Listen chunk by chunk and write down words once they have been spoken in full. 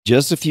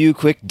Just a few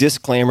quick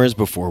disclaimers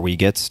before we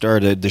get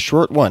started. The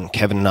short one,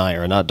 Kevin and I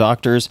are not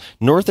doctors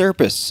nor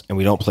therapists, and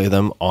we don't play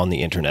them on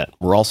the internet.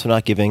 We're also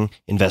not giving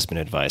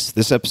investment advice.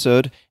 This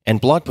episode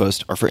and blog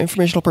post are for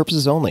informational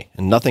purposes only,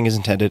 and nothing is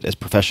intended as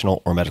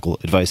professional or medical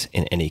advice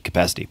in any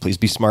capacity. Please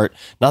be smart,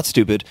 not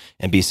stupid,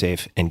 and be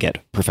safe, and get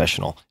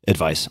professional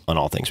advice on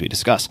all things we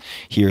discuss.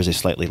 Here's a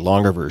slightly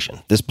longer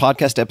version. This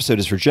podcast episode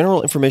is for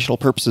general informational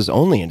purposes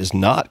only and does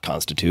not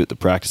constitute the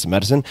practice of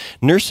medicine,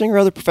 nursing, or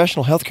other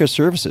professional healthcare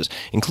services,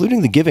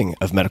 including the giving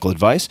of medical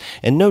advice,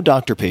 and no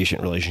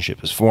doctor-patient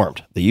relationship is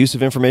formed. The use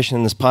of information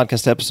in this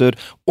podcast episode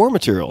or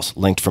materials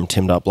linked from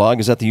tim.blog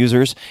is at the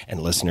user's and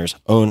listener's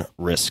own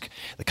risk.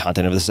 The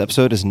content of this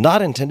episode is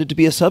not intended to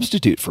be a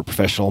substitute for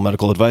professional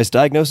medical advice,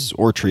 diagnosis,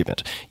 or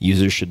treatment.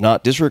 Users should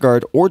not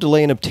disregard or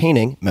delay in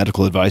obtaining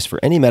medical advice for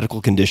any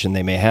medical condition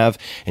they may have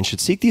and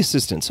should seek the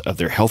assistance of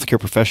their healthcare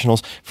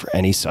professionals for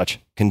any such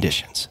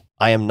conditions.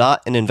 I am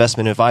not an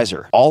investment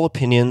advisor. All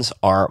opinions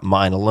are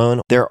mine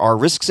alone. There are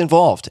risks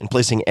involved in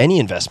placing any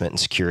investment in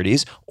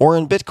securities or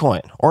in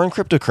Bitcoin or in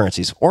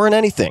cryptocurrencies or in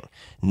anything.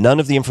 None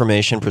of the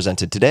information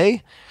presented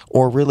today,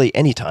 or really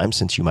any time,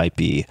 since you might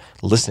be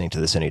listening to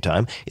this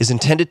anytime, is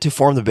intended to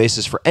form the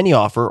basis for any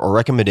offer or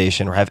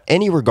recommendation or have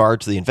any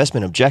regard to the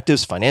investment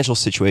objectives, financial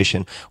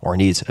situation, or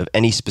needs of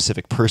any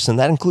specific person.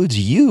 That includes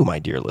you, my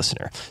dear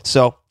listener.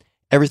 So,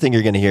 everything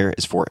you're going to hear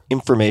is for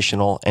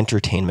informational,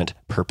 entertainment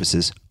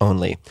purposes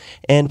only.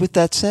 And with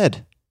that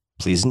said,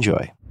 please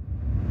enjoy.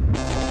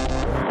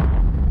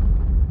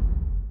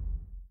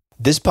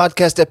 This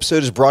podcast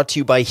episode is brought to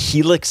you by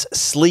Helix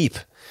Sleep.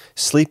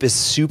 Sleep is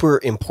super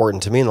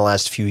important to me. In the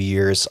last few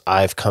years,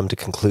 I've come to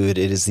conclude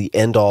it is the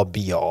end-all,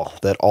 be-all,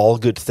 that all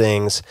good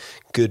things,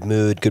 good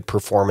mood, good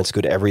performance,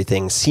 good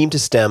everything seem to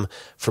stem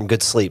from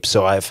good sleep.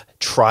 So I've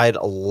tried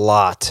a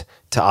lot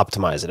to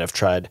optimize it. I've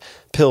tried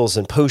pills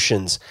and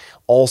potions,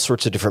 all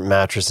sorts of different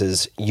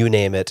mattresses, you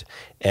name it.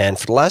 And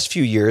for the last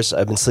few years,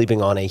 I've been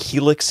sleeping on a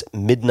Helix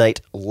Midnight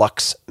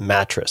Luxe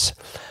mattress.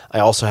 I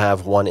also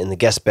have one in the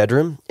guest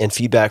bedroom, and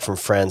feedback from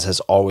friends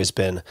has always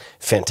been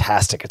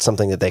fantastic. It's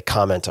something that they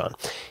comment on.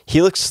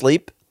 Helix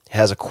Sleep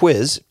has a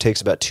quiz, it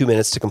takes about 2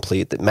 minutes to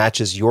complete, that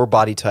matches your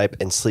body type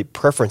and sleep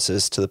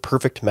preferences to the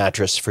perfect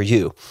mattress for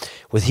you.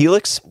 With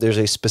Helix, there's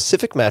a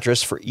specific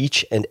mattress for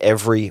each and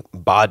every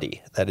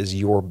body. That is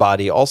your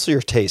body, also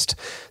your taste.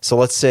 So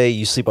let's say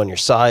you sleep on your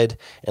side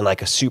and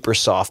like a super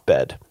soft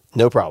bed.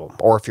 No problem.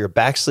 Or if you're a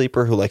back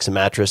sleeper who likes a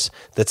mattress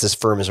that's as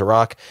firm as a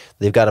rock,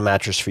 they've got a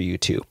mattress for you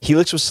too.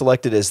 Helix was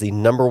selected as the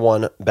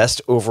 #1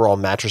 best overall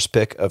mattress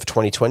pick of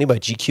 2020 by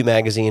GQ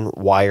Magazine,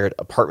 Wired,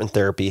 Apartment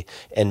Therapy,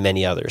 and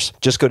many others.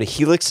 Just go to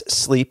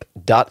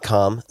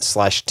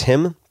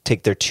helixsleep.com/Tim,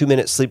 take their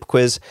 2-minute sleep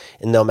quiz,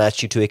 and they'll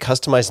match you to a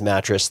customized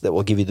mattress that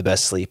will give you the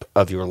best sleep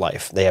of your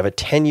life. They have a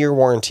 10-year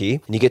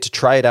warranty, and you get to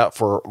try it out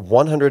for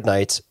 100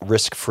 nights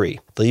risk-free.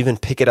 They'll even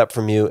pick it up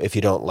from you if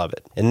you don't love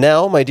it. And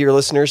now, my dear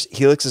listeners,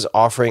 Helix is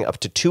offering up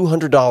to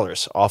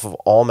 $200 off of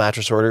all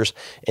mattress orders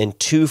and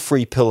 2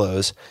 free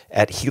pillows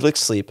at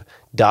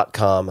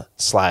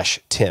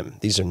helixsleep.com/Tim.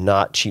 These are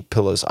not cheap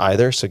pillows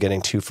either, so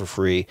getting 2 for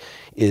free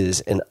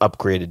is an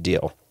upgraded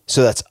deal.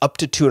 So that's up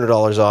to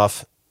 $200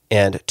 off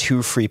and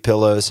 2 free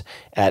pillows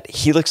at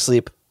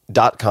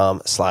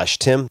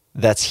helixsleep.com/Tim.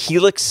 That's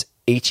Helix,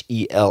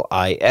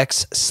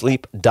 Helix,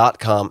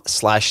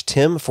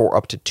 sleep.com/Tim for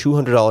up to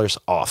 $200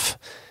 off.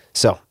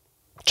 So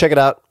check it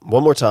out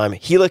one more time.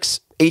 Helix,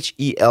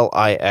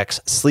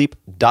 Helix,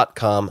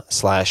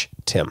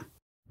 sleep.com/Tim.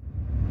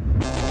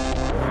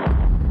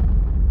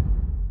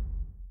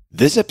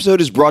 This episode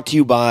is brought to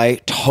you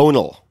by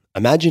Tonal.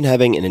 Imagine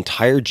having an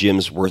entire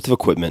gym's worth of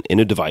equipment in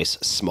a device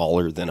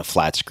smaller than a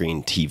flat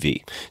screen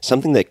TV,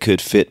 something that could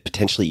fit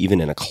potentially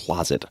even in a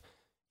closet.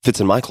 Fits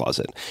in my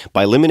closet.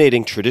 By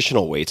eliminating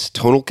traditional weights,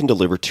 Tonal can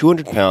deliver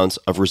 200 pounds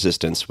of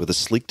resistance with a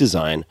sleek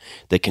design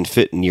that can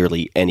fit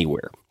nearly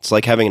anywhere. It's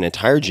like having an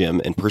entire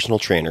gym and personal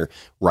trainer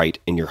right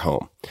in your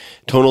home.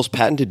 Tonal's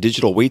patented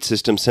digital weight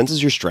system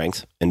senses your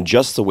strength and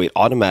adjusts the weight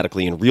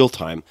automatically in real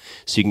time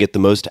so you can get the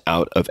most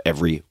out of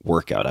every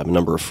workout. I have a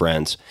number of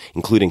friends,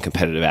 including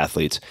competitive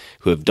athletes,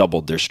 who have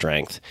doubled their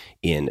strength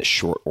in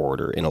short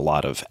order in a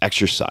lot of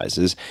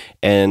exercises.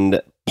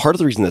 And part of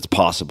the reason that's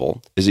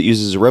possible is it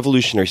uses a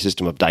revolutionary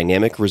system of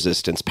dynamic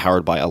resistance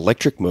powered by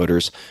electric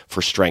motors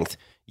for strength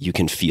you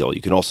can feel.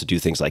 You can also do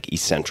things like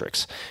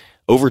eccentrics.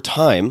 Over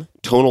time,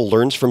 Tonal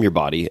learns from your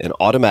body and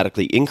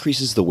automatically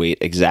increases the weight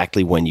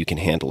exactly when you can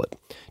handle it.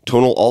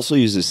 Tonal also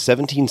uses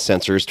 17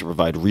 sensors to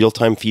provide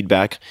real-time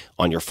feedback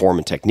on your form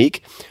and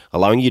technique,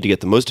 allowing you to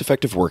get the most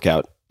effective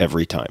workout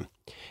every time.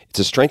 It's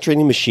a strength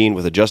training machine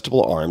with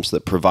adjustable arms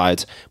that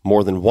provides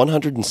more than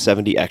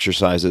 170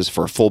 exercises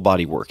for a full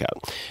body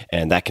workout.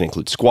 And that can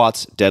include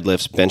squats,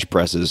 deadlifts, bench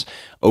presses,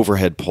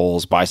 overhead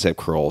pulls, bicep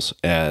curls,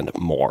 and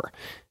more.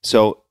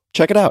 So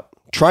check it out.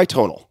 Try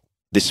Tonal,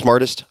 the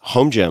smartest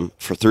home gym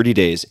for 30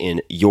 days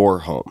in your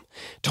home.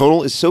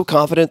 Tonal is so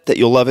confident that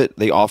you'll love it,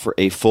 they offer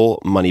a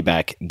full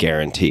money-back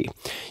guarantee.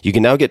 You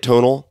can now get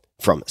Tonal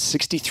from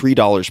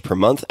 $63 per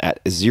month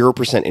at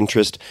 0%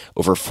 interest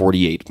over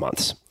 48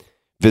 months.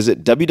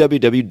 Visit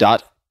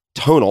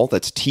www.tonal,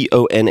 that's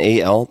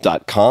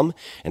TONAL.com,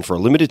 and for a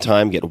limited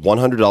time, get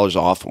 $100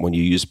 off when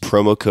you use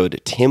promo code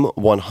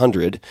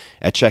TIM100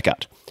 at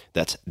checkout.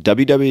 That's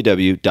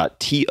www.tonal.com,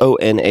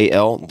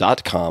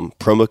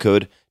 promo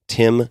code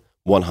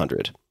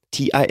TIM100.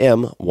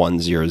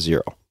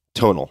 TIM100.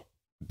 Tonal.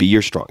 Be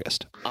your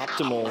strongest.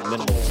 Optimal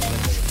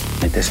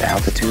minimalism. At this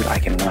altitude, I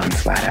can run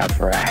flat out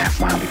for a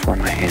half mile before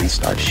my hands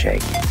start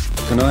shaking.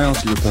 Can I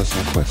ask you a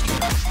personal question?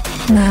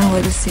 Now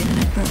would seem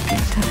an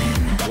appropriate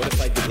time. What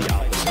if I did the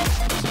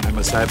opposite? I'm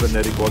a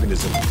cybernetic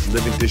organism,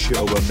 living tissue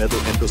over a metal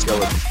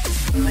endoskeleton.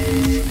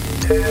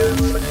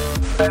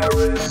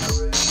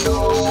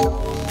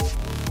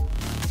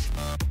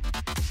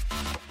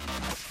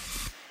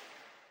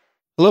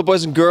 Hello,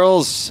 boys and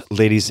girls,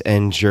 ladies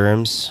and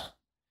germs,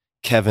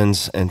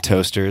 Kevins and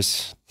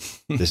toasters.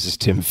 This is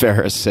Tim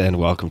Ferriss, and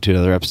welcome to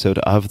another episode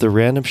of The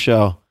Random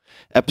Show,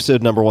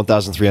 episode number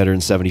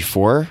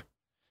 1374.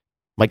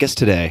 My guest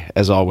today,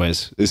 as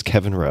always, is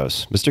Kevin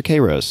Rose. Mr. K.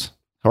 Rose,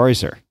 how are you,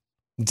 sir?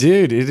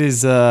 Dude, it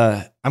is,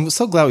 I'm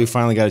so glad we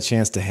finally got a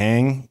chance to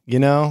hang,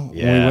 when we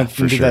went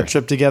and did that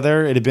trip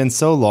together. It had been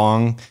so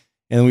long,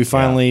 and we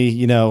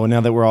finally,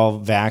 now that we're all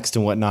vaxxed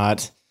and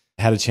whatnot,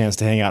 had a chance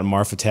to hang out in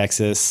Marfa,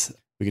 Texas.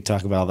 We could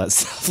talk about all that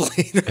stuff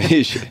later.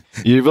 You should.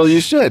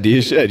 You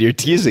should. You're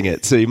teasing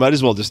it, so you might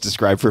as well just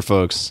describe for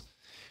folks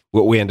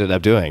what we ended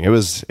up doing. It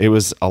was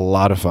a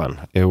lot of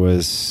fun. It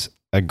was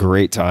a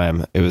great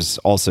time. It was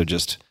also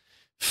just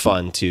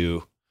fun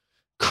to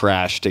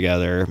crash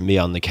together, me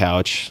on the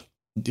couch.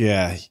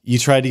 Yeah, you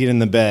tried to get in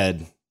the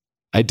bed.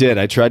 I did.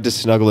 I tried to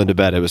snuggle into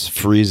bed. It was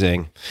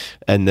freezing.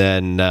 And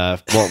then,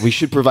 we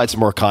should provide some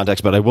more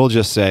context, but I will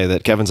just say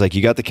that Kevin's like,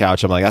 you got the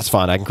couch. I'm like, that's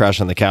fine. I can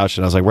crash on the couch.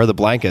 And I was like, where are the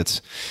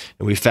blankets?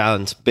 And we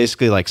found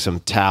basically like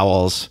some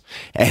towels,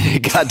 and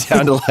it got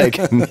down to like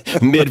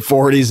mid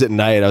 40s at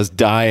night. I was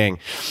dying.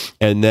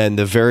 And then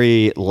the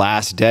very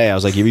last day, I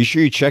was like, are you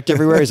sure you checked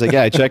everywhere? He's like,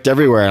 yeah, I checked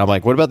everywhere. And I'm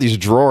like, what about these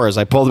drawers?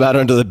 I pulled them out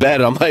under the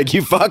bed. And I'm like,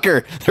 you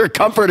fucker, there are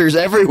comforters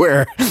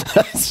everywhere.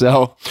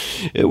 So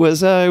it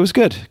was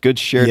good. Good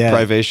shared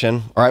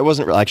privation. Or I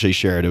wasn't actually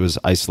shared. It was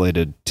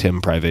isolated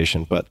Tim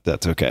privation, but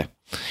that's okay.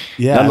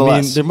 Yeah, I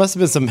mean, there must have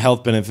been some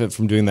health benefit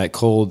from doing that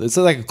cold. It's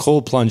like a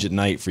cold plunge at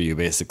night for you,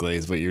 basically,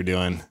 is what you're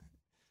doing.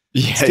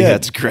 Yeah,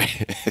 it's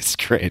great. It's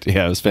great.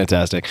 Yeah, it was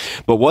fantastic.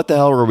 But what the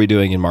hell were we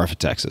doing in Marfa,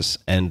 Texas?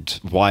 And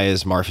why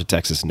is Marfa,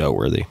 Texas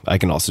noteworthy? I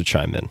can also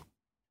chime in.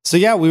 So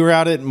yeah, we were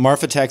out at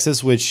Marfa,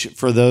 Texas, which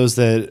for those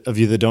of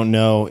you that don't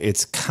know,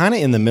 it's kind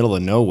of in the middle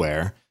of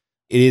nowhere.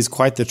 It is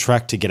quite the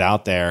trek to get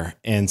out there.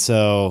 And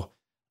so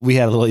we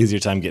had a little easier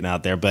time getting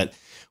out there, but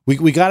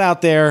we got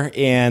out there,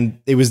 and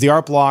it was the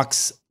Art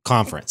Blocks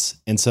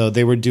conference. And so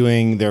they were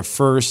doing their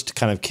first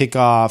kind of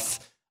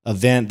kickoff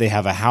event. They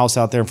have a house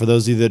out there. And for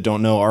those of you that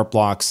don't know, Art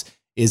Blocks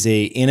is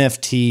a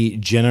NFT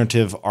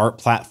generative art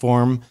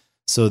platform.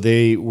 So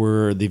they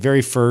were the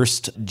very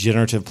first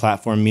generative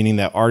platform, meaning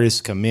that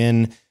artists come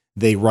in,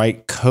 they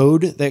write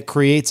code that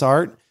creates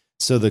art.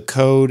 So the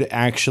code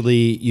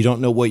actually, you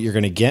don't know what you're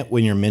going to get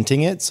when you're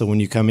minting it. So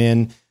when you come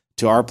in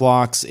to Art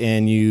Blocks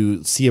and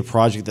you see a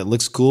project that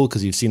looks cool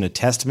because you've seen a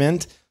test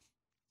mint,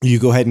 you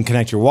go ahead and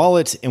connect your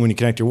wallet. And when you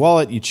connect your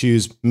wallet, you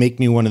choose make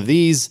me one of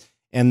these,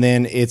 and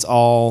then it's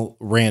all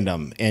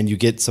random. And you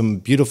get some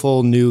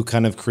beautiful new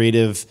kind of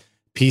creative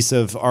piece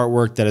of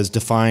artwork that is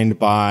defined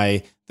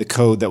by the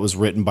code that was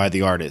written by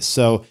the artist.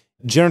 So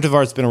generative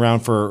art's been around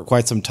for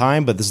quite some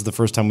time, but this is the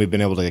first time we've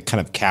been able to kind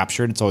of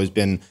capture it. It's always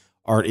been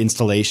art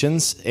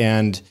installations.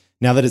 And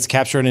now that it's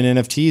captured in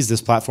NFTs,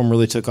 this platform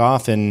really took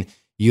off, and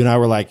you and I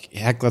were like,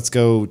 heck, let's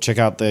go check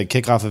out the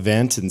kickoff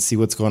event and see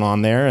what's going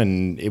on there.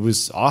 And it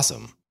was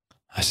awesome.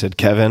 I said,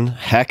 Kevin,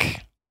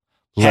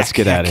 let's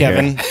get out of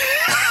Kevin.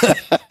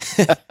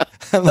 Here.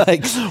 I'm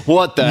like,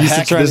 what the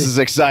heck? This is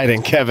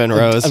exciting, Kevin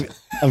Rose.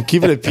 I'm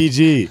keeping it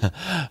PG.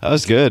 That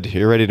was good.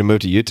 You're ready to move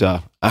to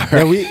Utah.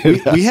 Yeah,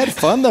 we had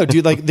fun though,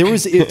 dude. Like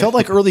it felt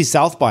like early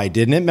South by,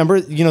 didn't it?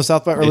 Remember,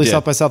 South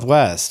by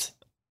Southwest.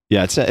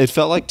 Yeah, it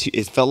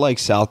felt like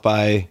South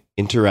by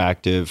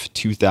Interactive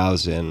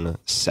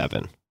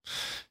 2007,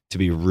 to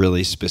be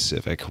really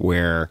specific,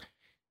 where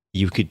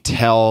you could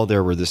tell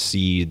there were the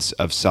seeds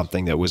of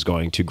something that was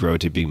going to grow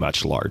to be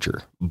much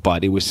larger,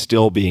 but it was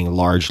still being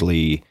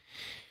largely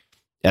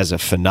as a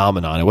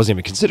phenomenon. It wasn't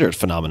even considered a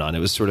phenomenon. It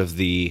was sort of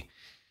the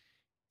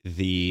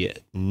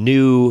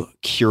new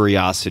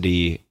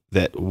curiosity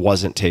that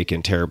wasn't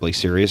taken terribly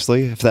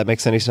seriously, if that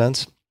makes any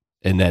sense.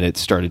 And then it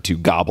started to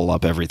gobble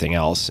up everything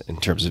else in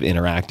terms of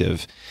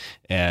interactive.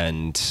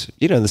 And,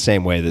 in the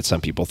same way that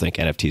some people think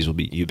NFTs will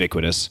be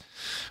ubiquitous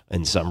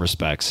in some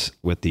respects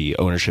with the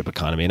ownership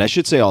economy. And I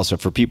should say also,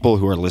 for people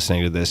who are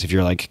listening to this, if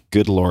you're like,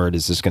 good Lord,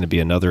 is this going to be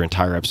another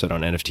entire episode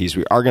on NFTs?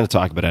 We are going to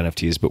talk about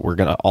NFTs, but we're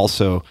going to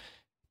also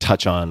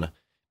touch on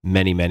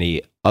many,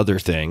 many other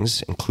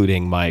things,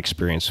 including my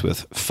experience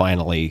with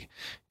finally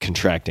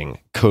contracting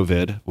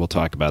COVID. We'll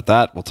talk about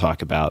that. We'll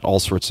talk about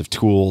all sorts of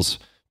tools,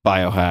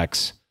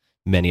 biohacks,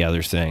 many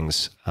other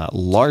things.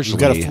 Largely,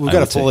 we've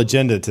got a full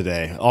agenda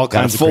today. All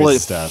kinds of crazy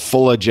stuff.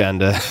 Full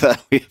agenda.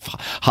 We have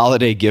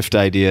holiday gift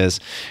ideas,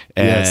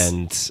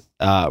 and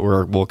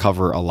we'll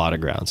cover a lot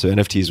of ground. So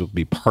NFTs will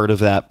be part of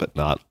that, but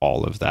not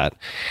all of that.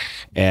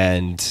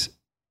 And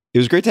it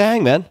was great to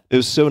hang, man. It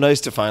was so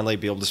nice to finally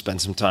be able to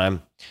spend some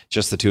time,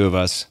 just the two of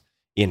us,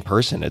 in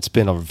person. It's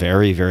been a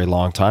very, very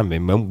long time. I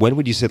mean, when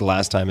would you say the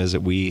last time is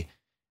that we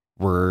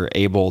were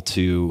able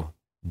to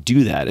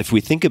do that? If we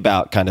think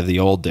about kind of the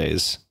old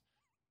days,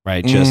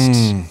 right? Just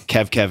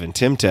Kev and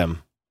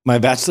Tim. My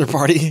bachelor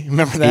party.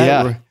 Remember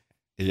that?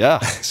 Yeah.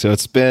 So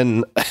it's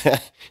been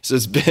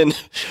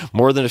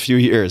more than a few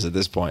years at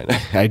this point.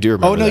 I do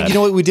remember. Oh no, that. you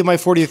know what? We did my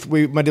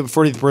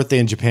 40th birthday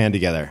in Japan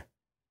together.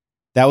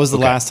 That was the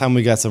last time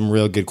we got some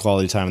real good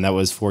quality time, and that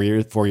was 4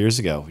 years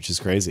ago, which is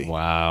crazy.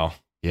 Wow.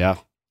 Yeah.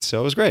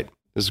 So it was great.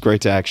 It was great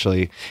to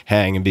actually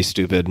hang and be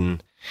stupid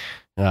and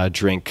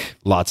drink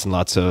lots and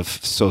lots of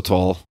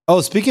sotol.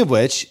 Oh, speaking of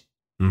which,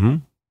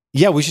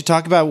 yeah, we should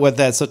talk about what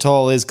that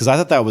sotol is, because I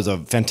thought that was a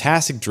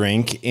fantastic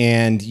drink,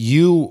 and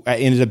you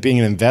ended up being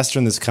an investor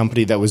in this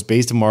company that was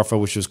based in Marfa,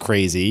 which was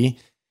crazy.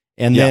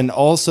 And then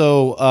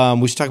also,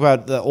 we should talk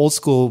about the old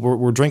school.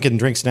 We're drinking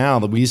drinks now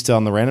that we used to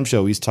on the Random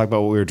Show. We used to talk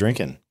about what we were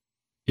drinking.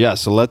 Yeah,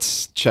 so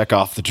let's check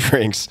off the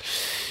drinks.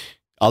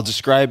 I'll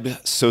describe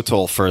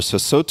sotol first. So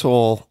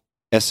sotol,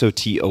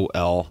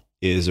 S-O-T-O-L,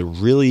 is a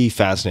really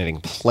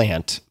fascinating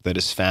plant that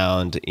is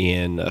found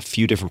in a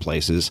few different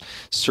places,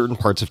 certain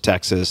parts of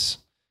Texas,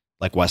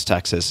 like West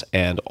Texas,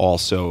 and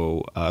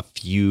also a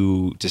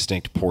few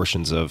distinct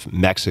portions of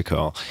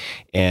Mexico.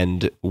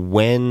 And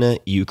when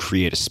you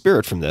create a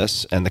spirit from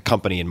this, and the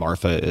company in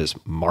Marfa is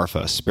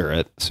Marfa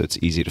Spirit, so it's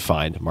easy to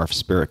find, Marfa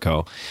Spirit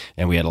Co.,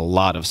 and we had a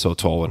lot of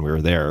sotol when we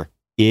were there.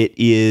 It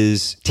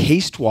is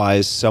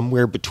taste-wise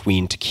somewhere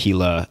between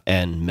tequila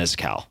and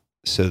mezcal.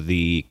 So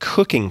the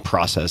cooking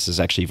process is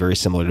actually very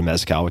similar to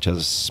mezcal, which has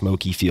a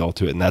smoky feel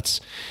to it. And that's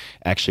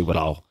actually what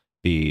I'll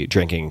be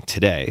drinking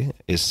today,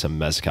 is some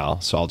mezcal.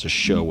 So I'll just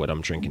show what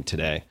I'm drinking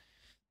today.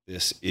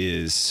 This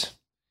is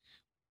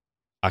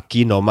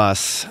Aquí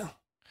Nomás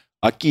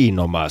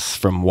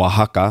from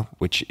Oaxaca,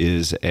 which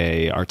is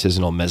a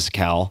artisanal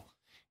mezcal.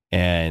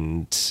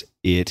 And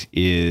it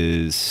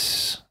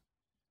is...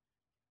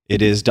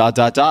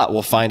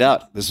 We'll find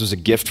out. This was a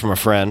gift from a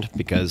friend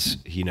because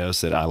he knows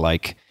that I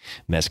like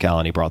mezcal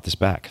and he brought this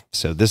back.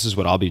 So this is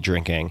what I'll be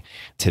drinking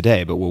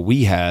today. But what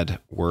we had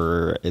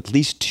were at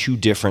least two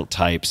different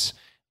types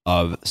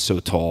of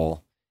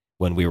sotol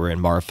when we were in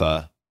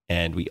Marfa.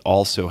 And we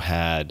also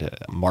had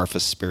Marfa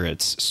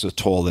Spirits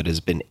sotol that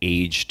has been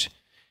aged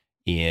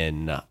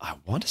in, I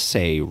want to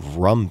say,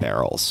 rum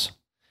barrels,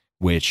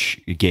 which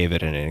gave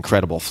it an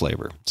incredible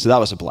flavor. So that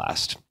was a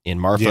blast in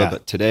Marfa.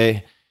 But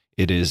today...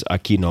 it is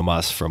Aquí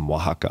Nomás from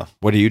Oaxaca.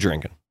 What are you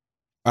drinking?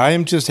 I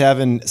am just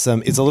having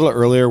some, it's a little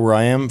earlier where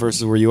I am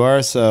versus where you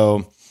are.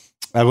 So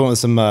I went with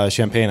some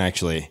champagne,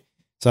 actually.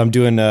 So I'm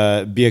doing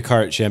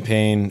Biohacking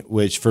champagne,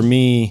 which for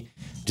me,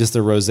 just the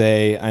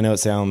rosé, I know it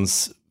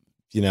sounds,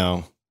 it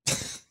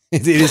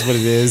is what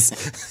it is.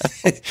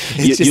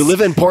 You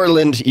live in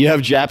Portland, you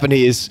have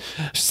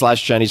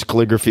Japanese/Chinese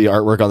calligraphy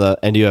artwork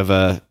and you have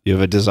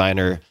a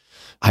designer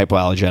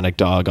hypoallergenic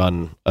dog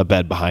on a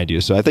bed behind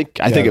you. So I think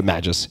it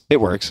matches. It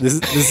works.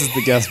 This is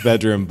the guest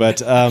bedroom. But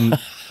so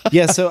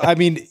I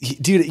mean,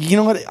 dude, you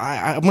know what?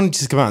 I want to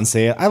just come out and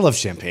say it. I love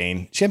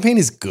champagne. Champagne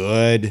is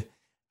good.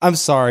 I'm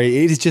sorry.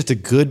 It is just a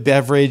good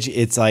beverage.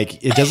 It's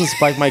like, it doesn't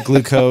spike my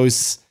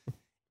glucose.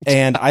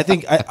 And I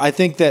think that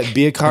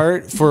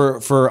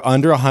Biohacking for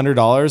under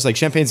 $100, like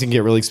champagnes can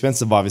get really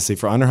expensive, obviously.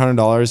 For under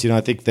 $100,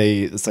 I think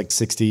it's like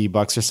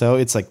 $60 or so.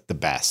 It's like the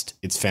best.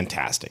 It's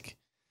fantastic.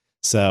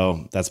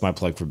 So that's my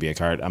plug for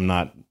Biohacking. I'm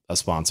not a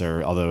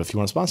sponsor, although if you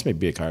want to sponsor me,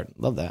 Biohacking,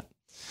 love that.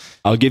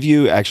 I'll give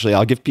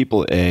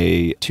people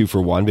a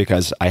 2-for-1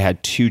 because I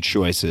had two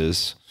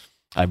choices.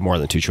 I have more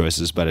than two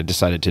choices, but I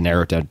decided to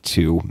narrow it down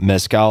to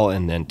mezcal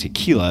and then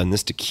tequila. And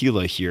this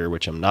tequila here,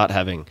 which I'm not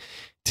having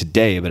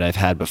today, but I've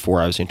had before,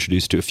 I was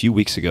introduced to a few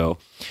weeks ago.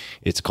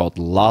 It's called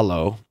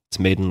Lalo. It's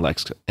made in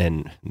Mexico.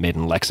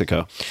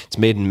 It's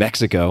made in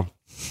Mexico.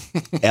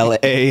 Lalo,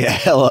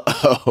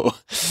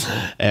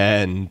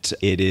 and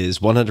it is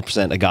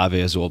 100%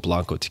 agave azul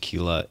blanco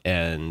tequila,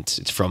 and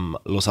it's from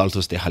Los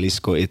Altos de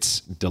Jalisco. It's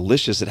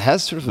delicious. It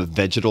has sort of a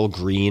vegetal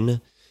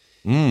green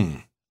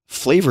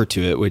flavor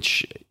to it,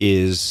 which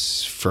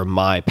is, for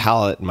my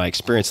palate, my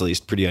experience at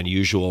least, pretty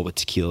unusual with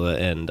tequila.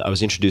 And I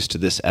was introduced to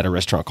this at a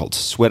restaurant called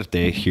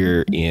Suerte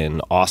here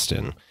in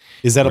Austin.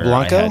 Is that a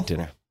blanco? I had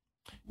dinner.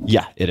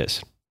 Yeah, it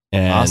is.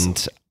 And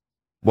awesome.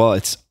 Well,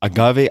 it's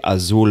agave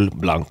azul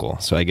blanco,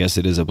 so I guess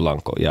it is a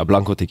blanco. Yeah,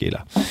 blanco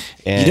tequila.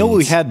 And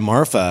we had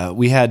Marfa?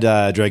 We had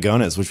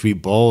Dragones, which we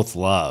both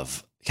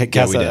love.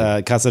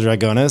 Casa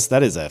Dragones,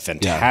 that is a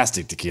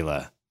fantastic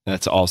tequila.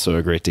 That's also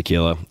a great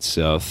tequila.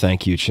 So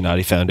thank you,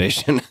 Chinati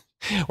Foundation.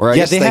 Or I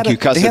guess thank you,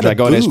 Casa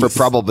Dragones, for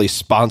probably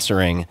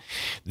sponsoring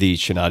the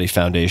Chinati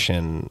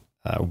Foundation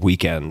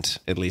weekend,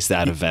 at least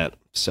that event.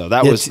 So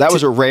that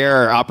was a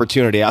rare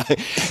opportunity.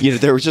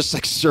 There was just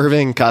like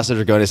serving Casa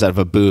Dragones out of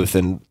a booth,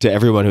 and to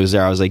everyone who was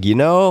there, I was like,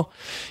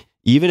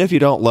 even if you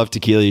don't love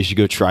tequila, you should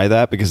go try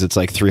that because it's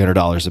like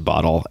 $300 a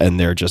bottle, and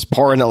they're just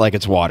pouring it like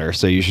it's water.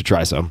 So you should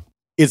try some.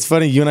 It's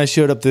funny. You and I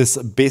showed up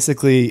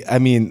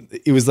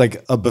it was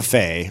like a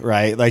buffet,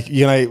 right? Like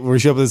you and I were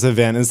showing up at this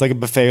event, and it's like a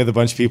buffet with a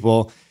bunch of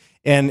people,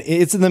 and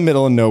it's in the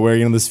middle of nowhere,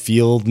 this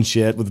field and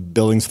shit with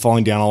buildings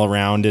falling down all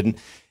around,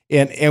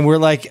 and we're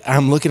like,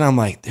 I'm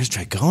like, there's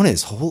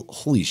Dragones.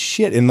 Holy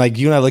shit. And like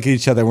you and I look at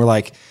each other and we're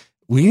like,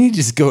 we need to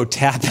just go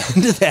tap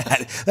into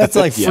that. That's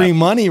like free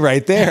money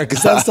right there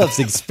because that stuff's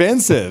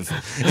expensive.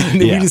 And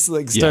we just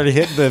like started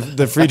hitting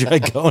the free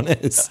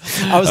Dragones.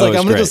 I was like,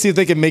 I'm going to go see if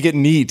they can make it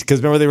neat because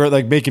remember they were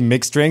like making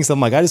mixed drinks. I'm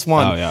like, I just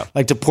want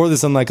like to pour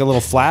this on like a little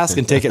flask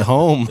and take it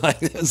home.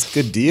 Like it was a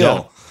good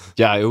deal.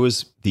 Yeah, it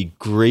was the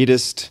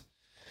greatest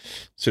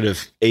sort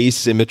of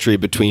asymmetry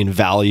between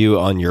value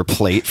on your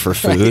plate for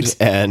food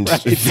and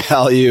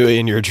value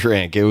in your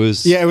drink. It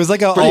was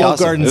like an Olive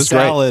Garden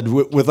salad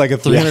with like a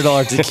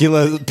 $300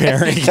 tequila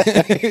pairing.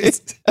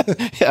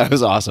 It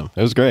was awesome.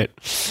 It was great.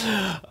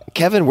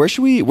 Kevin, where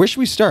should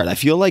we start? I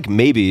feel like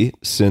maybe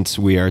since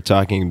we are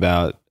talking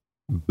about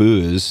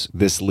booze,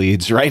 this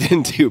leads right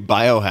into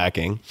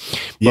biohacking.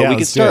 But we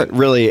can start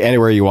really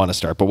anywhere you want to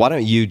start. But why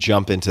don't you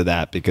jump into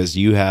that because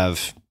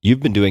you've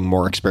been doing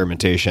more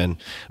experimentation,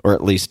 or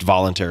at least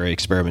voluntary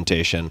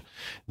experimentation,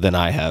 than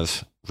I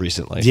have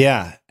recently.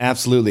 Yeah,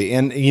 absolutely.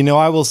 And,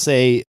 I will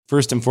say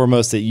first and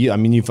foremost that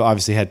you've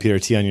obviously had Peter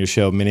T on your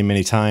show many,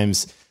 many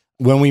times.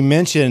 When we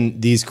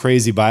mention these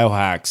crazy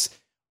biohacks,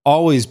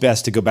 always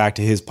best to go back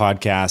to his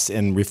podcast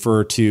and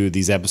refer to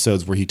these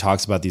episodes where he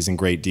talks about these in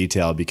great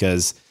detail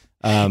because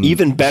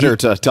even better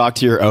to talk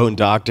to your own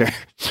doctor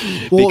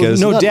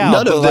because no doubt,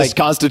 none of this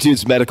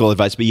constitutes medical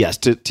advice. But yes,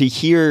 to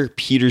hear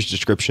Peter's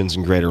descriptions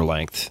in greater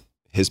length,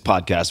 his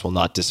podcast will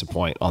not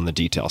disappoint on the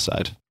detail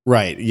side.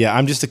 Right. Yeah.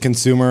 I'm just a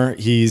consumer.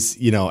 He's,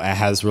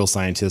 has real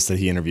scientists that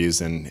he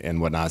interviews and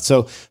whatnot.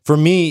 So for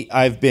me,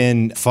 I've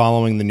been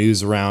following the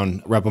news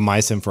around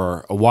rapamycin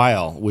for a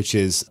while, which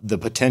is the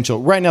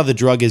potential. Right now, the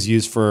drug is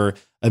used for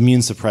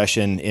immune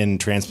suppression in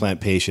transplant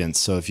patients.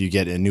 So if you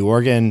get a new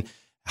organ,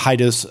 high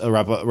dose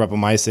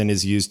rapamycin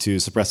is used to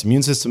suppress the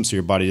immune system so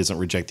your body doesn't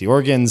reject the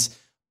organs.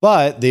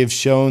 But they've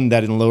shown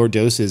that in lower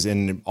doses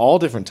in all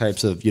different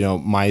types of,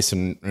 mice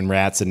and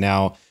rats, and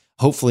now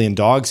hopefully in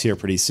dogs here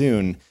pretty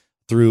soon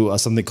through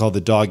something called the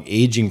Dog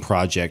Aging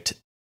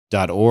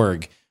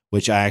Project.org,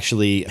 which I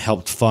actually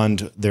helped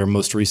fund their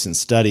most recent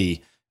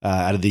study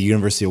out of the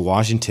University of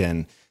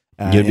Washington.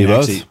 You and me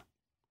both. Actually,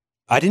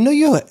 I didn't know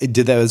you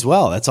did that as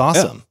well. That's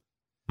awesome. Yeah.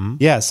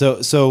 Yeah,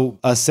 so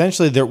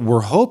essentially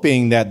we're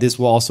hoping that this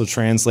will also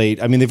translate.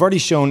 I mean, they've already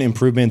shown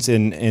improvements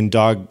in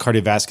dog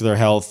cardiovascular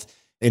health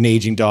in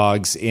aging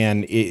dogs,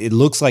 and it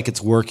looks like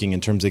it's working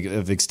in terms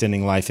of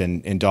extending life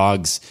in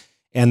dogs.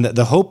 And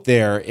the hope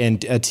there,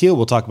 and Teal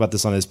will talk about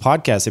this on his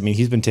podcast. I mean,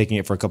 he's been taking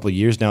it for a couple of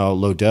years now,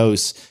 low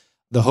dose.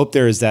 The hope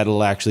there is that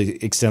it'll actually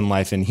extend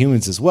life in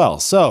humans as well.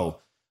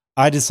 So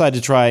I decided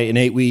to try an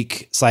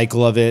 8-week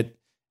cycle of it.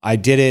 I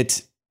did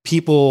it.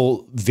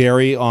 People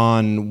vary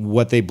on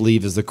what they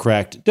believe is the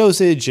correct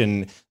dosage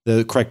and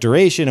the correct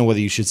duration and whether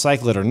you should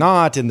cycle it or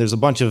not. And there's a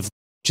bunch of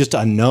just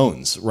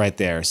unknowns right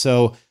there.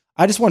 So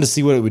I just wanted to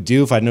see what it would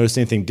do if I noticed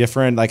anything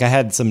different. Like I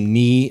had some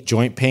knee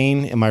joint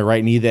pain in my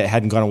right knee that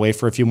hadn't gone away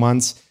for a few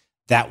months.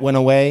 That went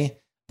away.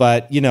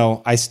 But,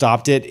 I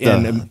stopped it.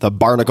 And the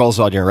barnacles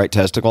on your right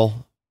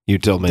testicle, you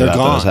told me they're that.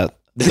 Gone.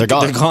 They're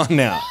gone. They're gone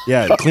now.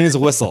 Yeah, clean as a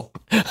whistle.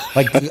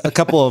 Like a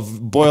couple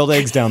of boiled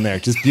eggs down there.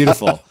 Just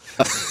beautiful.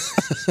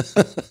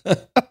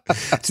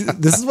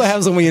 This is what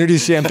happens when we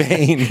introduce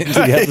champagne into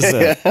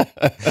the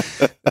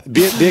episode.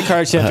 Be a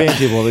card champagne,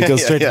 people. That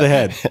goes straight to the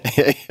head.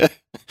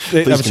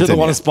 I'm sure they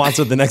want to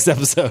sponsor the next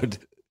episode.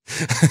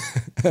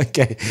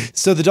 Okay.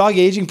 So the Dog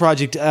Aging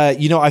Project,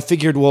 I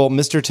figured, well,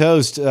 Mr.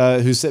 Toast,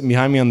 who's sitting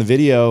behind me on the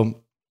video,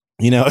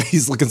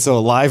 he's looking so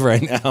alive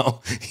right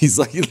now. He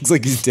looks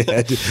like he's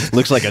dead.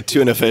 Looks like a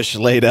tuna fish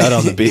laid out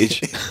on the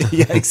beach.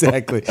 Yeah,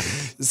 exactly.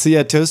 So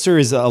yeah, Toaster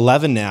is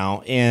 11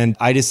 now. And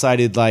I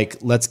decided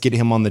let's get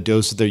him on the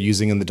dose that they're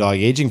using in the Dog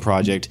Aging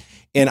Project.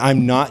 And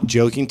I'm not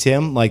joking,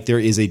 Tim, there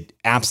is a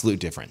absolute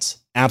difference.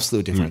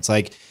 Absolute difference.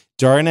 Like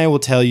Daria and I will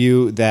tell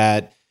you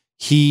that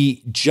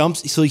he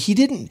jumps. So he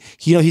didn't,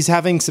 he's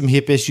having some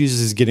hip issues as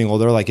he's getting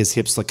older. Like his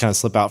hips kind of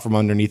slip out from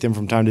underneath him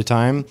from time to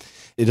time.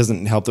 It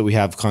doesn't help that we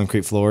have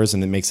concrete floors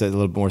and it makes it a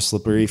little more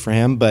slippery for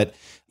him. But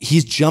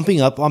he's jumping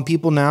up on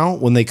people now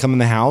when they come in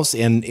the house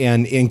and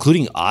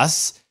including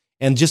us,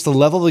 and just the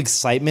level of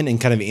excitement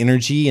and kind of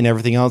energy and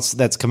everything else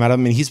that's come out of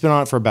him. And he's been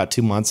on it for about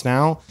 2 months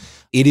now.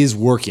 It is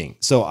working.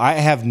 So I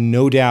have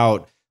no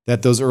doubt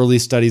that those early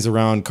studies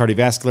around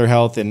cardiovascular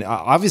health, and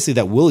obviously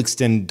that will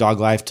extend dog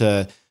life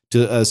to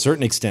a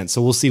certain extent.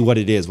 So we'll see what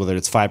it is, whether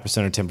it's 5%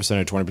 or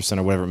 10% or 20%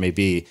 or whatever it may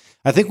be.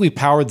 I think we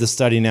powered the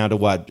study now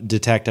to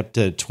detect up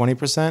to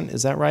 20%.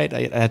 Is that right?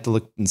 I had to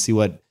look and see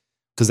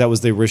because because that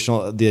was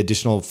the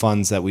additional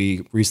funds that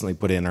we recently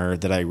put in, or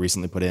that I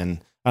recently put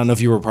in. I don't know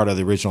if you were part of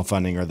the original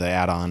funding or the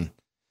add-on.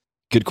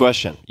 Good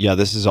question. Yeah,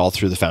 this is all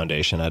through the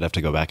foundation. I'd have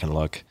to go back and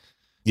look.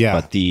 Yeah.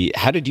 But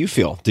how did you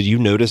feel? Did you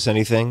notice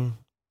anything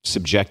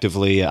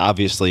subjectively?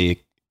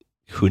 Obviously,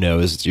 who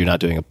knows? You're not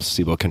doing a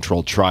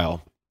placebo-controlled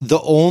trial. The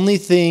only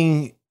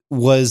thing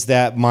was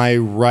that my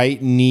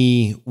right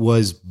knee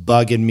was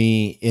bugging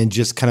me in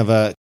just kind of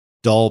a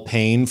dull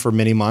pain for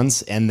many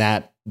months, and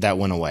that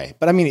went away.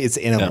 But I mean, it's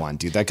NM1,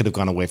 dude. That could have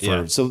gone away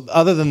for. So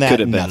other than that,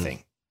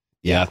 nothing.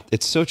 Yeah,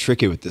 it's so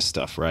tricky with this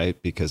stuff,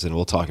 right? Because, and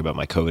we'll talk about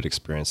my COVID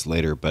experience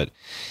later, but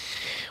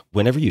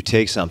whenever you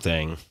take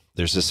something,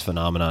 there's this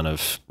phenomenon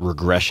of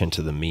regression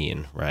to the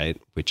mean,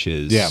 right? Which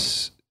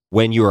is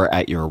when you are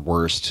at your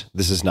worst.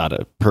 This is not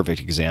a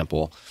perfect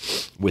example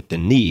with the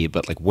knee,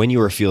 but like when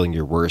you are feeling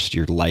your worst,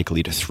 you're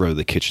likely to throw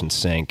the kitchen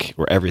sink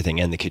or everything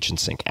in the kitchen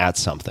sink at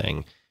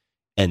something.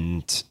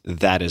 And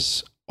that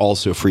is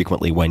also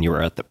frequently when you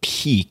are at the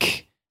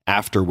peak,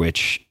 after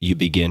which you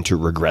begin to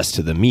regress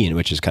to the mean,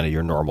 which is kind of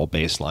your normal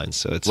baseline.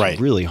 So it's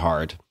really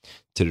hard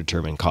to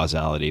determine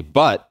causality,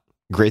 but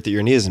great that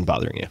your knee isn't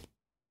bothering you.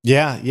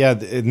 Yeah.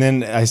 And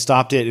then I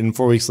stopped it, and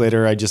 4 weeks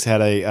later, I just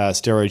had a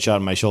steroid shot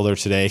in my shoulder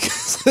today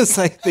because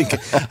I think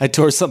I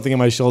tore something in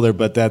my shoulder,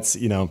 but that's,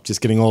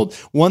 just getting old.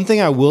 One thing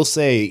I will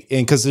say,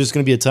 and because there's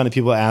going to be a ton of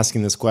people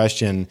asking this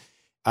question,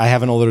 I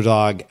have an older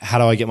dog. How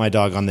do I get my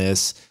dog on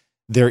this?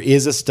 There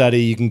is a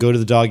study. You can go to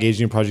the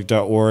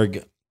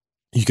dogagingproject.org.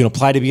 You can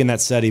apply to be in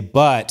that study,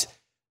 but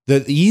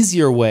the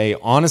easier way,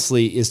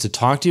 honestly, is to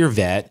talk to your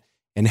vet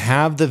and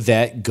have the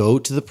vet go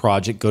to the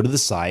project, go to the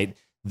site.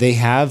 They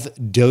have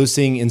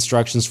dosing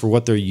instructions for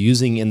what they're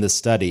using in the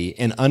study.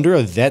 And under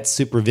a vet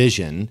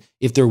supervision,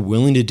 if they're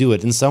willing to do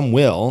it, and some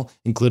will,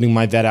 including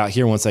my vet out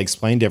here once I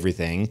explained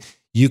everything,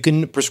 you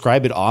can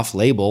prescribe it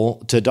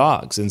off-label to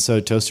dogs. And so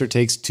Toaster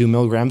takes 2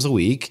 milligrams a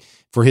week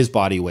for his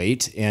body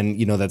weight. And,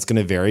 that's going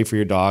to vary for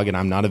your dog. And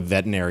I'm not a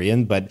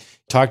veterinarian, but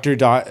talk to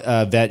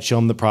your vet, show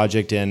them the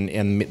project,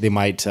 and they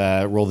might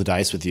roll the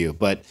dice with you.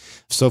 But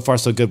so far,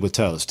 so good with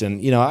Toast.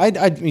 And,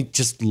 I'd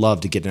just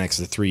love to get an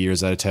extra 3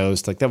 years out of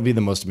Toast. Like, that would be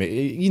the most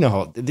amazing.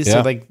 How this is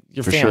like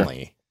your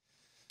family.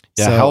 Sure.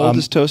 Yeah. So, how old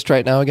is Toast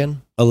right now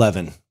again?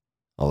 11.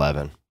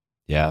 11.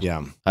 Yeah.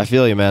 Yeah. I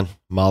feel you, man.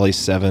 Molly's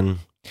 7.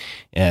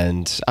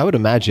 And I would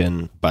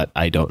imagine, but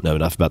I don't know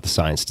enough about the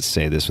science to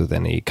say this with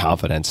any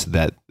confidence,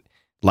 that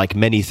like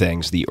many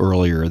things, the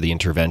earlier the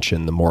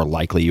intervention, the more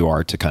likely you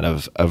are to kind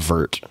of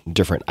avert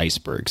different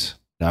icebergs.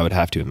 I would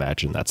have to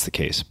imagine that's the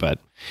case, but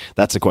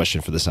that's a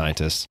question for the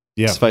scientists.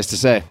 Yeah. Suffice to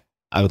say,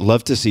 I would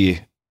love to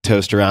see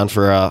Toast around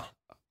for a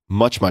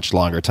much, much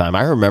longer time.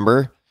 I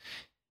remember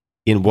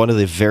in one of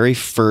the very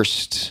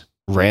first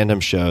random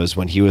shows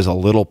when he was a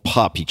little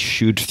pup, he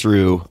chewed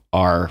through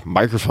our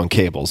microphone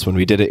cables when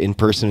we did it in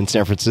person in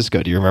San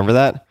Francisco. Do you remember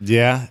that?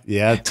 Yeah.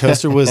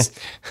 Toaster was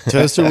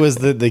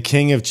the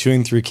king of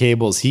chewing through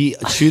cables. He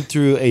chewed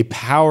through a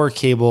power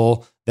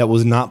cable that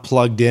was not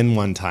plugged in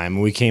one time.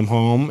 And we came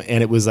home,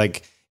 and it was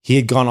like he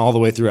had gone all the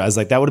way through. I was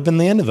like, that would have been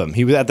the end of him.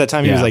 He was at that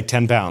time, he was like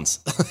 10 pounds.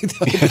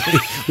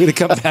 We'd have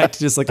come back to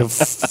just like a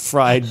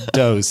fried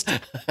toast.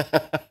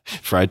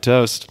 Fried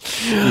toast.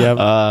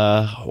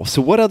 Yeah.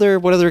 So what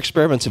other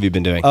experiments have you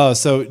been doing? Oh,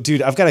 so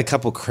dude, I've got a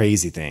couple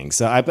crazy things.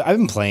 So I've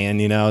been playing,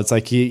 it's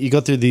like you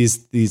go through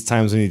these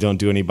times when you don't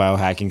do any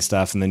biohacking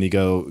stuff, and then you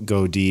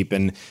go deep.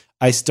 And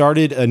I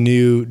started a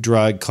new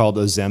drug called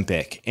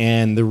Ozempic.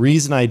 And the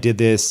reason I did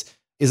this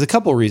is a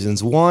couple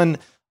reasons. One,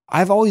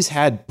 I've always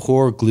had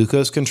poor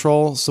glucose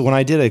control. So when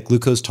I did a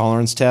glucose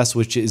tolerance test,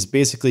 which is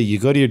basically you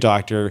go to your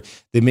doctor,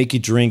 they make you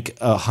drink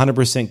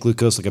 100%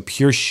 glucose, like a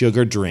pure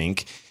sugar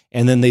drink,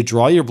 and then they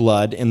draw your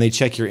blood and they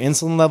check your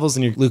insulin levels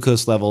and your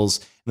glucose levels,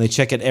 and they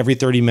check it every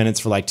 30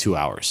 minutes for like 2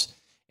 hours.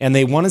 And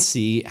they want to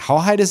see how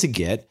high does it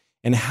get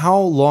and how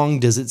long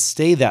does it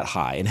stay that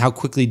high and how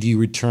quickly do you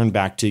return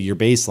back to your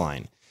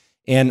baseline.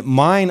 And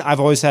mine, I've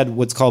always had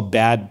what's called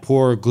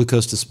poor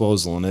glucose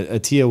disposal. And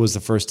Atia was the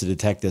first to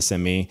detect this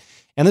in me.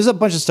 And there's a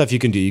bunch of stuff you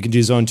can do. You can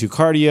do zone 2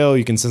 cardio.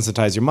 You can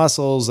sensitize your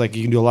muscles. Like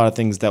you can do a lot of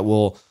things that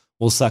will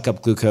suck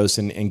up glucose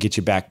and get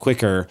you back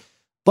quicker.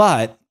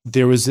 But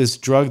there was this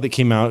drug that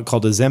came out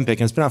called Ozempic,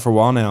 and it's been out for a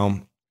while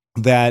now,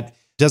 that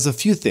does a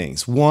few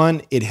things.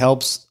 One, it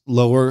helps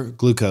lower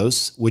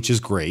glucose, which is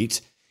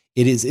great.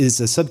 It's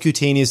a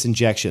subcutaneous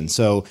injection.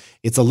 So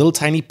it's a little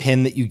tiny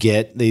pen that you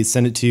get. They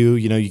send it to you,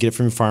 you get it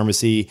from your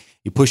pharmacy.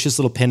 You push this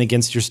little pen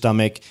against your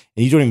stomach,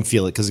 and you don't even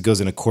feel it because it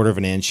goes in a quarter of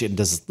an inch. It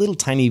does this little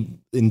tiny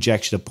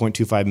injection of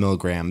 0.25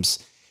 milligrams.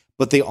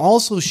 But they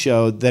also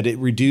showed that there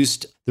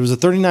was a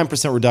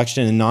 39%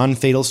 reduction in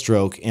non-fatal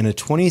stroke and a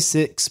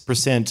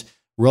 26%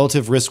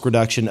 relative risk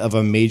reduction of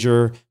a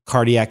major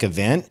cardiac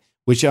event,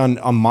 which on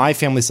my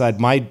family side,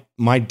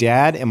 my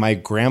dad and my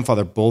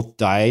grandfather both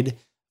died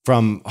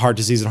from heart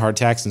disease and heart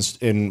attacks,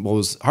 and what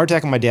was heart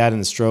attack on my dad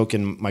and a stroke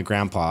in my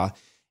grandpa.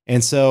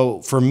 And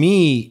so for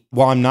me,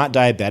 while I'm not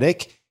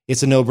diabetic,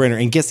 it's a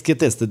no-brainer. And get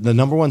this, the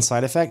number one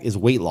side effect is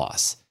weight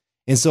loss.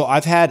 And so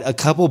I've had a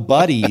couple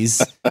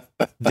buddies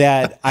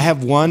that I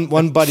have one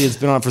buddy that's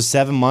been on for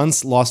 7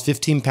 months, lost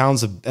 15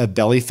 pounds of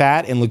belly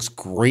fat and looks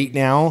great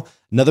now.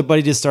 Another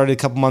buddy just started a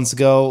couple months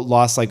ago,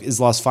 lost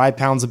 5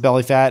 pounds of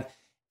belly fat.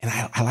 And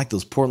I like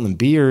those Portland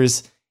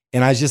beers.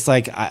 And I was just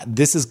like,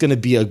 this is going to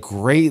be a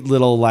great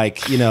little,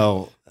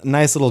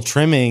 nice little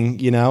trimming,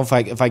 if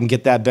I can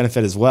get that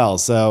benefit as well.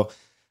 So,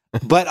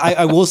 but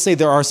I will say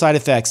there are side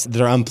effects that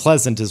are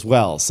unpleasant as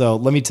well. So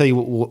let me tell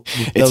you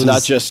it's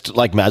not just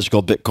like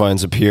magical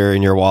Bitcoins appear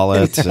in your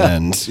wallet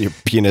and your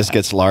penis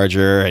gets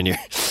larger and you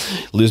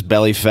lose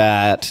belly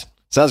fat.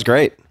 Sounds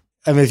great.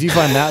 I mean, if you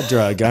find that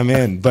drug, I'm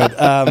in. But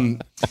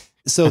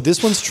so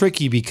this one's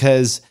tricky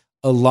because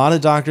a lot of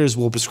doctors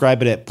will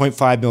prescribe it at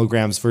 0.5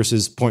 milligrams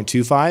versus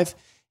 0.25.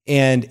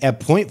 And at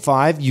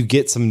 0.5, you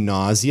get some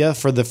nausea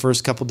for the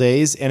first couple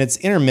days, and it's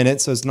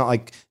intermittent, so it's not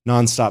like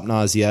nonstop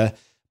nausea.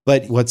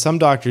 But what some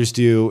doctors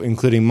do,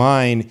 including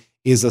mine,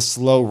 is a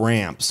slow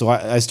ramp. So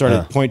I start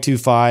at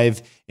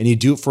 0.25, and you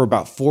do it for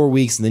about 4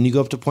 weeks, and then you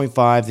go up to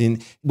 0.5,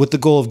 and with the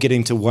goal of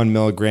getting to 1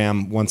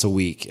 milligram once a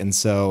week. And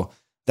so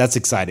that's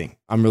exciting.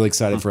 I'm really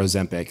excited for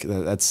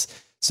Ozempic.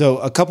 So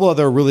a couple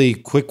other really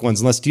quick ones.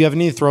 Unless, do you have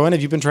any to throw in?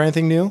 Have you been trying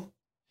anything new?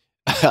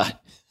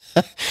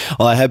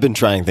 Well, I have been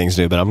trying things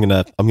new, but I'm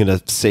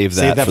gonna save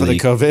that for the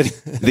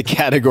COVID, the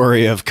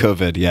category of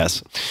COVID.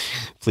 Yes,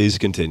 please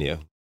continue.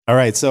 All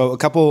right, so a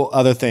couple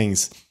other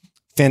things.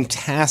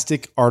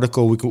 Fantastic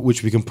article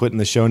which we can put in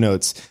the show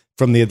notes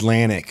from the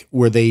Atlantic,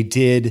 where they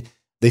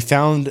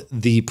found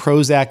the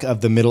Prozac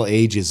of the Middle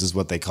Ages is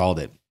what they called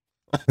it.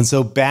 And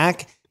so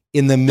back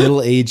in the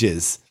Middle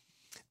Ages,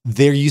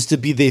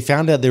 they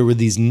found out there were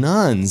these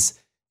nuns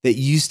that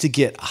used to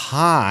get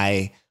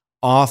high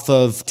off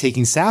of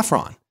taking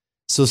saffron.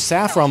 So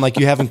saffron, like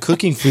you have in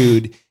cooking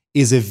food,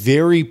 is a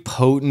very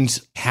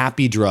potent,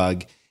 happy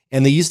drug.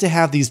 And they used to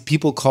have these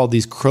people called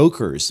these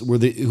croakers,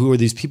 who are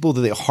these people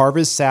that they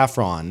harvest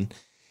saffron,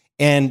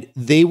 and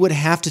they would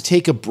have to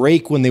take a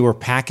break when they were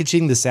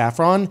packaging the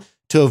saffron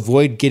to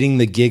avoid getting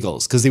the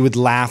giggles, because they would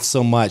laugh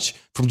so much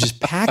from just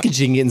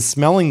packaging it and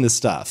smelling the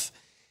stuff.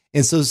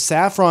 And so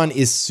saffron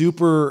is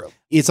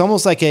it's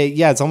almost like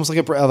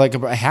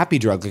a happy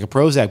drug, like a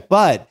Prozac.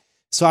 But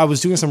so I was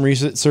doing some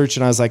research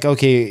and I was like,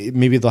 okay,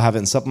 maybe they'll have it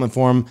in supplement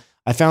form.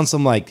 I found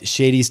some like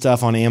shady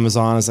stuff on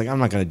Amazon. I was like, I'm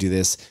not going to do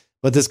this.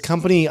 But this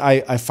company,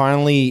 I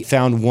finally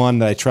found one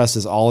that I trust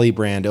is Olly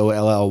brand,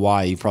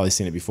 Olly. You've probably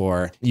seen it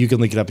before. You can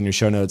link it up in your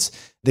show notes.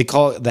 They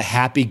call it the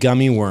Happy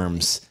Gummy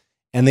Worms.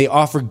 And they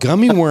offer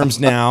gummy worms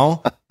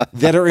now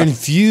that are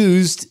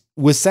infused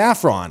with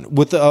saffron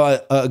with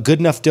a good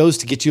enough dose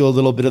to get you a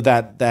little bit of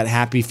that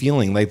happy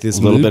feeling, like this.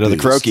 A little bit of the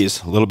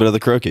croakies. A little bit of the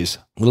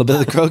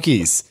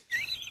croakies.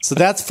 So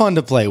that's fun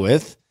to play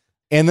with.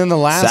 And then the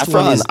last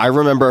saffron, one is, I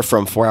remember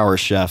from 4 Hour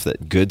Chef that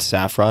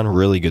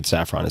really good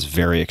saffron is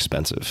very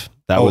expensive.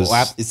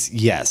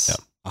 Yes,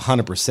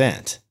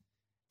 100%.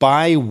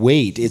 By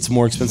weight, it's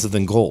more expensive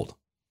than gold,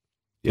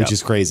 which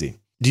is crazy.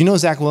 Do you know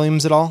Zach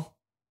Williams at all?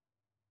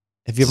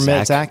 Have you ever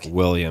met Zach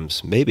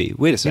Williams? Maybe.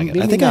 Wait a second.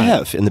 Maybe I think I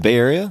have in the Bay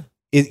Area.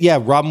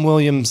 Robin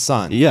Williams'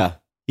 son. Yeah.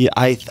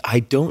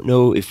 I don't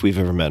know if we've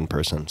ever met in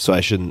person, so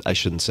I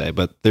shouldn't say,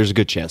 but there's a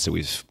good chance that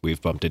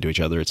we've bumped into each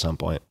other at some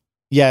point.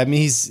 Yeah, I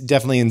mean, he's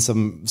definitely in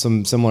some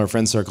similar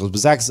friend circles, but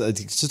Zach's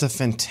just a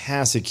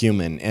fantastic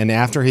human. And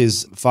after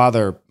his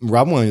father,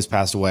 Robin Williams,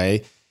 passed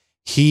away,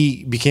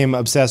 he became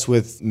obsessed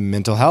with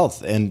mental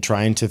health and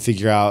trying to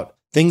figure out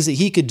things that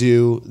he could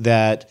do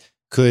that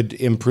could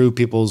improve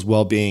people's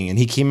well-being. And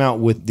he came out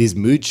with these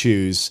mood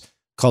chews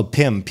called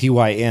PYM,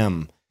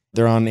 P-Y-M.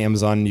 They're on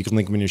Amazon, and you can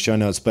link them in your show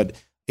notes. But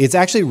it's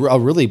actually a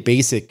really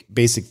basic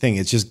thing.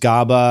 It's just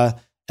GABA,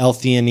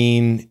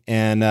 L-theanine,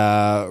 and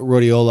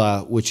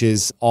rhodiola, which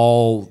is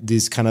all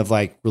these kind of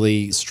like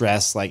really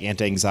stress, like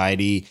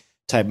anti-anxiety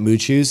type mood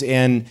chews.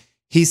 And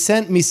he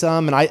sent me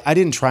some, and I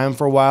didn't try them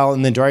for a while.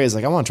 And then Daria was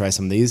like, I want to try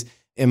some of these.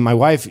 And my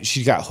wife,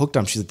 she got hooked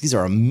on them. She's like, these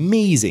are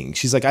amazing.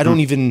 She's like,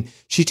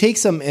 she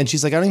takes them and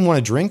she's like, I don't even want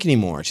to drink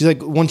anymore. She's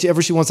like,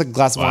 whenever she wants like a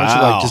glass of wine, she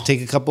like just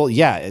take a couple.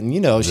 Yeah. And she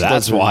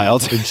that's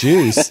wild. The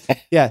juice.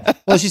 Yeah.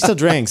 Well, she still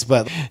drinks,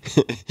 but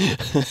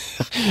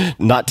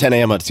not 10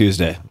 a.m. on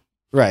Tuesday.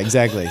 Right,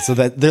 exactly. So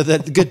that they're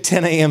that good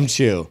 10 a.m.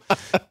 chew,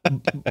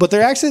 but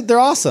they're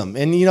awesome.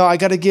 And I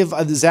got to give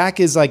Zach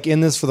is like in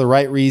this for the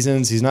right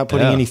reasons. He's not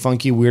putting any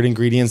funky weird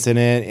ingredients in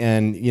it,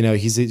 and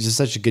he's just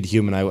such a good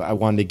human. I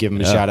wanted to give him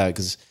a shout out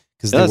because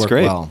they work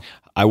great. Well.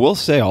 I will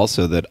say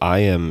also that I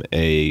am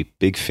a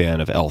big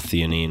fan of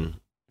L-theanine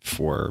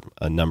for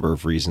a number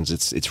of reasons.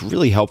 It's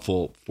really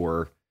helpful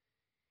for,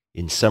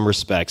 in some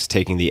respects,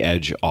 taking the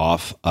edge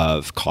off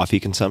of coffee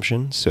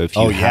consumption. So if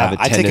you have a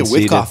tendency I take it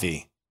with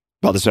coffee.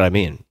 Well, that's what I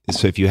mean.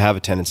 So if you have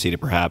a tendency to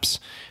perhaps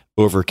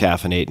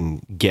over-caffeinate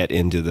and get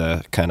into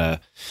the kind of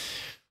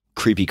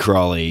creepy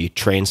crawly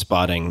train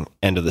spotting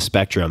end of the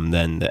spectrum,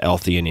 then the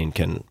L-theanine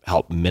can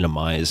help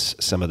minimize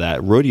some of that.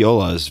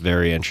 Rhodiola is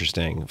very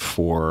interesting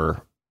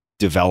for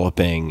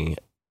developing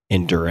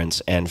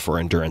endurance and for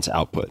endurance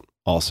output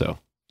also.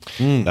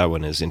 That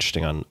one is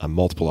interesting on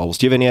multiple levels.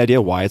 Do you have any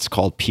idea why it's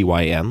called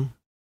PYM?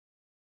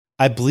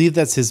 I believe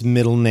that's his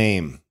middle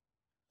name.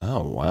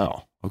 Oh,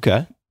 wow.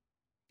 Okay.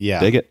 Yeah.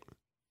 Dig it.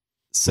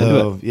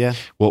 So, yeah.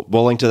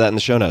 We'll link to that in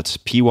the show notes.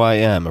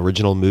 PYM,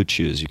 Original Mood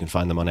Chews. You can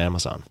find them on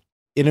Amazon.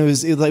 And it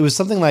was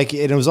something like,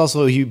 and it was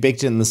also, he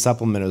baked it in the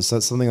supplement. It was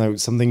something like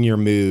something your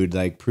mood,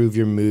 like prove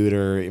your mood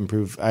or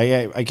improve.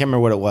 I can't remember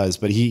what it was,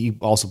 but he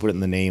also put it in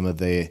the name of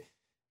the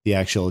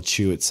actual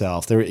chew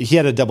itself. He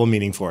had a double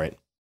meaning for it.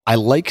 I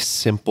like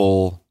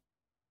simple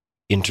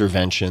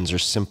interventions or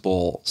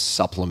simple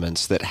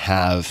supplements that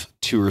have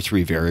 2 or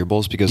 3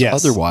 variables, because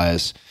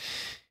otherwise,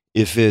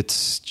 if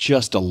it's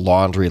just a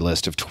laundry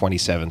list of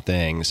 27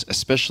 things,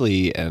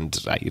 especially, and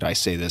I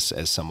say this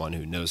as someone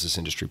who knows this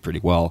industry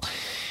pretty well,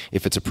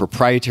 if it's a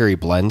proprietary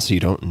blend, so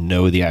you don't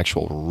know the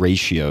actual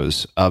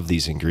ratios of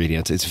these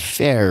ingredients, it's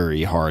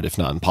very hard, if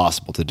not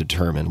impossible, to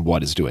determine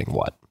what is doing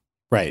what.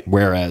 Right.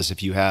 Whereas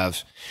if you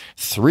have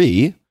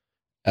 3,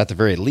 at the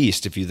very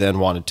least, if you then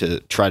wanted to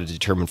try to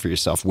determine for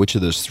yourself which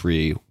of those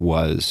 3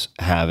 was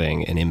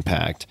having an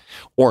impact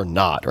or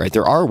not, right?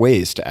 There are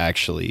ways to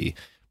actually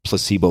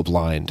placebo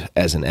blind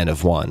as an N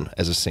of 1,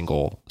 as a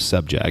single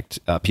subject.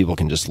 People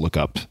can just look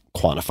up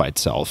quantified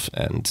self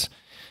and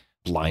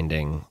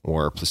blinding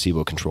or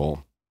placebo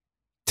control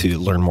to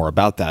learn more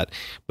about that.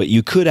 But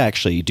you could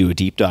actually do a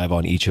deep dive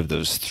on each of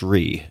those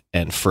 3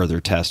 and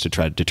further test to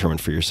try to determine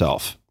for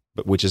yourself,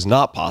 but which is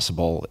not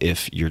possible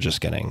if you're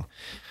just getting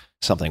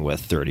something with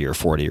 30 or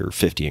 40 or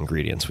 50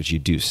 ingredients, which you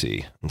do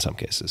see in some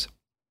cases.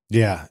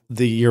 Yeah,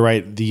 you're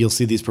right. You'll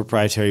see these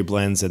proprietary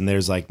blends, and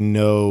there's like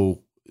no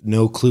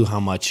clue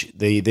how much.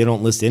 They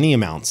don't list any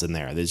amounts in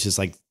there. It's just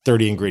like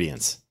 30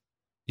 ingredients.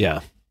 Yeah.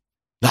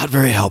 Not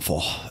very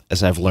helpful,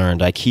 as I've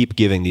learned. I keep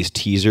giving these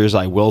teasers.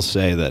 I will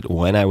say that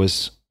when I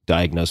was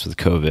diagnosed with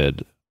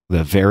COVID,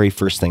 the very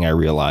first thing I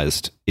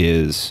realized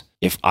is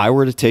if I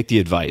were to take the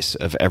advice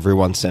of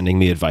everyone sending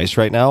me advice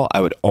right now,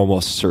 I would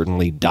almost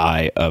certainly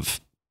die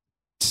of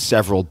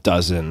several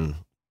dozen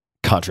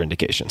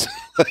contraindications.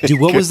 Dude,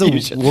 what was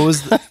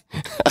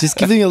just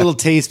give me a little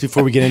taste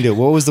before we get into it.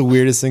 What was the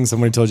weirdest thing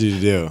somebody told you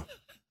to do?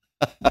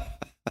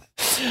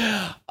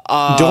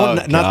 Not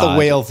the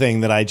whale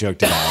thing that I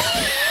joked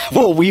about.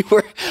 Well,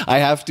 I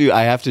have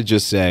to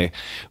just say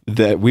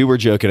that we were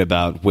joking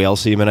about whale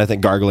semen, I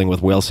think gargling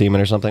with whale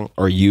semen or something,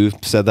 or you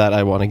said that.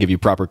 I want to give you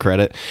proper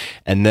credit.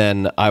 And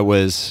then I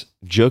was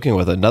joking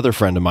with another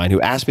friend of mine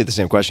who asked me the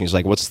same question. He's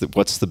like, what's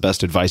the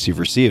best advice you've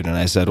received? And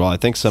I said, well, I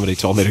think somebody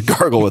told me to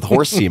gargle with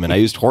horse semen. I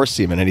used horse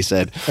semen. And he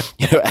said,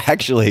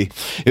 actually,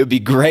 it would be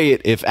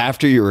great if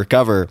after you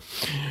recover,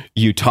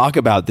 you talk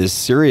about this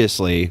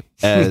seriously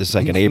as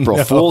like an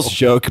April Fool's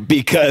joke,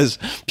 because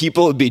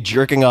people would be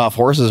jerking off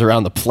horses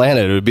around the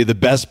planet. It would be the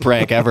best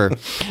prank ever.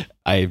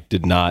 I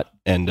did not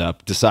end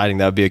up deciding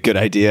that would be a good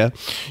idea,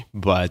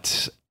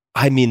 but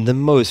I mean, the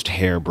most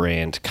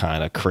harebrained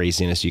kind of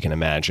craziness you can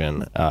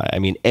imagine.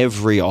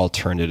 Every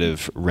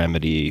alternative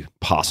remedy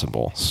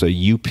possible. So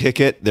you pick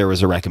it, there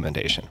was a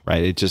recommendation,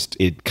 right?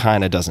 It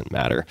kind of doesn't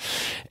matter.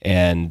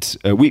 And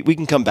we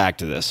can come back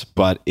to this,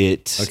 but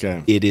it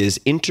is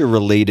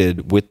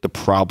interrelated with the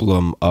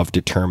problem of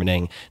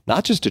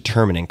not just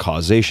determining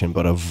causation,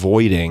 but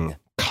avoiding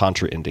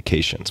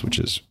contraindications, which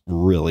is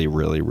really,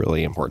 really,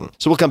 really important.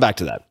 So we'll come back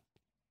to that.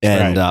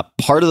 And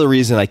part of the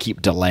reason I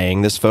keep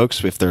delaying this,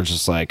 folks, if they're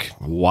just like,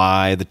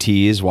 why the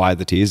tease,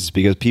 is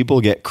because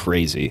people get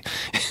crazy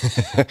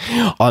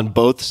on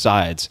both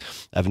sides.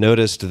 I've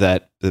noticed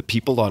that the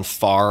people on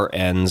far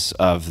ends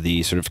of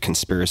the sort of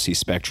conspiracy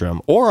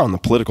spectrum or on the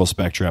political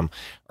spectrum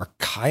are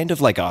kind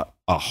of like a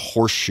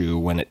horseshoe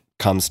when it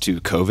comes to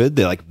COVID.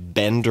 They like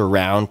bend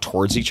around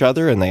towards each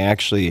other and they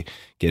actually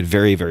get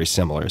very, very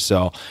similar.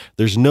 So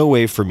there's no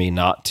way for me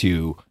not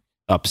to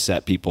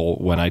upset people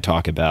when I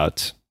talk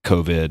about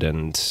COVID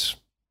and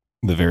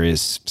the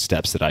various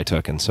steps that I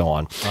took and so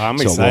on. I'm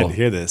excited to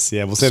hear this.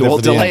 Yeah, we'll save it. We'll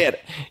delay it.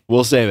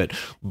 We'll save it.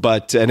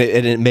 But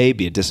it may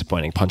be a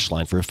disappointing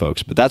punchline for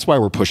folks, but that's why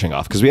we're pushing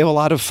off, because we have a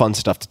lot of fun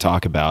stuff to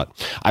talk about.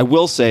 I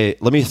will say,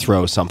 let me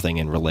throw something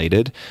in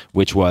related,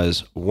 which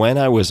was when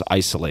I was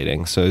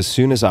isolating. So as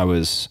soon as I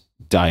was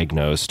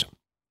diagnosed,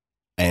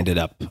 I ended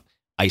up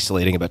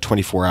isolating about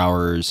 24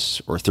 hours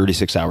or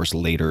 36 hours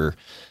later.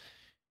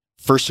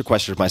 First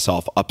sequestered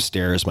myself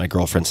upstairs. My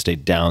girlfriend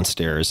stayed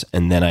downstairs.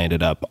 And then I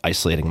ended up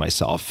isolating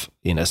myself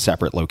in a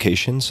separate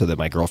location so that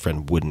my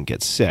girlfriend wouldn't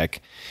get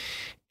sick.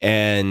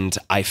 And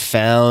I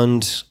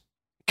found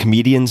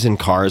comedians in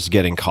cars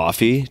getting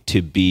coffee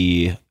to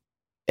be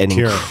an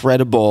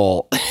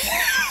incredible...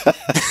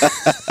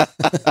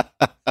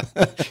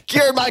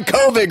 Cured my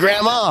COVID,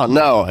 Grandma.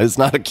 No, it's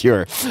not a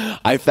cure.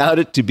 I found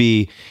it to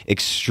be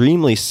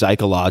extremely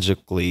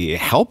psychologically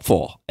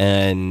helpful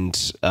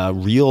and a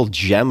real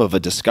gem of a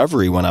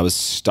discovery when I was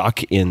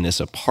stuck in this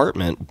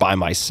apartment by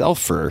myself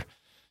for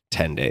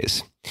 10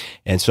 days.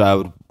 And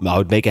so I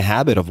would make a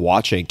habit of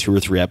watching 2 or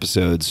 3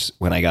 episodes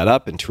when I got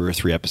up and 2 or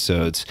 3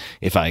 episodes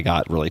if I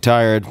got really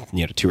tired,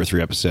 2 or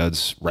 3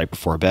 episodes right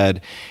before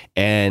bed.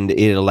 And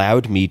it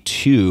allowed me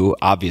to,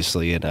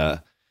 obviously in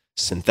a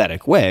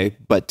synthetic way,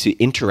 but to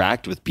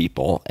interact with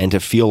people and to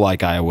feel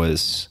like I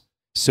was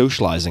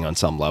socializing on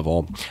some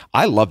level.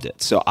 I loved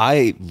it. So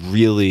I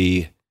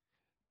really,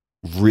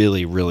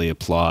 really, really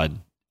applaud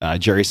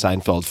Jerry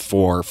Seinfeld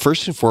for,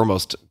 first and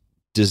foremost,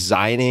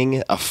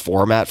 designing a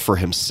format for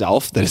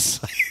himself that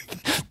is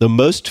like the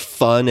most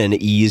fun and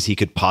ease he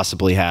could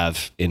possibly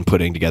have in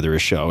putting together a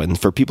show. And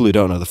for people who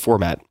don't know the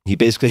format, he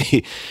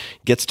basically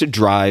gets to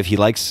drive. He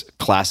likes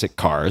classic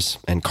cars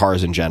and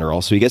cars in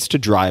general. So he gets to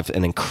drive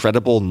an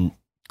incredible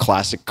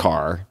classic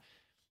car,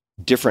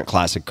 different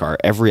classic car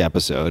every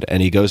episode.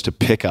 And he goes to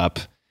pick up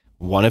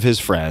one of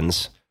his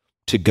friends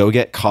to go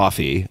get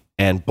coffee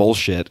and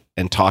bullshit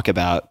and talk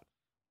about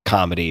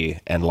comedy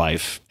and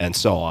life and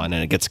so on,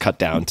 and it gets cut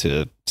down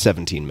to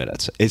 17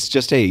 minutes. It's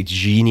just a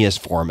genius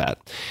format.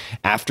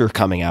 After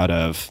coming out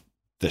of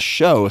the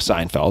show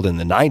Seinfeld in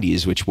the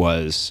 90s, which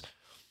was,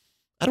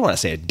 I don't want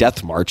to say a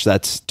death march,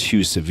 that's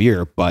too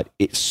severe, but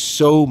it's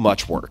so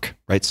much work,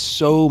 right?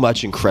 So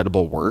much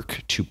incredible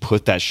work to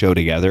put that show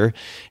together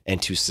and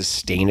to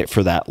sustain it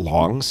for that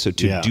long. So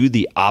to do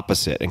the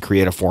opposite and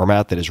create a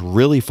format that is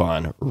really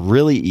fun,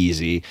 really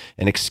easy,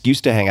 an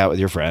excuse to hang out with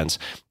your friends,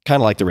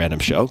 kind of like The Random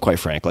Show, quite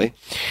frankly.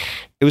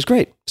 It was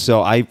great.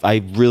 So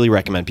I really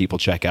recommend people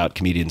check out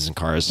Comedians in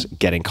Cars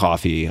Getting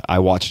Coffee. I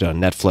watched it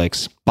on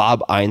Netflix.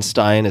 Bob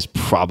Einstein is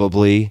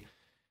probably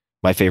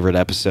my favorite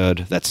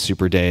episode. That's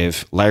Super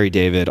Dave. Larry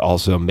David,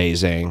 also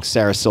amazing.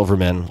 Sarah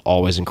Silverman,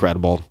 always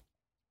incredible.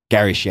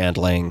 Gary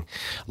Shandling.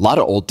 A lot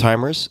of old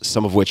timers,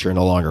 some of which are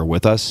no longer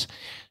with us,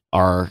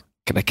 are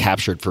kind of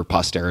captured for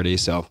posterity.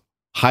 So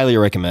highly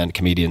recommend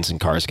Comedians in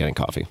Cars Getting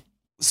Coffee.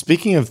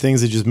 Speaking of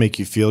things that just make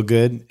you feel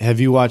good, have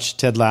you watched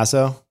Ted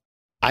Lasso?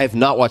 I have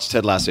not watched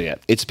Ted Lasso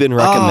yet. It's been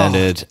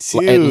recommended at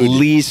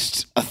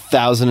least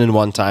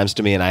 1,001 times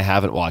to me, and I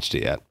haven't watched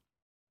it yet.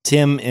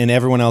 Tim and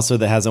everyone else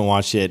that hasn't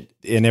watched it,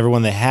 and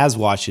everyone that has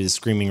watched it is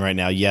screaming right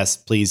now, yes,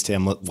 please,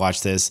 Tim,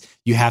 watch this.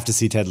 You have to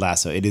see Ted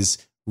Lasso. It is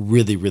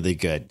really, really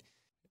good.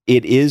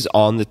 It is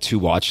on the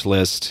to-watch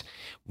list.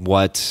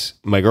 What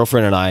my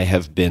girlfriend and I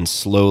have been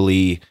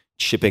slowly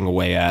chipping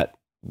away at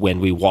when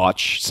we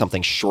watch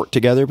something short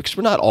together, because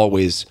we're not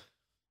always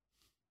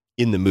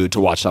in the mood to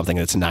watch something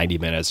that's 90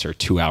 minutes or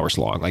 2 hours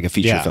long, like a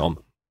feature film.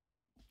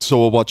 So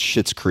we'll watch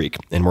Schitt's Creek,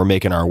 and we're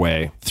making our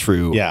way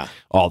through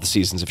all the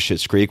seasons of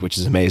Schitt's Creek, which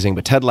is amazing.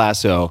 But Ted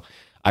Lasso,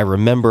 I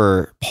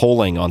remember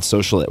polling on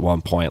social at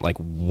one point, like,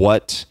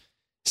 what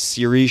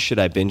series should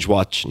I binge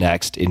watch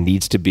next? It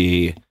needs to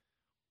be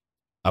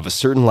of a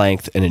certain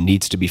length, and it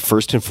needs to be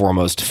first and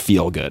foremost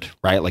feel good,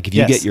 right? Like if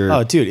you get your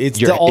if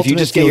you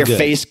just get your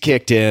face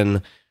kicked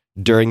in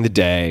during the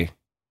day,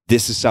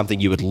 this is something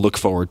you would look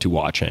forward to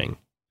watching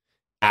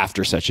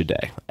after such a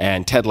day.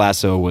 And Ted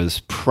Lasso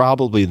was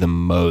probably the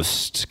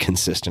most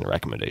consistent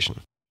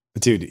recommendation.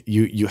 Dude,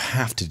 you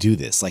have to do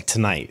this like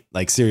tonight,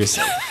 like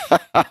seriously.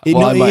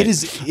 It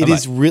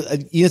is real.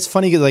 It's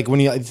funny because like when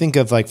you think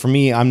of like, for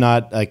me, I'm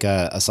not like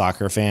a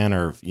soccer fan,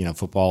 or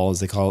football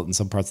as they call it in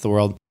some parts of the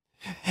world.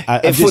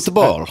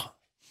 Football.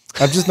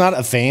 I'm just not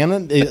a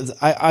fan.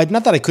 I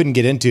not that I couldn't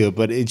get into it,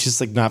 but it's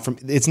just like not from.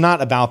 It's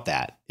not about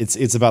that.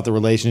 It's about the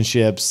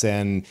relationships,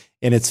 and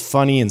it's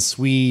funny and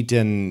sweet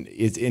and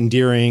it's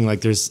endearing.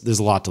 Like there's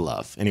a lot to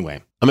love.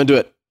 Anyway, I'm into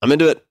it.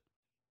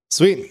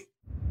 Sweet.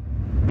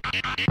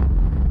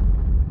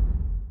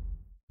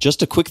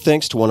 Just a quick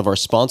thanks to one of our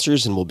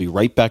sponsors, and we'll be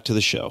right back to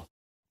the show.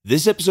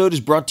 This episode is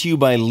brought to you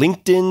by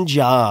LinkedIn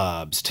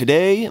Jobs.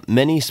 Today,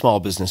 many small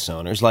business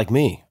owners like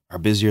me are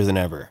busier than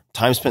ever.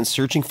 Time spent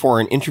searching for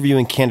and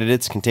interviewing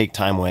candidates can take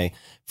time away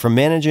from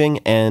managing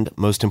and,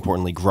 most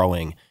importantly,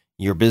 growing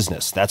your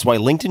business. That's why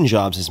LinkedIn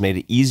Jobs has made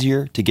it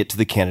easier to get to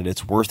the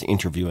candidates worth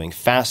interviewing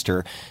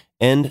faster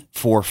and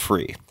for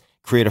free.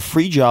 Create a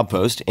free job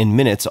post in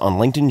minutes on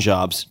LinkedIn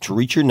Jobs to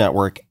reach your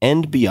network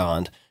and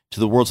beyond to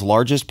the world's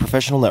largest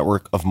professional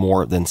network of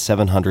more than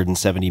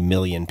 770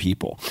 million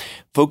people.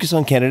 Focus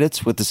on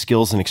candidates with the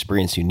skills and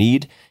experience you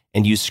need,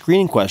 and use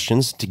screening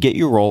questions to get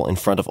your role in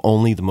front of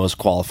only the most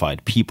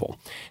qualified people.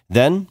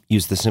 Then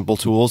use the simple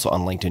tools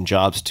on LinkedIn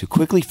Jobs to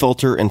quickly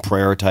filter and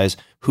prioritize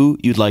who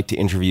you'd like to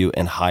interview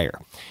and hire.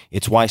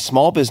 It's why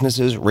small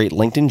businesses rate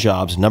LinkedIn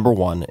Jobs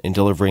 #1 in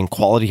delivering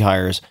quality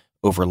hires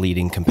over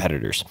leading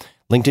competitors.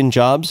 LinkedIn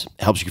Jobs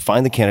helps you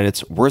find the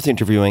candidates worth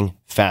interviewing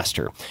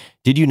faster.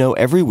 Did you know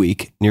every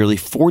week, nearly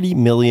 40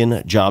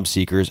 million job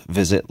seekers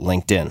visit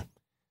LinkedIn?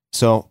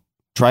 So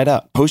try it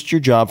out. Post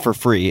your job for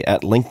free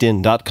at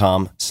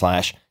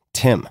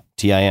linkedin.com/Tim,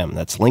 T-I-M.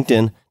 That's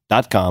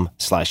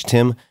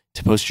linkedin.com/Tim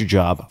to post your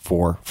job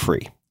for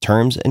free.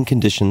 Terms and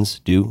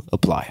conditions do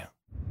apply.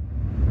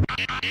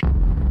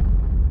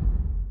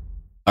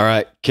 All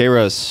right,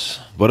 Kairos,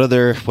 what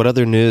other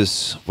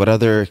news? What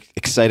other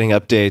exciting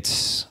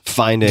updates,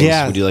 findings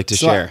would you like to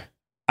share?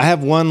 I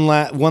have one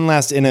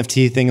last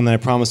NFT thing, and then I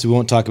promise we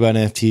won't talk about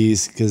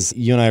NFTs because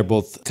you and I are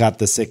both got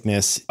the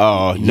sickness.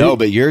 Oh, no,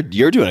 but you're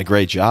doing a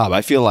great job.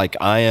 I feel like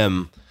I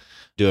am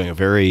doing a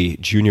very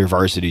junior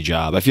varsity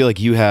job. I feel like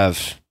you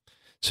have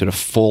sort of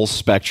full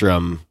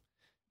spectrum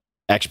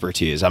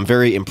expertise. I'm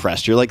very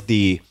impressed. You're like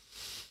a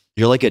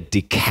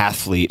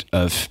decathlete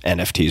of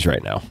NFTs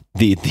right now.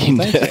 Thank you.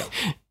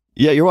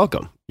 Yeah, you're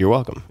welcome. You're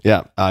welcome.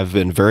 Yeah, I've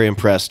been very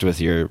impressed with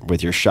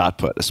your shot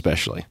put,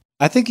 especially.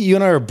 I think you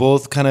and I are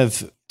both kind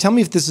of, tell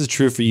me if this is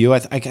true for you. I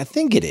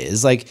think it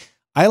is. Like,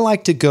 I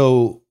like to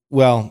go,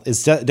 well,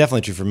 it's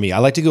definitely true for me. I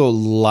like to go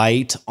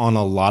light on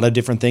a lot of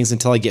different things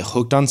until I get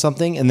hooked on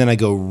something, and then I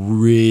go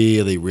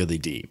really, really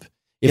deep.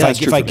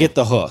 If I get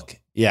the hook.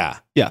 Yeah.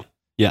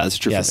 Yeah, that's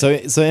true. Yeah, so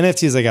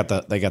NFTs, I got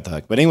the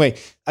hook. But anyway,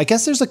 I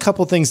guess there's a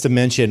couple things to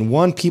mention.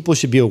 One, people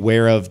should be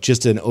aware of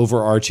just an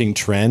overarching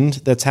trend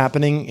that's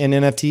happening in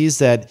NFTs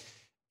that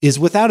is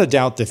without a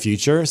doubt the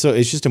future. So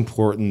it's just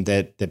important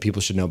that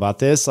people should know about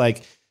this.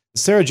 Like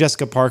Sarah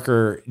Jessica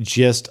Parker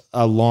just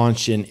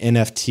launched an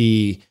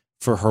NFT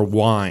for her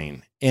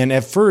wine. And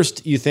at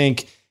first you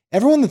think,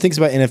 everyone that thinks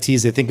about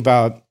NFTs, they think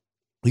about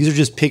these are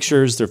just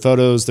pictures, they're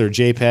photos, they're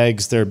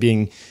JPEGs, they're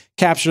being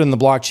captured in the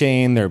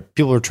blockchain.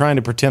 People are trying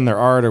to pretend they're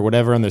art or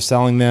whatever, and they're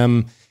selling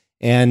them.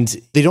 And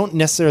they don't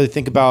necessarily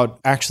think about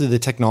actually the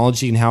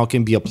technology and how it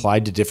can be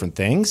applied to different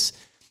things.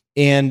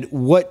 And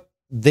what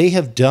they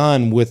have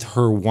done with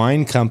her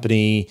wine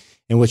company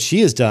and what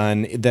she has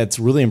done that's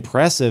really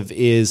impressive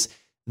is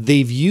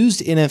they've used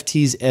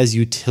NFTs as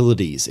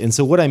utilities. And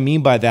so what I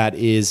mean by that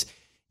is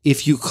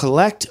if you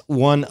collect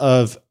one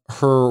of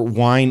her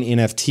wine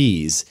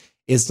NFTs,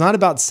 it's not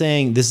about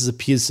saying this is a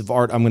piece of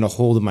art I'm going to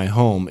hold in my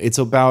home. It's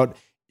about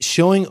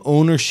showing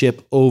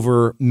ownership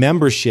over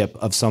membership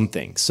of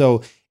something.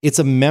 So it's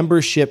a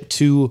membership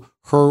to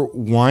her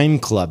wine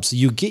club. So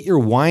you get your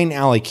wine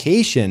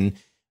allocation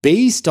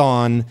based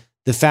on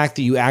the fact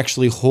that you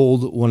actually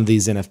hold one of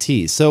these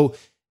NFTs. So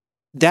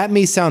that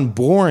may sound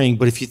boring,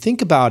 but if you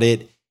think about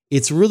it,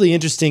 it's really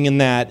interesting in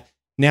that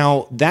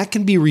now that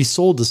can be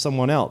resold to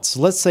someone else.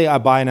 So let's say I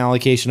buy an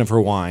allocation of her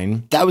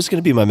wine. That was going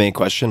to be my main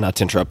question, not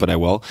to interrupt, but I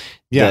will.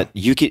 Yeah. That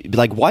you get,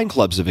 like, wine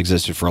clubs have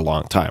existed for a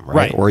long time, right?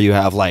 Right. Or you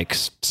have like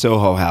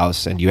Soho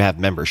House and you have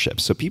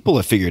memberships. So people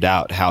have figured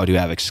out how to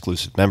have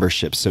exclusive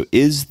memberships. So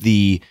is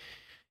the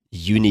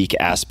unique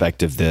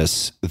aspect of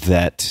this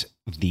that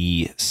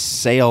the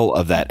sale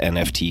of that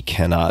NFT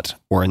cannot,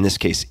 or in this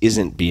case,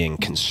 isn't being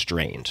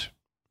constrained?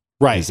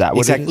 Right. Is that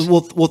what it is?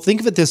 Well, think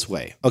of it this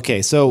way.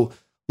 Okay, so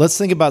let's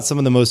think about some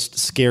of the most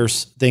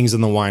scarce things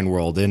in the wine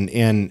world.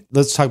 And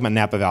let's talk about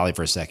Napa Valley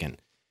for a second.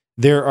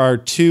 There are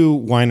two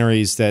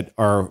wineries that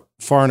are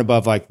far and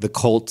above like the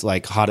cult,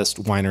 like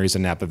hottest wineries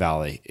in Napa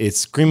Valley. It's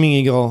Screaming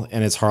Eagle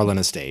and it's Harlan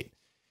Estate.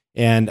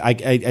 And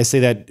I say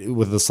that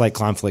with a slight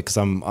conflict because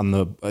I'm on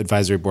the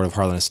advisory board of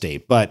Harlan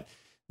Estate. But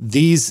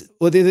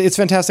it's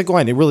fantastic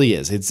wine. It really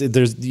is.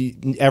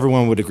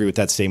 Everyone would agree with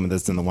that statement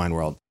that's in the wine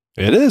world.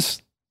 It is.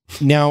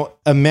 Now,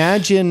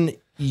 imagine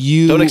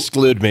you don't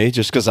exclude me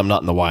just because I'm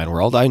not in the wine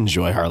world. I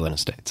enjoy Harlan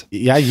Estates.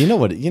 Yeah, you know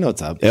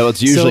what's up. Yeah, well,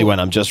 it's usually when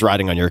I'm just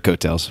riding on your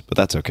coattails, but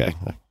that's okay.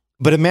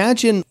 But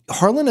imagine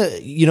Harlan.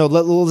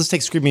 Let's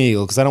take Screaming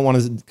Eagle because I don't want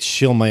to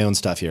shill my own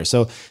stuff here.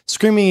 So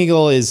Screaming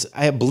Eagle is,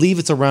 I believe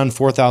it's around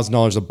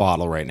 $4,000 a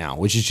bottle right now,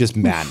 which is just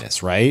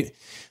madness, right?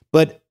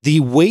 But the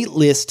wait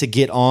list to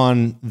get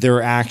on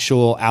their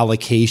actual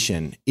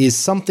allocation is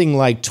something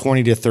like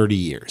 20 to 30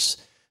 years.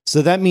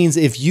 So that means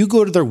if you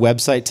go to their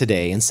website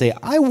today and say,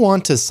 I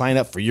want to sign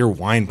up for your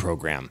wine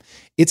program,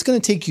 it's going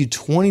to take you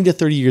 20 to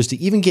 30 years to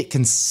even get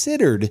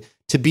considered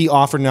to be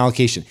offered an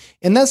allocation.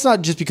 And that's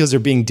not just because they're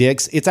being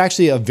dicks. It's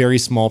actually a very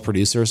small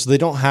producer, so they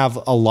don't have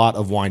a lot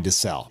of wine to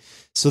sell.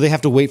 So they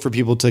have to wait for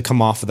people to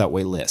come off of that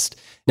wait list.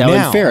 Now,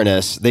 in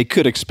fairness, they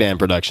could expand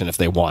production if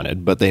they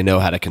wanted, but they know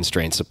how to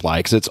constrain supply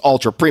because it's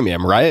ultra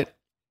premium, right?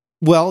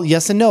 Well,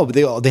 yes and no, but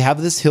they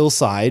have this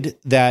hillside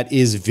that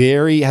has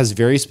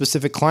very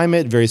specific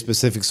climate, very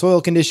specific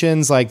soil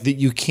conditions. Like that,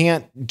 you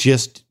can't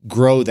just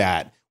grow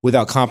that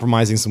without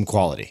compromising some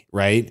quality,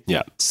 right?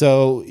 Yeah.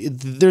 So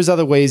there's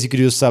other ways you could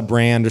do a sub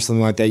brand or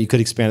something like that. You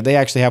could expand it. They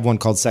actually have one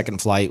called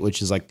Second Flight,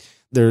 which is like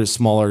their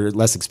smaller,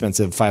 less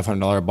expensive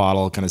 $500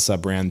 bottle kind of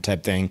sub brand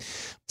type thing.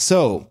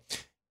 So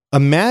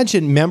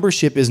imagine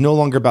membership is no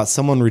longer about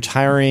someone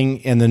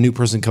retiring and the new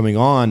person coming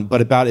on,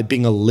 but about it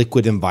being a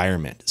liquid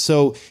environment.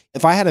 So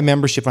if I had a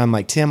membership, I'm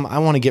like, Tim, I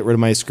want to get rid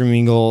of my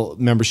Screaming Eagle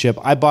membership.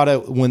 I bought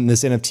it when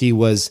this NFT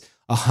was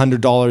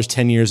 $100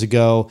 10 years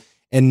ago.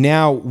 And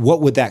now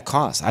what would that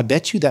cost? I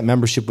bet you that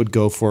membership would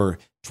go for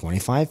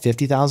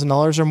 $25,000,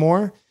 $50,000 or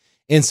more.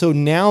 And so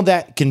now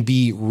that can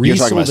be resold. You're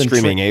talking about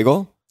Screaming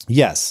Eagle?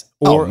 Yes.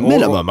 Or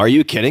minimum. Are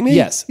you kidding me?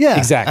 Yes. Yeah.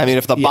 Exactly. I mean,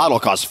 if the bottle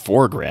costs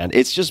 $4,000,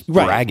 it's just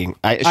bragging.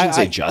 I shouldn't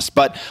say just,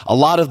 but a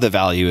lot of the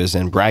value is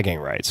in bragging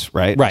rights,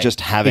 right? Right. Just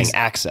having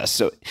access.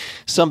 So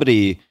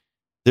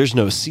there's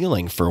no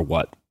ceiling for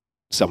what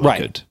someone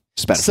could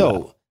spend.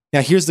 So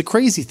now here's the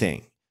crazy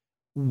thing.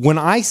 When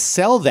I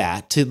sell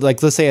that to,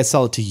 like, let's say I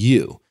sell it to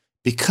you,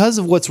 because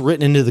of what's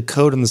written into the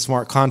code and the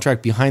smart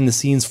contract behind the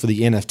scenes for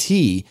the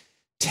NFT,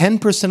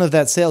 10% of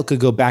that sale could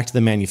go back to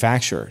the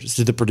manufacturer,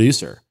 to the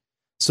producer.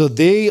 So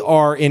they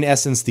are, in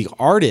essence, the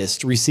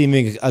artist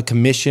receiving a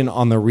commission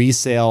on the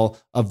resale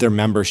of their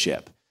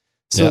membership.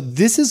 So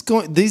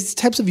these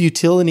types of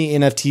utility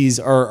NFTs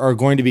are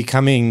going to be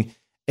coming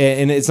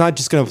And it's not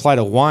just going to apply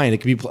to wine. It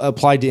can be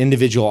applied to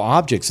individual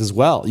objects as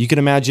well. You can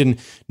imagine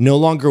no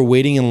longer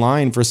waiting in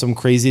line for some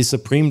crazy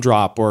Supreme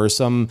drop or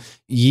some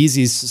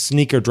Yeezy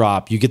sneaker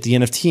drop. You get the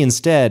NFT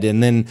instead.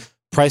 And then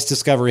price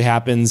discovery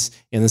happens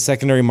in the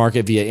secondary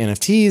market via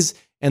NFTs.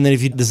 And then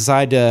if you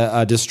decide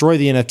to destroy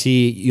the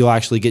NFT, you'll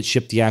actually get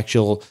shipped the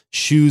actual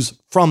shoes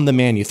from the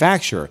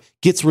manufacturer.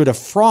 Gets rid of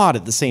fraud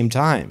at the same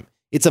time.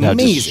 It's amazing.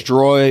 Now,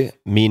 destroy,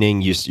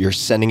 meaning you're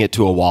sending it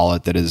to a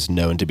wallet that is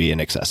known to be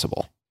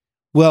inaccessible.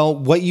 Well,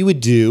 what you would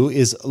do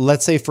is,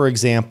 let's say, for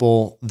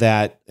example,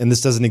 that, and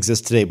this doesn't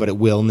exist today, but it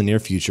will in the near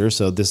future,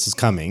 so this is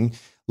coming.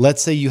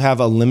 Let's say you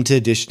have a limited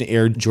edition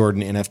Air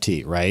Jordan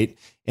NFT, right?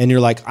 And you're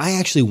like, I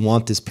actually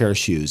want this pair of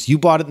shoes. You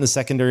bought it in the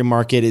secondary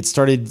market. It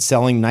started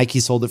selling. Nike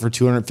sold it for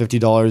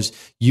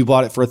 $250. You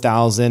bought it for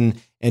 $1,000.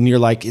 And you're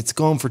like, it's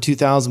going for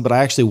 $2,000, but I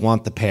actually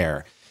want the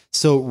pair.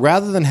 So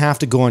rather than have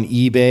to go on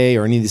eBay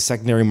or any of these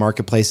secondary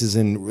marketplaces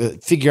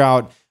and figure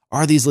out,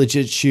 are these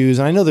legit shoes?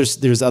 And I know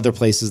there's other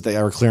places that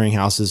are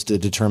clearinghouses to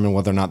determine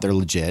whether or not they're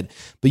legit,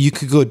 but you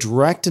could go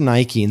direct to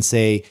Nike and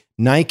say,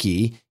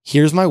 Nike,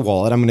 here's my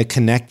wallet. I'm going to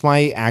connect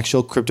my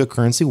actual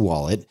cryptocurrency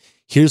wallet.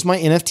 Here's my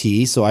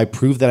NFT. So I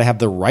prove that I have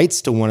the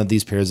rights to one of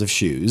these pairs of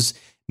shoes.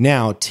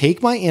 Now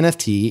take my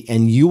NFT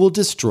and you will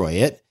destroy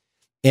it.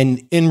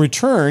 And in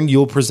return,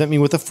 you'll present me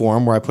with a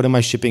form where I put in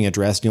my shipping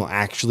address and you'll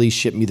actually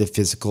ship me the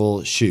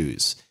physical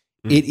shoes.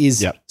 It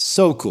is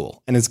so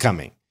cool, and it's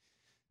coming.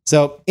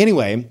 So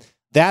anyway,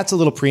 that's a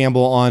little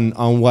preamble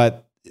on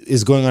what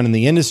is going on in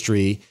the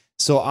industry.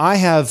 So I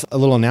have a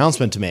little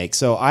announcement to make.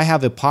 So I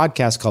have a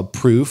podcast called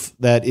Proof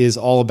that is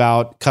all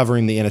about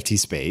covering the NFT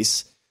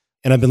space.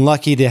 And I've been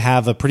lucky to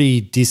have a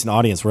pretty decent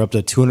audience. We're up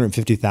to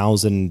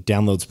 250,000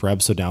 downloads per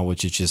episode now,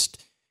 which is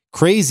just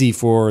crazy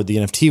for the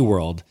NFT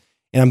world.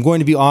 And I'm going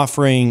to be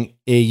offering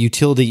a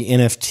utility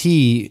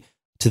NFT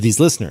to these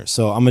listeners.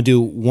 So I'm going to do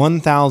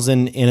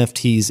 1,000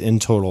 NFTs in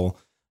total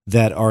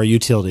that are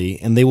utility,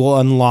 and they will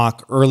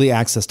unlock early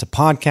access to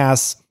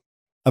podcasts,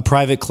 a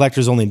private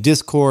collectors only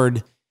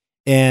Discord,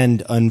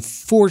 and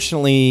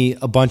unfortunately,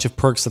 a bunch of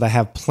perks that I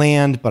have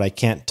planned, but I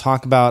can't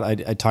talk about.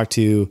 I talked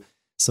to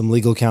some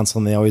legal counsel,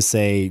 and they always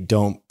say,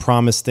 don't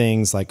promise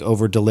things, like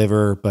over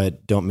deliver,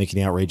 but don't make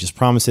any outrageous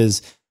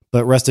promises.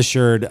 But rest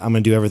assured, I'm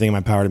going to do everything in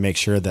my power to make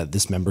sure that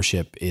this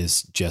membership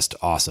is just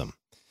awesome.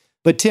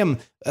 But Tim,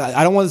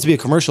 I don't want this to be a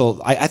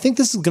commercial. I think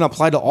this is going to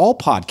apply to all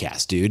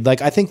podcasts, dude.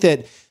 Like, I think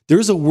that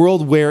there's a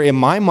world where, in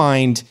my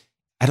mind,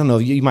 I don't know,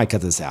 you might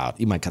cut this out.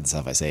 You might cut this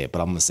out if I say it,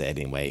 but I'm going to say it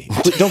anyway.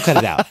 Don't cut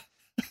it out.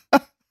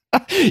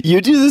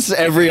 You do this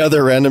every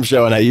other random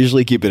show, and I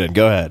usually keep it in.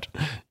 Go ahead.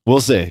 We'll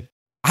see.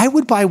 I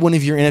would buy one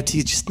of your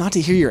NFTs just not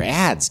to hear your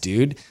ads,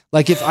 dude.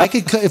 Like if I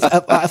could,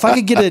 if I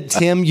could get a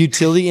Tim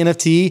utility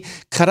NFT,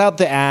 cut out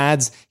the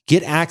ads,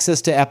 get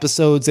access to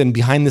episodes and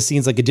behind the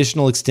scenes, like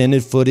additional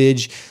extended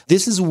footage.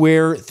 This is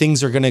where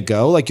things are going to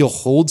go. Like you'll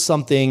hold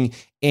something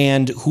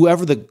and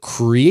whoever the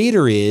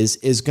creator is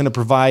going to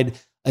provide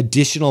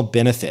additional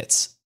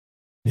benefits,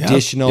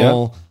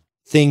 additional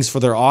things for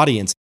their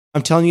audience.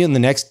 I'm telling you, in the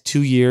next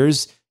 2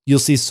 years, you'll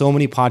see so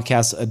many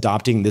podcasts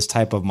adopting this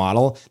type of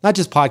model. Not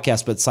just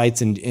podcasts, but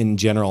sites in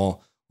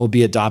general will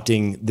be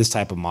adopting this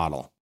type of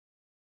model.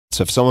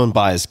 So if someone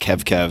buys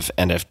Kev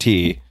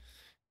NFT,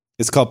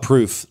 it's called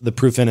Proof, the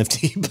Proof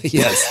NFT. But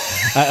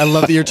yes, I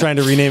love that you're trying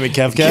to rename it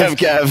Kev.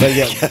 But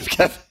yeah.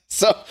 Kev.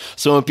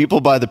 So when people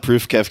buy the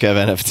Proof Kev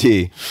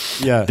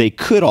NFT, they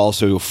could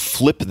also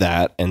flip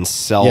that and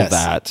sell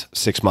that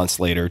 6 months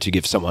later to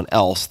give someone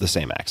else the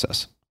same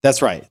access.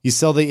 That's right. You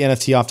sell the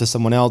NFT off to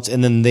someone else,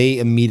 and then they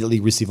immediately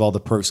receive all the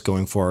perks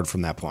going forward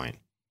from that point.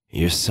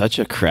 You're such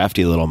a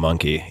crafty little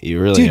monkey. You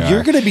really are. Dude,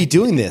 you're going to be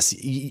doing this.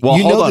 Well,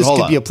 you know this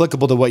could be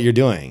applicable to what you're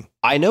doing.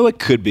 I know it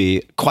could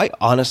be. Quite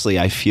honestly,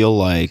 I feel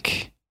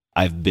like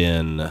I've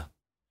been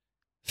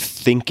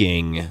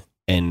thinking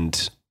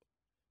and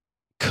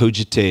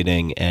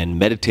cogitating and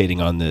meditating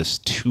on this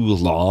too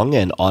long.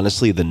 And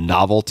honestly, the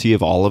novelty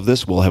of all of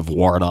this will have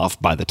worn off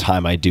by the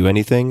time I do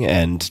anything.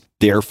 And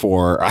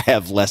therefore, I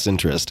have less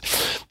interest.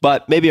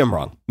 But maybe I'm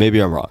wrong.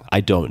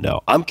 I don't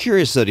know. I'm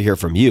curious though to hear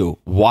from you.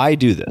 Why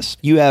do this?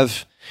 You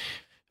have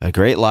a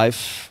great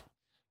life,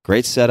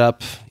 great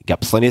setup. You got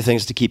plenty of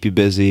things to keep you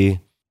busy.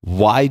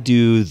 Why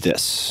do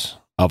this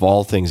of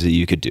all things that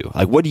you could do?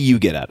 Like, what do you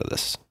get out of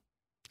this?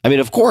 I mean,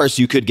 of course,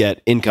 you could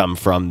get income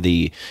from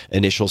the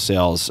initial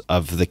sales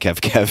of the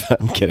Kev.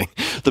 I'm kidding.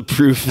 The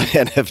Proof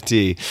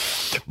NFT.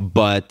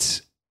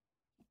 But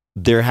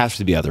there have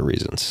to be other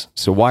reasons.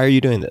 So why are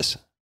you doing this?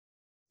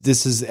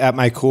 This is at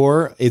my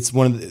core. It's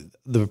one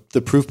of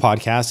the Proof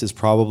podcast is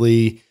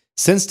probably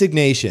since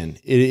Dignation.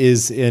 It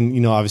is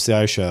in, obviously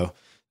our show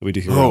that we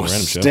do here on the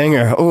Random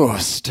Show. Oh,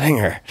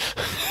 Stinger.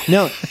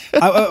 No,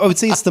 I would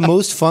say it's the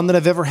most fun that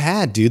I've ever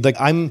had, dude. Like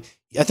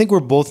I think we're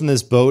both in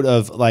this boat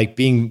of like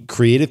being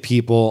creative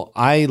people.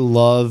 I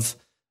love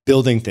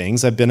building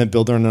things. I've been a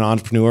builder and an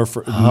entrepreneur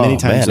for many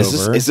times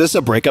over. Is this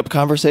a breakup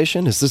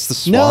conversation? Is this the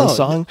swan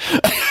song?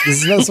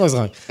 This is another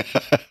song.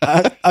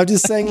 I'm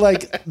just saying,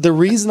 like, the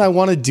reason I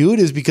want to do it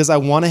is because I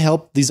want to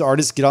help these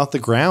artists get off the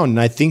ground. And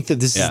I think that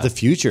this is the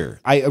future.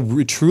 I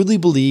truly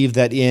believe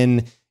that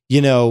in,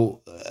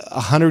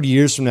 100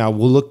 years from now,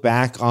 we'll look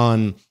back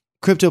on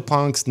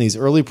CryptoPunks and these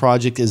early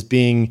projects as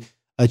being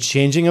a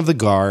changing of the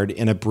guard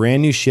and a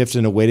brand new shift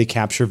in a way to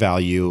capture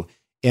value.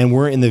 And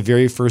we're in the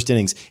very first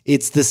innings.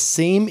 It's the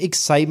same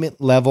excitement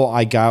level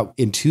I got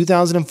in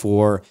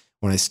 2004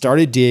 when I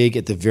started Dig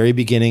at the very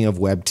beginning of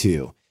Web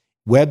 2.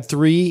 Web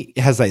 3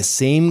 has that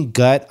same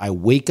gut. I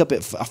wake up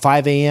at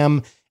 5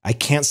 a.m. I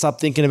can't stop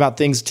thinking about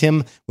things.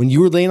 Tim, when you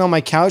were laying on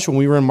my couch when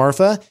we were in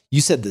Marfa, you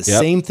said the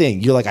same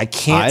thing. You're like, I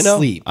can't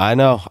sleep. I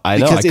know. Because I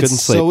couldn't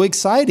it's sleep. so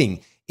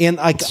exciting. And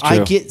I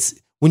get,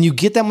 when you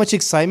get that much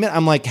excitement,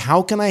 I'm like,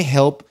 how can I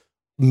help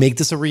make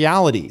this a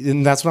reality?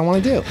 And that's what I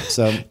want to do.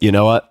 So, you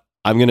know what?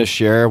 I'm going to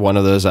share one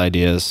of those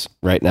ideas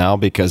right now,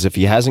 because if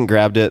he hasn't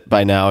grabbed it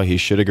by now, he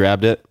should have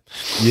grabbed it.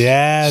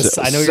 Yes,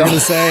 I know what you're going to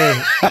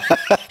say.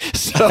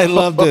 I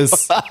love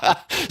this.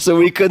 So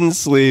we couldn't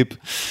sleep.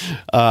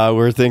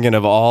 We're thinking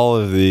of all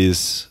of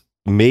these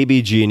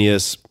maybe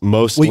genius,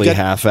 mostly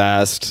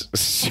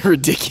half-assed,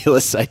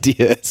 ridiculous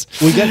ideas.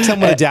 We got to tell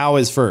them what a DAO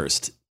is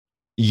first.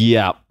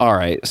 Yeah. All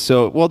right.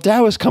 So,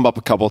 DAO has come up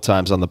a couple of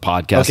times on the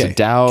podcast. Okay. A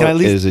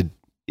DAO is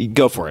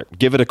go for it.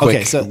 Give it a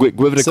quick,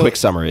 quick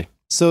summary.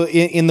 So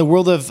in the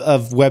world of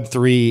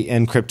Web3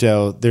 and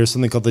crypto, there's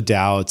something called the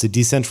DAO. It's a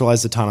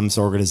decentralized autonomous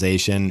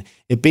organization.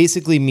 It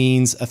basically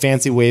means a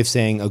fancy way of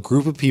saying a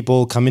group of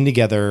people coming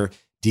together,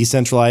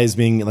 decentralized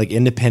being like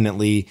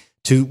independently,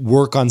 to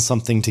work on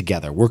something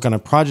together, work on a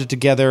project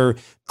together,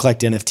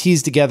 collect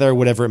NFTs together,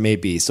 whatever it may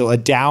be. So a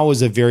DAO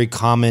is a very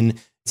common,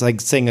 it's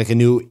like saying like a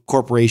new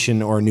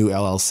corporation or a new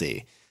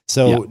LLC.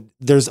 So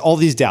there's all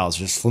these DAOs.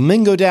 There's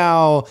Flamingo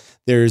DAO.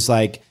 There's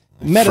like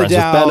Meta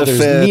DAO, there's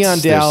Neon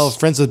DAO,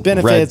 Friends with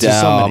Benefits, Red there's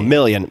so DAO,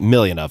 many.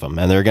 million of them,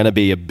 and there are going to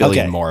be a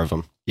billion more of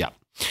them. Yeah.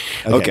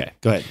 Okay.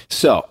 Go ahead.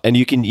 So, and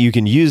you can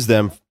use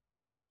them,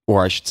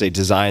 or I should say,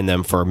 design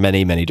them for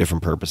many, many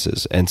different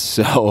purposes. And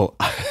so,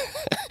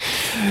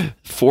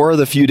 for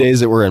the few days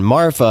that we're in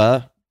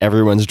Marfa,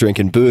 everyone's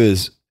drinking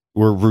booze.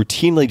 We're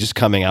routinely just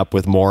coming up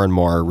with more and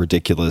more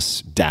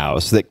ridiculous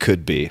DAOs that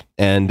could be.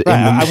 And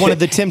I wanted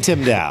the Tim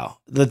DAO.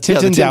 The Tim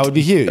DAO would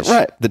be huge.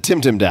 Right. The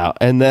Tim DAO.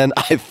 And then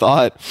I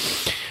thought,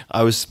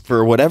 I was,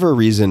 for whatever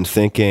reason,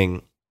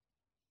 thinking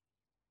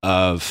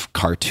of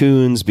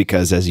cartoons,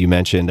 because as you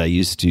mentioned, I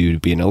used to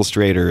be an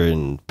illustrator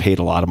and paid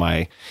a lot of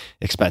my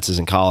expenses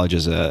in college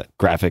as a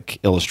graphic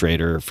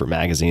illustrator for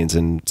magazines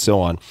and so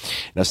on.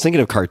 And I was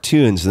thinking of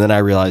cartoons, and then I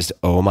realized,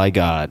 oh my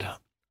God,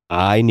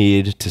 I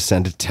need to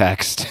send a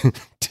text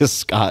to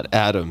Scott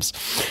Adams.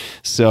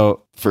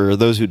 So for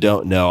those who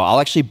don't know, I'll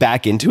actually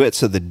back into it.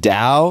 So the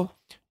DAO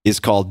is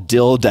called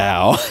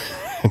DilDAO,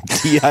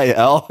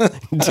 DILDAO.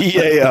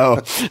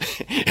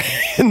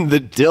 And the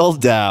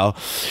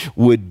DilDAO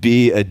would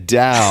be a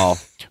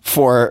DAO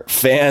for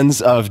fans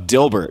of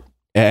Dilbert,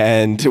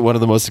 and one of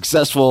the most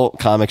successful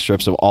comic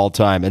strips of all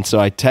time. And so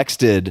I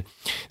texted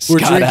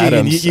Scott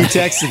Adams. You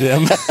texted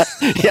him.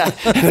 Yeah,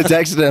 and I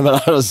texted him,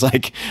 and I was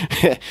like,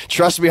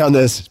 trust me on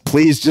this.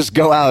 Please just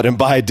go out and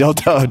buy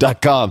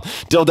dildo.com,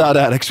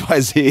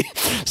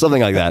 dildo.xyz,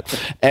 something like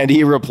that. And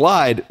he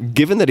replied,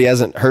 given that he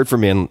hasn't heard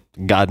from me in,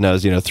 God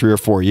knows, 3 or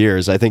 4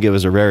 years, I think it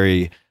was a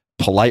very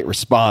polite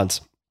response,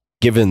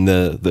 given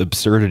the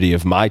absurdity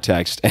of my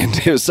text. And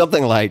it was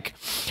something like,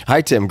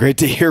 hi, Tim, great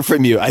to hear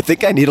from you. I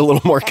think I need a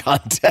little more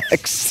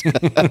context.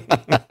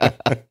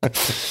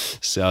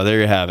 So there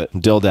you have it.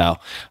 DilDAO.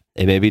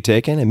 It may be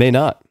taken, it may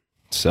not.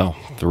 So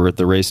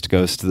the race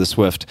goes to the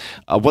swift.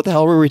 What the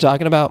hell were we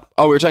talking about?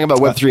 Oh, we were talking about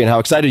Web3 and how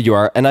excited you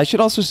are. And I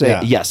should also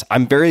say, yes,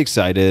 I'm very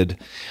excited.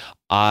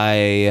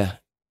 I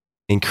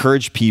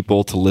encourage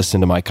people to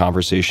listen to my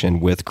conversation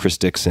with Chris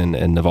Dixon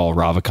and Naval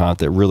Ravikant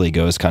that really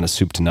goes kind of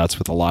soup to nuts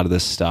with a lot of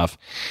this stuff.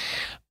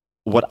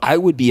 What I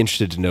would be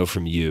interested to know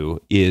from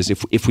you is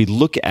if we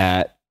look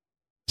at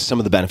some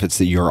of the benefits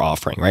that you're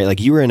offering, right?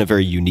 Like you are in a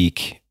very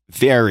unique,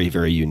 very,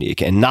 very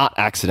unique and not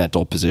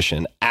accidental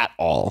position at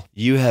all.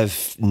 You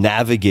have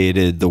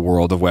navigated the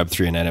world of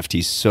Web3 and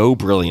NFTs so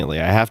brilliantly.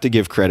 I have to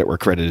give credit where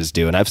credit is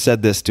due. And I've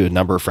said this to a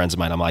number of friends of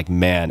mine. I'm like,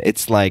 man,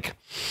 it's like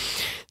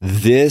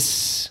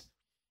this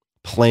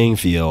playing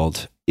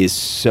field is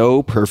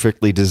so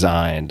perfectly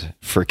designed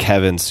for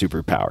Kevin's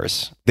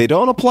superpowers. They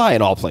don't apply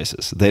in all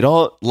places. They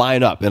don't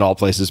line up in all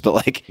places, but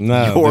like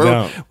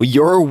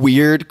your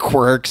weird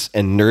quirks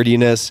and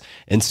nerdiness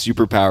and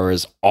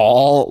superpowers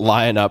all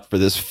line up for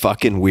this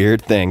fucking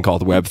weird thing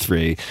called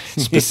Web3,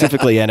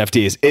 specifically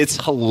NFTs.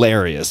 It's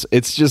hilarious.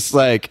 It's just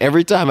like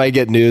every time I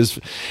get news,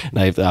 and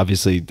I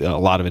obviously a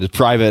lot of it is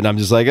private, and I'm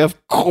just like,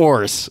 of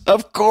course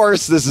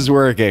this is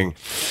working.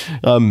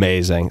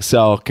 Amazing.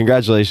 So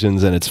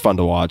congratulations, and it's fun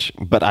to watch.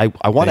 But I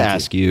want to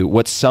ask you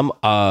what some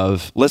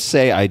of, let's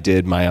say I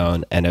did my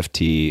own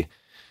NFT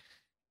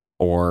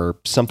or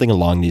something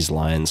along these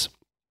lines.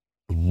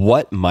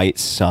 What might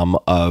some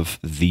of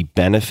the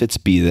benefits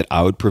be that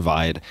I would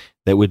provide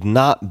that would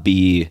not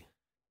be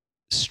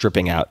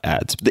stripping out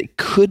ads. They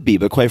could be,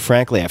 but quite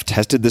frankly, I've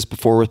tested this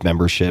before with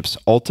memberships.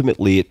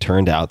 Ultimately, it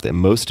turned out that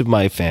most of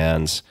my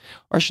fans,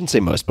 or I shouldn't say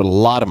most, but a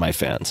lot of my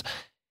fans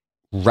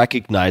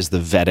recognize the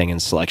vetting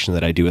and selection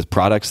that I do with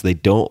products. They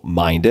don't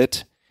mind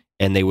it,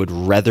 and they would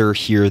rather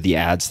hear the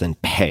ads than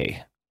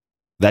pay.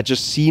 That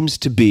just seems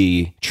to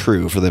be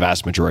true for the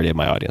vast majority of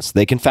my audience.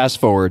 They can fast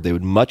forward. They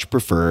would much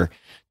prefer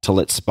to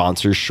let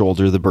sponsors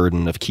shoulder the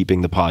burden of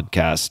keeping the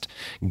podcast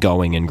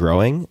going and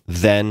growing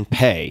than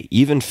pay.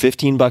 Even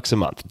 $15 a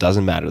month,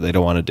 doesn't matter. They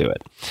don't want to do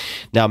it.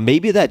 Now,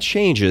 maybe that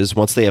changes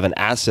once they have an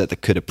asset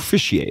that could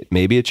appreciate.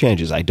 Maybe it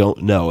changes. I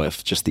don't know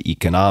if just the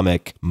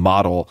economic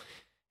model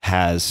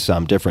has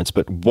some difference,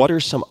 but what are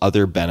some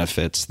other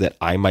benefits that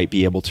I might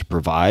be able to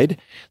provide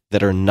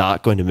that are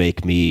not going to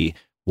make me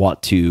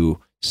want to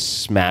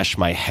smash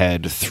my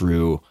head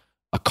through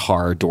a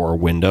car door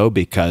window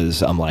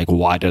because I'm like,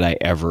 why did I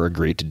ever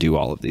agree to do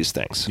all of these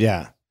things?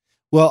 Yeah.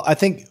 Well, I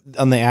think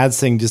on the ads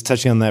thing, just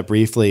touching on that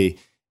briefly,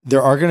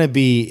 there are going to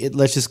be,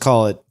 let's just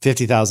call it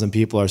 50,000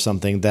 people or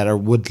something that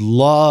would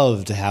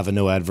love to have a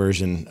no ad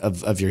version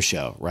of your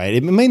show, right?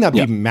 It may not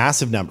be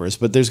massive numbers,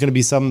 but there's going to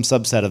be some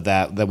subset of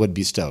that would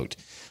be stoked.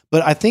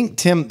 But I think,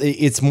 Tim,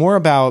 it's more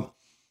about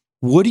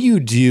what do you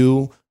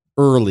do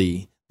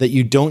early that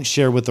you don't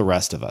share with the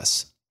rest of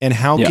us? And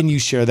how can you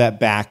share that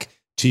back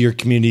to your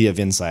community of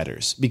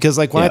insiders? Because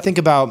like when I think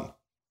about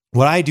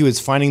what I do, is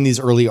finding these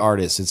early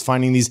artists, it's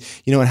finding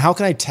these, and how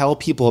can I tell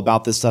people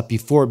about this stuff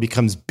before it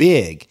becomes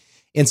big?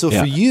 And so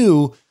for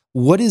you,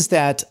 what is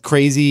that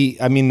crazy?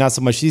 I mean, not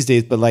so much these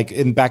days, but like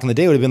back in the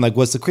day, it would have been like,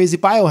 what's the crazy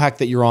biohack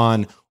that you're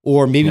on?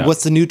 Or maybe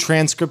what's the new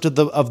transcript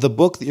of the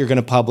book that you're going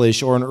to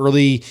publish, or an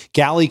early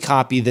galley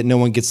copy that no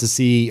one gets to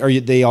see, or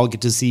they all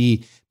get to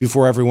see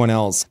before everyone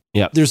else.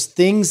 Yeah. There's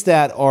things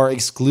that are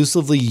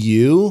exclusively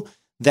you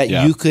that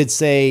you could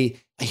say,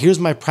 here's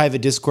my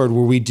private Discord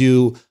where we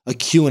do a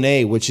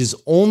Q&A, which is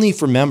only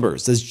for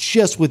members. That's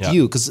just with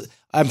you. Because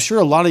I'm sure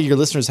a lot of your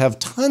listeners have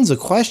tons of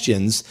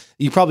questions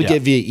you probably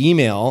get via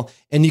email,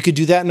 and you could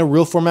do that in a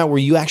real format where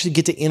you actually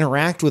get to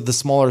interact with the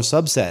smaller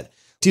subset.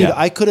 Dude,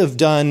 I could have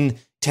done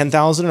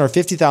 10,000 or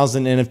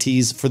 50,000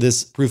 NFTs for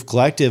this Proof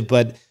Collective,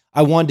 but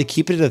I wanted to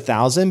keep it at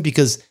 1,000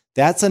 because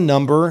that's a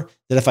number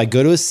that if I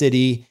go to a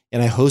city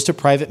and I host a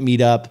private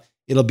meetup,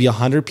 it'll be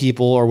 100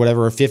 people or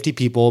whatever, or 50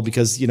 people,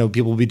 because,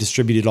 people will be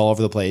distributed all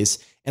over the place,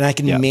 and I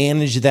can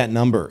manage that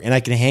number, and I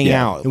can hang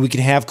out and we can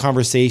have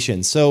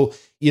conversations. So,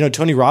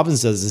 Tony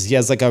Robbins does this. He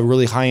has like a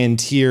really high-end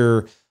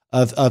tier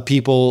of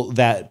people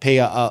that pay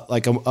a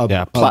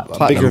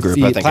bigger group,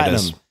 fee, I think platinum.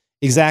 it is.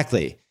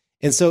 Exactly.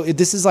 And so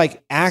this is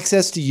like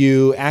access to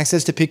you,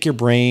 access to pick your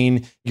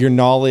brain, your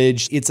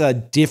knowledge. It's a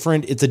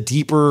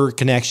deeper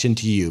connection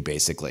to you,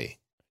 basically.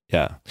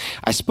 Yeah.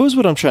 I suppose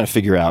what I'm trying to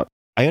figure out,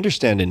 I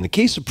understand in the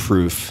case of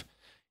Proof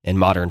and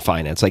modern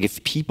finance, like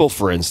if people,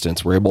 for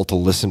instance, were able to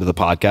listen to the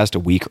podcast a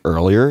week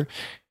earlier,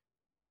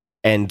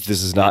 and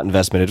this is not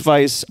investment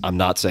advice, I'm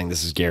not saying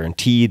this is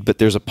guaranteed, but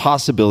there's a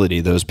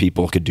possibility those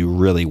people could do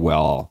really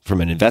well from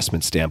an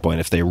investment standpoint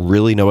if they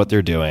really know what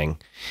they're doing.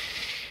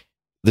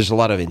 There's a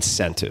lot of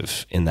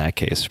incentive in that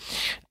case.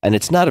 And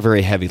it's not a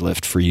very heavy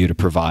lift for you to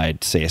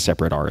provide, say, a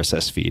separate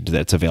RSS feed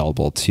that's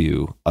available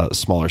to a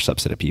smaller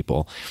subset of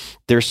people.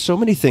 There's so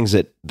many things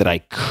that I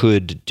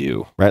could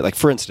do, right? Like,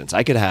 for instance,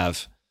 I could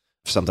have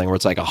something where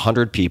it's like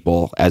 100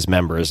 people as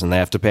members and they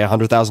have to pay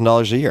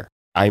 $100,000 a year.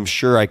 I'm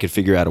sure I could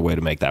figure out a way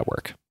to make that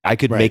work. I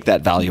could make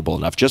that valuable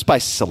enough just by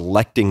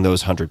selecting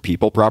those 100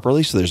 people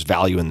properly, so there's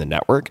value in the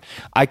network.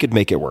 I could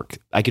make it work.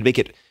 I could make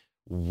it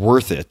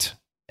worth it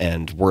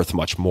and worth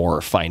much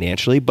more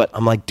financially. But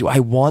I'm like, do I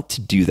want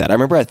to do that? I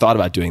remember I thought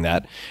about doing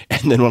that.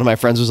 And then one of my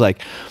friends was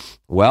like,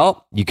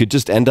 well, you could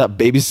just end up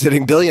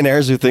babysitting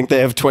billionaires who think they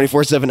have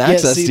 24/7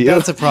 access to you.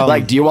 That's a problem.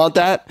 Like, do you want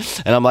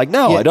that? And I'm like,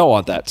 no, I don't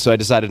want that. So I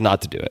decided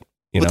not to do it.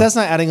 But that's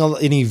not adding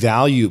any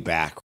value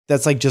back.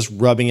 That's like just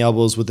rubbing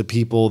elbows with the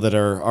people that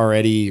are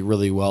already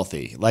really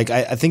wealthy. Like,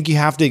 I think you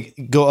have to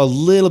go a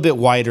little bit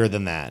wider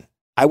than that.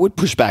 I would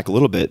push back a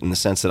little bit in the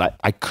sense that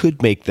I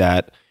could make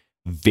that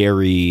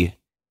very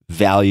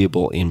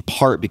valuable in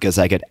part because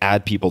I could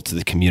add people to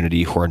the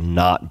community who are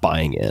not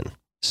buying in.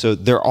 So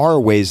there are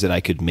ways that I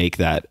could make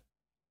that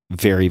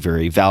very,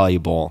 very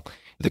valuable.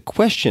 The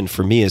question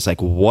for me is like,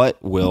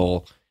 what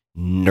will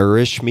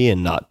nourish me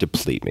and not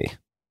deplete me?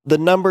 The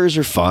numbers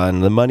are fun.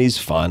 The money's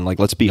fun. Like,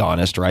 let's be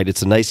honest, right?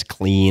 It's a nice,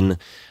 clean,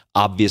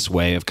 obvious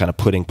way of kind of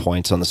putting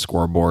points on the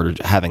scoreboard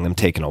or having them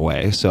taken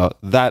away. So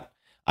that,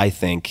 I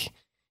think,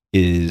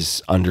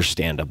 is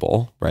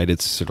understandable, right?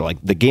 It's sort of like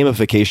the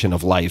gamification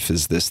of life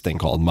is this thing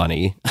called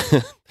money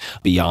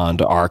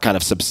beyond our kind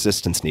of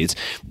subsistence needs.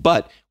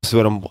 But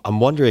so what I'm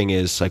wondering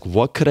is like,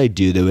 what could I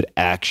do that would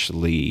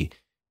actually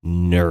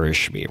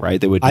nourish me, right?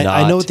 That would not.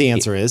 I know what the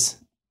answer is.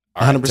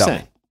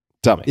 100%.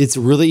 Tell me. It's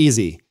really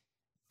easy.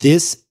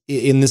 This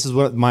is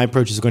what my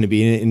approach is going to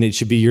be, and it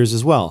should be yours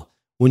as well.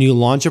 When you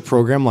launch a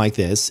program like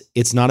this,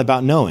 it's not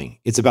about knowing.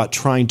 It's about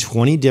trying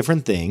 20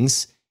 different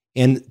things.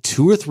 And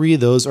 2 or 3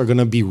 of those are going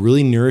to be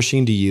really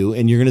nourishing to you.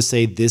 And you're going to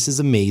say, this is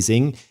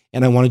amazing.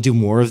 and I want to do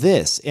more of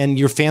this. And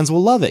your fans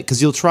will love it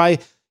because you'll try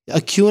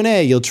a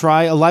Q&A, you'll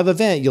try a live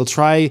event, you'll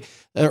try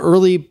an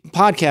early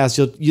podcast,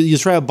 you'll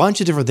try a bunch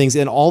of different things,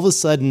 and all of a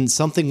sudden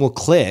something will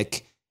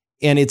click.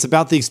 And it's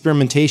about the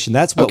experimentation.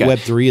 That's what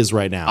Web3 is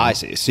right now. I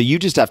see. So you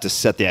just have to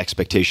set the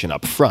expectation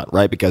up front,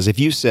 right? Because if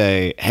you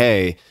say,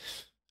 hey,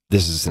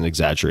 this is an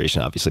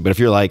exaggeration, obviously, but if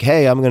you're like,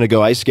 hey, I'm going to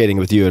go ice skating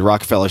with you at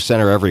Rockefeller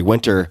Center every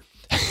winter,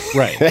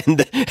 right?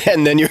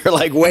 and then you're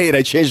like, wait,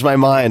 I changed my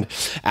mind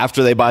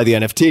after they buy the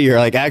NFT. You're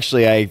like,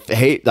 actually, I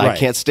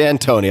can't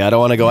stand Tony. I don't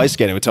want to go ice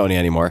skating with Tony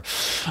anymore.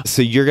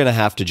 So you're going to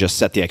have to just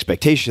set the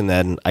expectation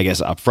then, I guess,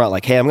 up front,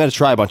 like, hey, I'm going to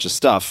try a bunch of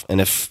stuff. And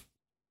if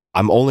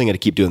I'm only going to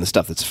keep doing the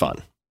stuff that's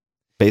fun.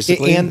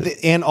 Basically.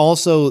 And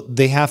also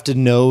they have to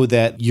know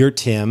that you're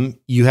Tim,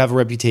 you have a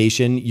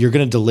reputation, you're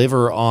going to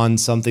deliver on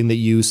something that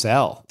you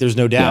sell. There's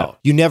no doubt.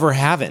 Yeah. You never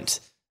haven't.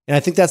 And I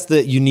think that's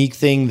the unique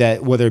thing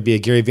that whether it be a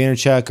Gary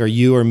Vaynerchuk or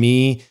you or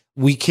me,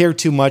 we care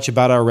too much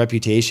about our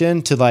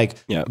reputation to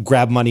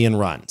grab money and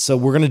run. So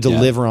we're going to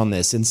deliver on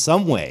this in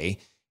some way.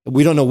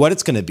 We don't know what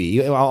it's going to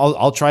be.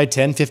 I'll try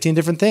 10, 15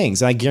 different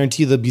things. And I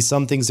guarantee you there'll be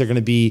some things that are going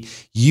to be,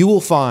 you will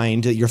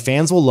find that your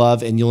fans will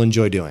love and you'll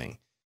enjoy doing.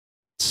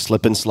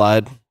 Slip and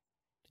slide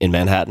in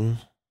Manhattan.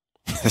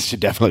 This should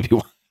definitely be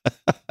one.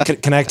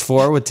 Connect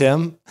 4 with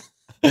Tim.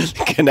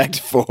 Connect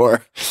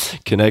 4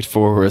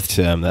 with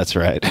Tim. That's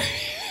right.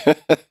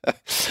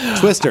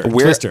 Twister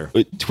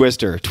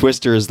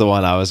is the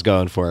one I was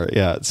going for.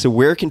 Yeah. So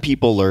where can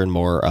people learn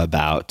more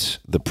about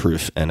the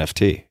Proof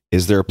NFT?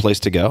 Is there a place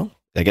to go?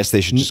 I guess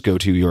they should just go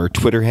to your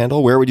Twitter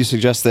handle. Where would you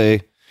suggest they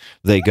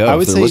go? I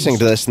would if they're listening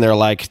to this and they're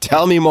like,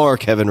 tell me more,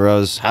 Kevin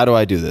Rose. How do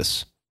I do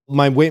this?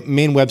 My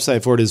main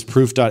website for it is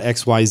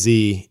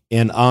proof.xyz.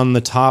 And on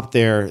the top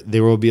there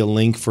will be a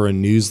link for a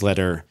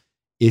newsletter.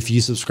 If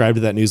you subscribe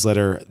to that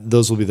newsletter,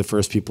 those will be the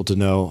first people to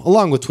know,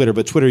 along with Twitter.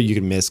 But Twitter you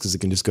can miss because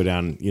it can just go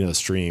down,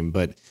 stream.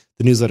 But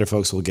the newsletter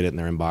folks will get it in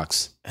their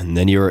inbox. And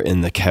then you're in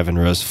the Kevin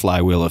Rose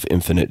flywheel of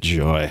infinite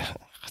joy.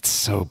 It's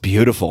so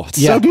beautiful.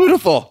 It's so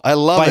beautiful. I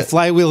love it. By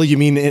flywheel, you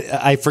mean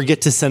I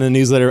forget to send a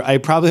newsletter. I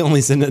probably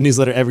only send a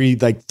newsletter every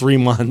 3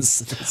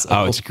 months. So.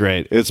 Oh, it's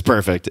great. It's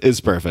perfect.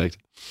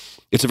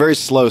 It's a very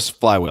slow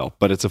flywheel,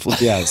 but it's a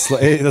yeah,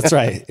 that's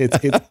right.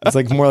 It's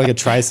like more like a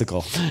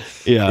tricycle.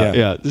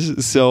 Yeah.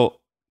 So,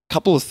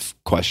 couple of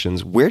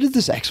questions. Where did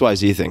this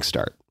XYZ thing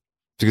start?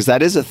 Because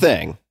that is a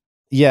thing.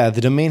 Yeah,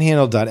 the domain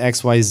handle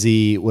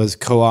 .xyz was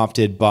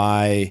co-opted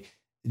by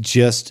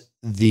just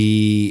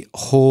the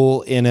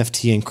whole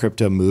NFT and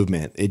crypto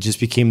movement. It just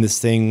became this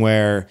thing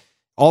where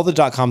all the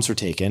 .coms were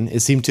taken.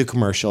 It seemed too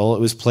commercial.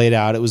 It was played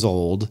out. It was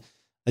old.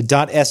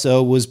 A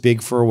 .so was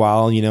big for a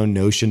while,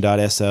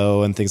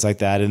 Notion.so and things like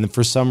that. And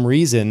for some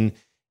reason,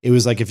 it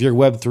was like, if you're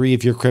Web3,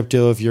 if you're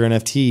crypto, if you're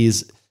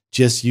NFTs,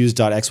 just use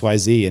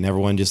 .xyz, and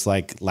everyone just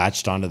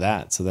latched onto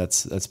that. So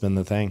that's been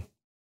the thing.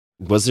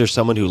 Was there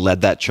someone who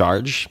led that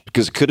charge?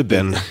 Because it could have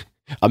been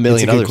a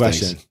million other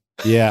things.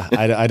 Yeah,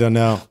 I don't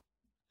know.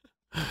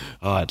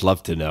 Oh, I'd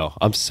love to know.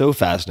 I'm so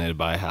fascinated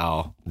by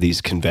how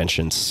these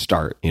conventions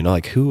start.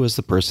 Who was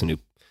the person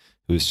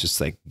who's just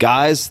like,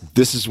 guys,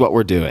 this is what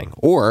we're doing,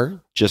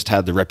 or just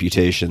had the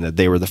reputation that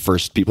they were the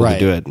first people to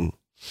do it. And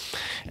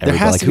there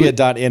has to be a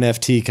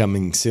 .nft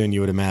coming soon,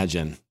 you would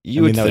imagine.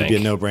 That would be a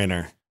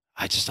no-brainer.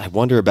 I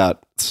wonder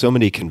about so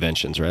many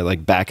conventions, right?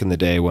 Like back in the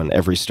day when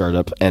every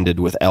startup ended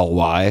with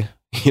LY,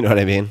 you know what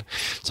I mean?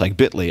 It's like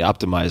Bitly,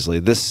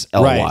 Optimizely, this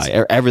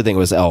LY, everything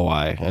was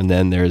LY. And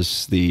then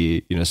there's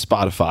the,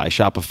 Spotify,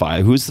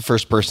 Shopify. Who's the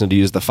first person to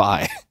use the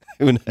Fi?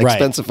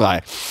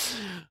 Expensify.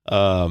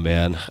 Oh,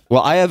 man.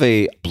 Well, I have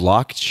a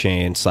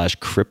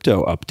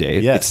blockchain/crypto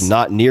update. Yes. It's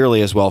not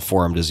nearly as well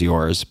formed as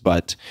yours,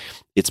 but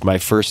it's my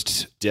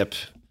first dip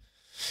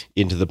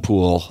into the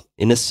pool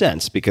in a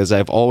sense, because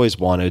I've always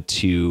wanted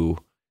to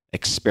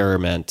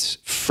experiment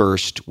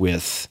first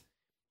with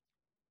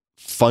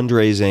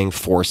fundraising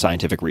for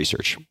scientific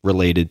research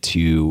related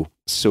to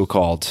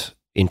so-called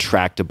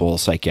intractable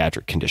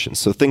psychiatric conditions.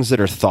 So things that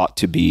are thought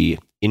to be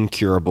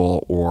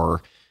incurable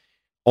or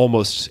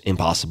almost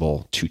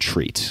impossible to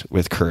treat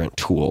with current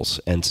tools.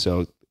 And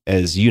so,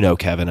 as you know,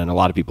 Kevin, and a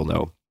lot of people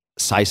know,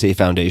 SciSafe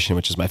Foundation,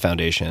 which is my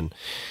foundation,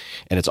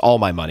 and it's all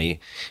my money,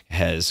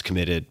 has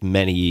committed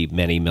many,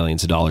 many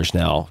millions of dollars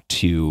now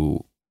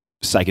to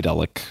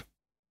psychedelic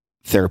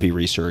therapy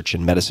research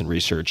and medicine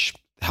research,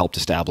 helped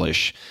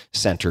establish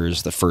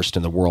centers, the first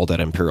in the world at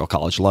Imperial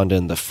College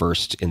London, the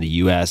first in the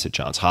US at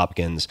Johns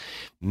Hopkins,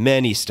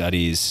 many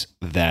studies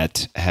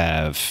that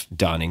have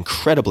done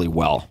incredibly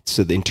well.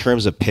 So in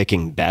terms of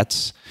picking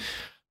bets,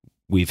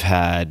 we've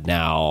had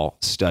now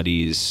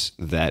studies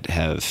that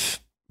have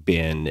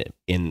been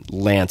in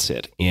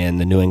Lancet, in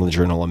the New England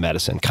Journal of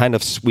Medicine, kind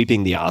of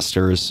sweeping the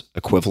Oscars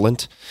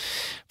equivalent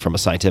from a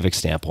scientific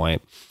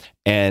standpoint.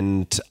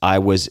 And I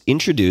was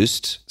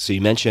introduced, so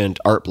you mentioned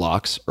art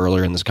blocks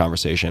earlier in this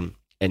conversation,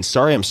 and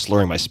sorry I'm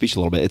slurring my speech a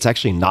little bit. It's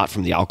actually not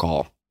from the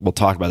alcohol. We'll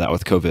talk about that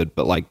with COVID,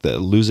 but the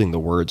losing the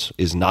words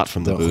is not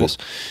from the booze.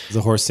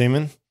 The horse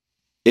semen?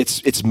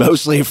 It's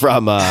mostly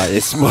from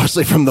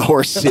the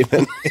horse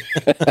semen.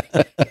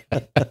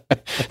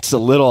 It's a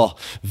little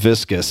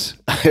viscous.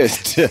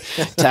 It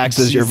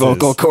taxes your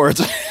vocal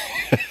cords.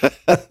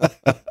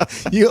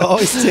 You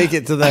always take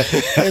it to the.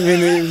 I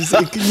mean,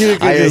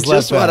 I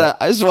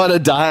just want to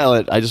dial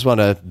it. I just want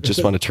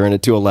to turn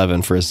it to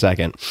 11 for a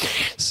second.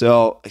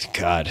 So,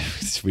 God,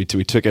 we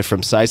took it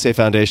from Saisei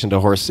Foundation to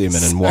horse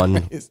semen in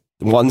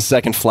 1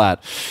 second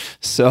flat.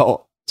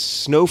 So,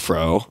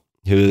 Snowfro,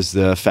 who is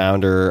the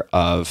founder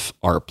of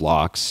Art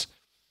Blocks,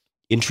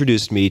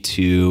 introduced me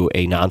to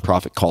a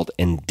nonprofit called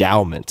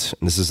Endowment.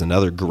 And this is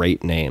another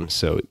great name.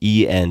 So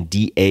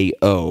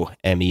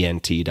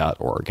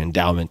ENDAOMENT.org,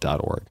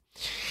 endowment.org.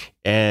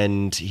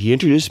 And he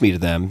introduced me to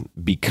them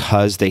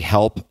because they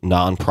help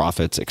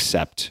nonprofits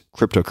accept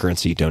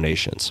cryptocurrency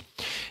donations.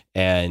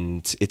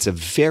 And it's a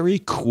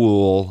very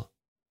cool,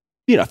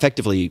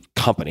 effectively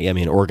company,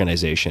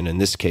 organization. In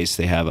this case,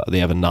 they have a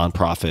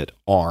nonprofit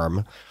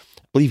arm.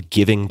 I believe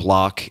Giving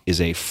Block is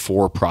a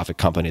for-profit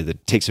company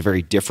that takes a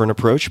very different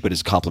approach, but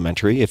is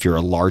complementary. If you're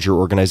a larger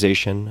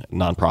organization,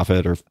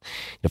 nonprofit, or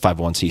a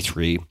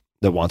 501c3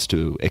 that wants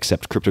to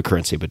accept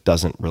cryptocurrency but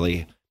doesn't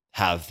really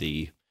have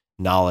the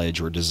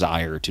knowledge or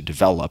desire to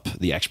develop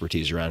the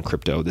expertise around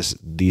crypto,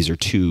 these are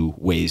two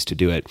ways to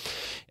do it.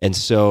 And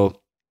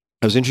so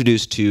I was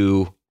introduced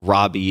to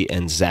Robbie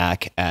and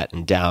Zach at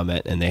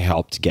Endowment, and they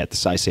helped get the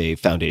Saisei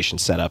Foundation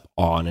set up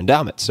on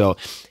Endowment. So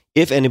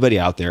if anybody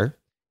out there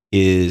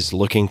is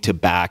looking to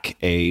back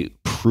a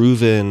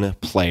proven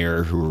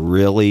player who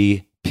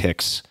really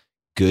picks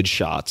good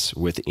shots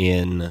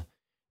within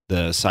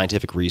the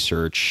scientific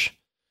research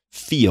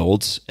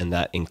fields, and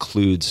that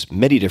includes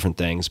many different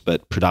things,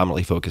 but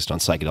predominantly focused on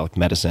psychedelic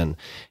medicine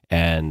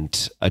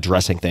and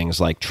addressing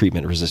things like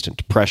treatment-resistant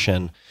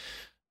depression,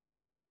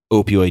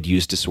 opioid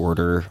use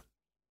disorder,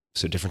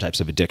 so different types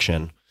of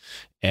addiction,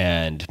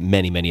 and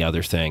many, many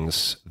other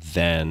things,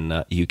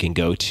 then you can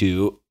go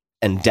to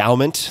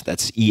Endowment,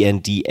 that's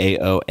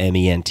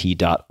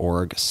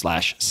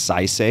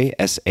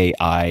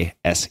ENDAOMENT.org/Saisei,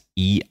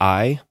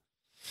 SAISEI.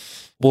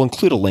 We'll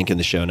include a link in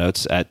the show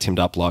notes at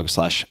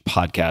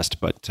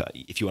tim.blog/podcast, but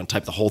if you want to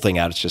type the whole thing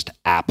out, it's just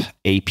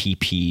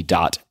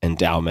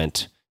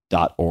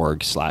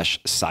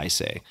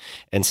app.endowment.org/Saisei.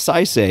 And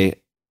Saisei,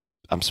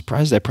 I'm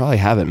surprised I probably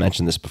haven't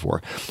mentioned this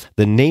before.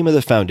 The name of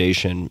the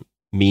foundation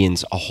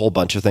means a whole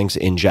bunch of things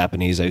in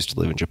Japanese. I used to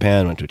live in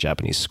Japan, went to a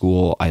Japanese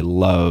school. I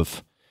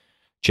love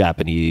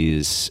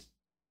Japanese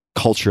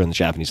culture and the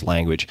Japanese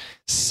language.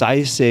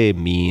 Saisei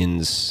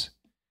means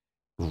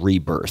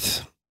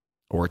rebirth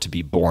or to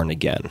be born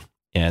again.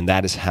 And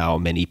that is how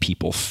many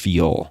people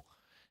feel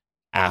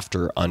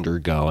after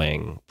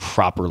undergoing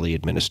properly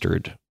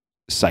administered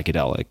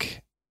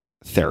psychedelic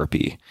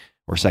therapy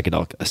or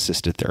psychedelic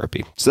assisted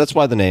therapy. So that's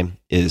why the name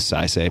is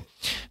Saisei.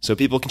 So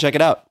people can check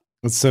it out.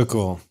 That's so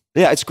cool.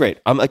 Yeah, it's great.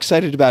 I'm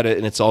excited about it.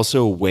 And it's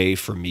also a way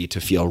for me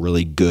to feel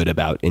really good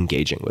about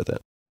engaging with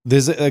it.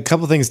 There's a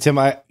couple things, Tim.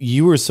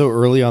 You were so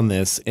early on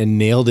this and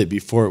nailed it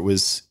before it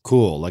was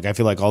cool. Like, I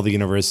feel like all the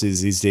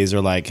universities these days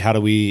are like, how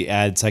do we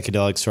add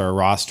psychedelics to our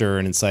roster?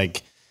 And it's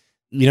like,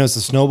 it's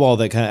a snowball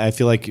that kind of, I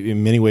feel like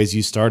in many ways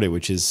you started,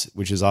 which is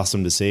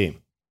awesome to see.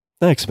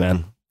 Thanks,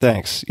 man.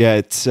 Thanks. Yeah,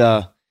 it's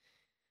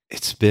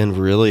been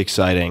really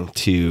exciting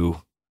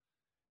to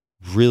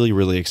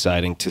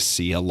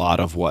see a lot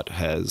of what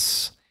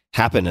has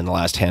happened in the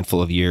last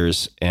handful of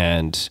years,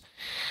 and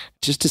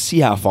just to see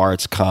how far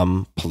it's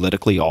come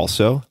politically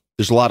also.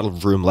 There's a lot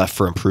of room left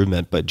for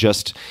improvement, but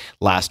just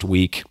last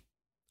week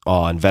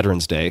on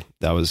Veterans Day,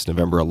 that was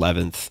November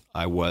 11th,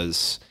 I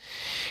was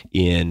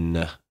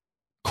in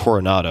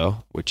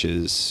Coronado, which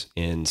is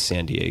in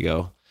San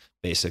Diego,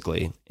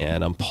 basically,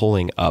 and I'm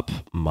pulling up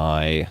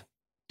my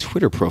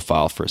Twitter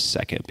profile for a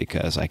second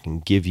because I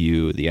can give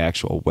you the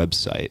actual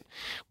website,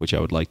 which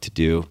I would like to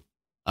do.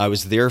 I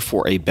was there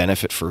for a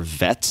benefit for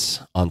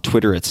vets. On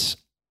Twitter, it's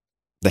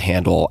the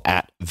handle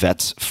at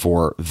Vets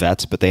for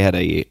Vets, but they had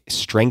a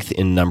Strength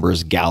in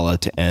Numbers gala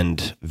to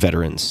end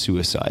veteran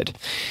suicide.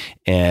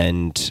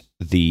 And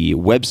the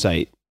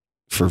website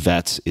for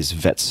vets is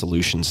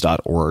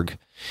vetsolutions.org.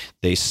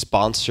 They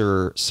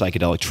sponsor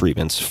psychedelic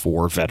treatments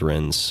for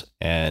veterans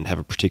and have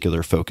a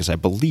particular focus, I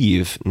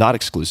believe, not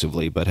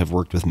exclusively, but have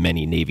worked with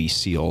many Navy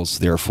SEALs,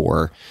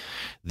 therefore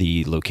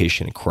the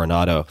location in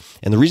Coronado.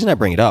 And the reason I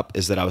bring it up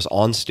is that I was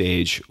on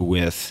stage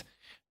with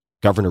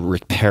Governor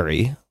Rick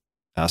Perry,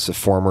 so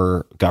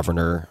former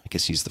governor, I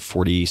guess he's the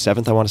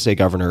 47th, I want to say,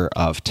 governor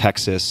of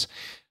Texas,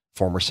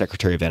 former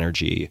Secretary of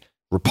Energy,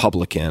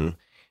 Republican.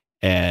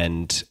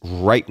 And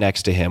right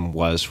next to him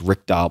was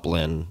Rick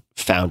Doblin,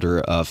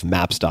 founder of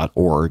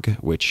maps.org,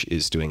 which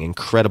is doing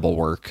incredible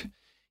work,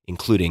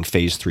 including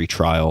phase 3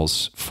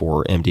 trials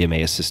for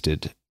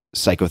MDMA-assisted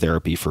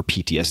psychotherapy for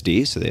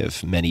PTSD. So they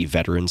have many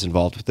veterans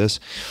involved with this,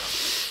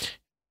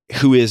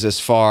 who is as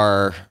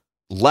far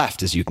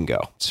left as you can go,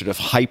 sort of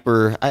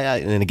hyper,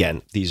 and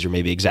again, these are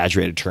maybe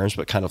exaggerated terms,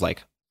 but kind of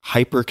like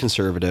hyper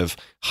conservative,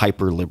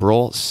 hyper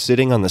liberal,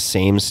 sitting on the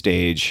same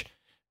stage,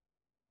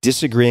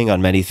 disagreeing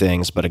on many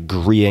things, but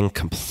agreeing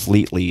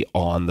completely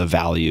on the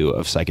value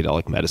of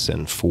psychedelic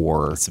medicine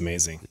for That's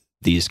amazing.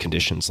 these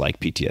conditions like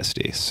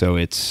PTSD. So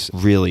it's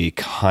really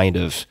kind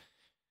of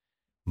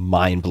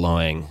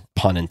mind-blowing,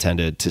 pun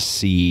intended, to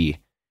see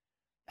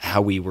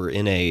how we were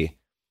in a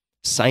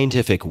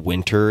scientific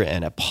winter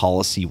and a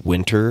policy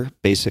winter,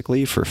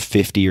 basically, for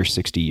 50 or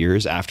 60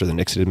 years after the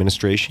Nixon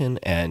administration.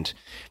 And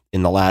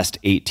in the last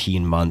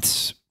 18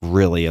 months,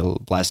 really,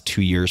 last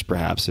 2 years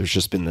perhaps, there's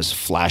just been this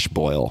flash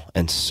boil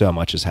and so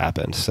much has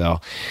happened. So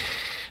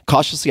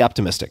cautiously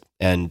optimistic.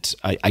 And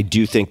I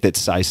do think that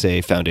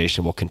SciSay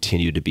Foundation will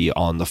continue to be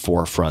on the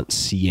forefront,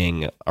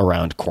 seeing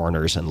around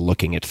corners and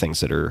looking at things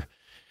that are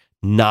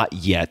not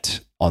yet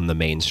on the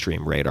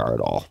mainstream radar at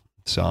all.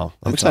 So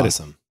I'm excited.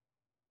 Awesome.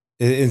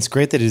 It's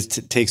great that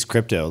it takes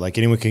crypto. Like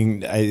anyone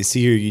can, I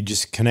see you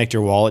just connect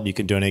your wallet, you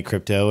can donate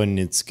crypto and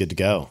it's good to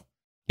go.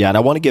 Yeah. And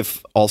I want to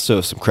give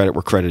also some credit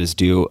where credit is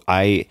due.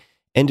 I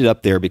ended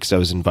up there because I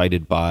was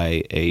invited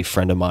by a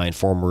friend of mine,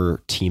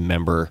 former team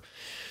member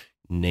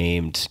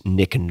named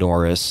Nick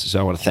Norris. So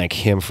I want to thank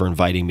him for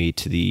inviting me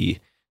to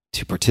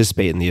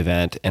participate in the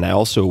event. And I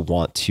also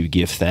want to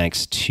give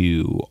thanks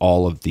to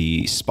all of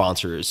the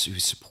sponsors who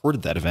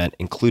supported that event,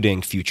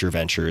 including Future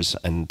Ventures.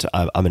 And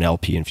I'm an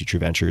LP in Future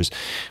Ventures,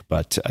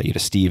 but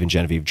Steve and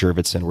Genevieve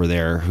Jurvetson were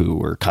there, who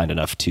were kind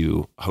enough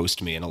to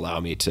host me and allow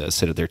me to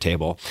sit at their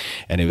table.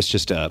 And it was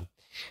just an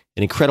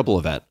incredible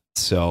event.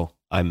 So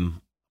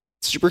I'm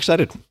super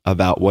excited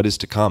about what is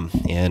to come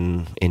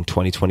in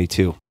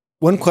 2022.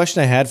 One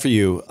question I had for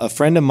you, a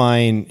friend of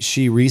mine,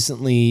 she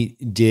recently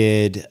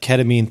did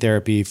ketamine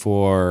therapy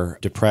for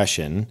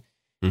depression.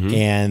 Mm-hmm.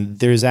 And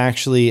there's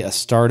actually a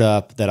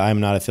startup that I'm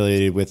not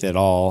affiliated with at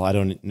all. I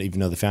don't even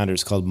know the founder.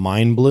 It's called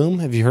Mind Bloom.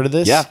 Have you heard of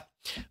this? Yeah.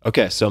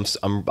 Okay. So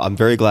I'm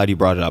very glad you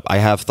brought it up. I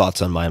have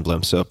thoughts on Mind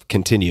Bloom. So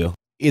continue.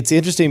 It's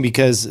interesting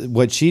because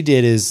what she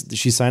did is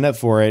she signed up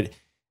for it.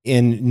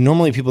 And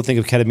normally people think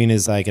of ketamine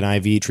as like an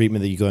IV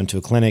treatment that you go into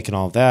a clinic and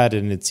all of that.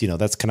 And it's,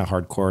 that's kind of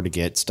hardcore to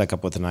get stuck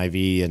up with an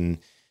IV. And,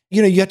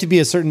 you have to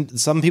be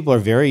some people are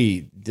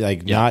very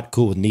not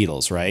cool with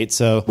needles, right?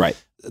 So right.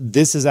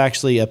 This is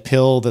actually a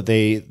pill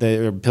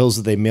they're pills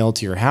that they mail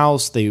to your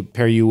house. They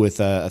pair you with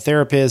a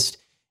therapist.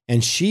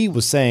 And she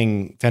was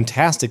saying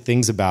fantastic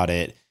things about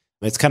it.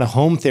 It's kind of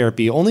home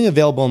therapy, only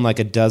available in like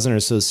a dozen or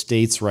so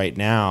states right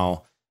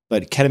now.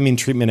 But ketamine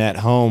treatment at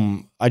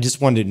home, I just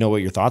wanted to know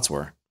what your thoughts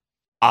were.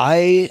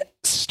 I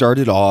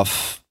started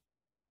off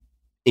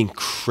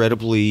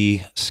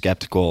incredibly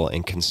skeptical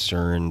and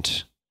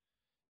concerned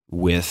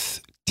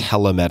with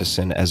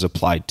telemedicine as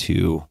applied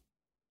to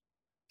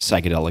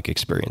psychedelic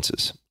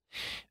experiences.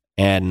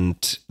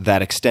 And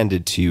that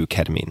extended to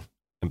ketamine,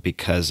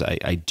 because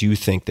I do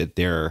think that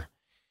there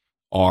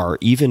are,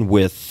 even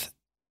with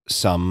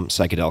some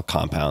psychedelic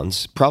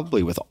compounds,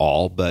 probably with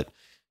all, but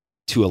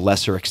to a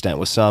lesser extent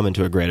with some and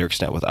to a greater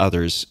extent with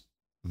others,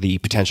 the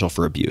potential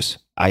for abuse.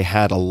 I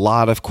had a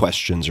lot of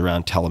questions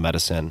around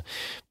telemedicine,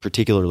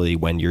 particularly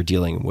when you're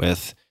dealing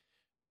with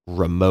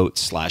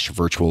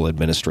remote/virtual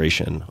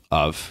administration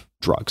of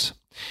drugs.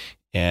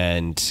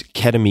 And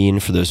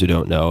ketamine, for those who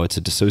don't know, it's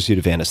a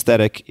dissociative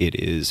anesthetic. It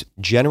is,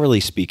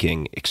 generally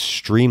speaking,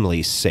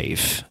 extremely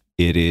safe.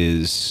 It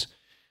is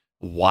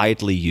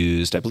widely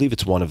used. I believe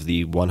it's one of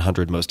the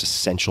 100 most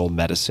essential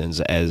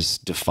medicines as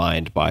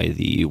defined by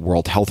the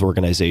World Health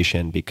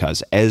Organization,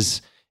 because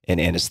as an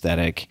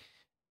anesthetic,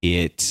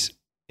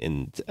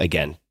 and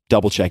again,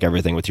 double check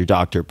everything with your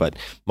doctor, but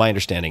my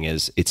understanding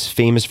is it's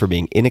famous for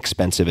being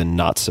inexpensive and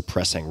not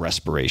suppressing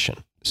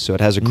respiration. So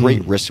it has a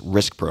great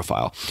risk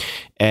profile.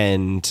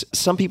 And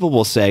some people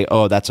will say,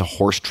 oh, that's a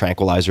horse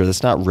tranquilizer.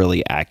 That's not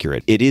really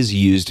accurate. It is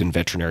used in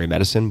veterinary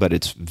medicine, but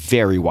it's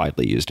very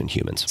widely used in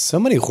humans. So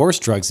many horse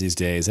drugs these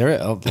days. There are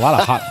a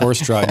lot of hot horse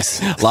drugs.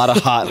 A lot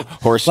of hot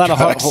horse drugs. A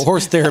lot of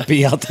horse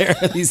therapy out there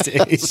these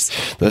days.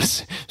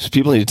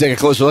 People need to take a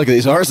closer look at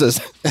these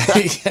horses.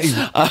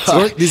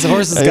 These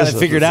horses got it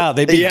figured out.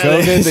 They beat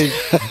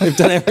COVID. They've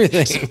done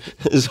everything.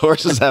 These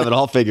horses have it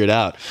all figured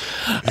out.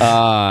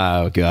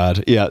 Oh,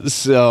 God. Yeah.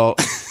 So,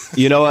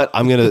 you know what?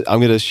 I'm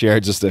gonna share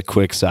just a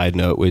quick side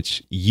note,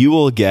 which you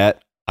will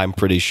get, I'm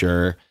pretty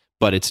sure,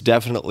 but it's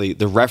definitely,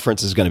 the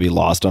reference is going to be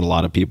lost on a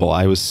lot of people.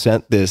 I was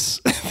sent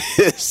this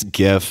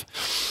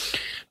GIF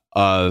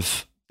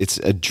of, it's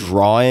a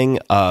drawing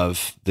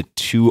of the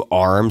two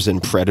arms in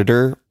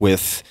Predator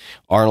with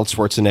Arnold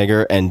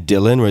Schwarzenegger and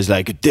Dylan, where he's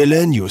like,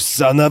 Dylan, you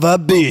son of a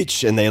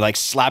bitch. And they like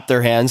slap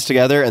their hands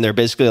together and they're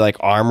basically like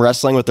arm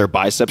wrestling with their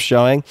biceps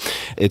showing.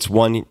 It's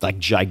one like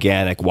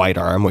gigantic white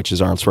arm, which is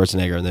Arnold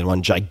Schwarzenegger, and then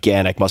one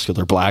gigantic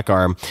muscular black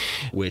arm,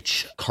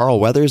 which Carl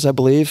Weathers, I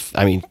believe.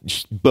 I mean,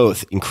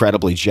 both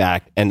incredibly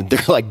jacked, and they're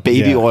like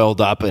baby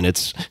oiled up, and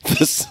it's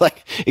this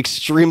like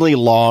extremely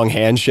long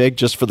handshake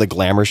just for the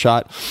glamour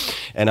shot.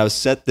 And I was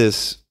sent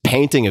this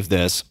painting of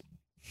this,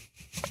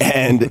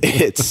 and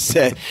it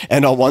said,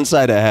 and on one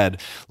side I had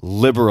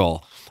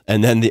liberal,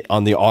 And then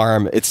on the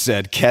arm, it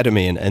said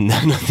ketamine. And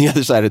then on the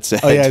other side, it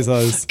said I saw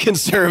this.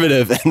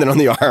 conservative. And then on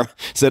the arm,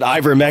 it said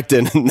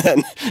ivermectin. And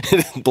then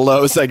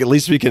below, it's like, at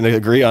least we can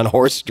agree on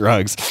horse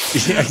drugs.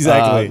 Yeah,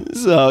 exactly.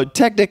 So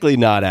technically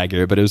not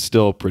accurate, but it was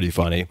still pretty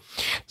funny.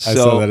 I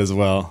saw that as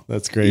well.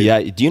 That's great.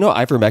 Yeah. Do you know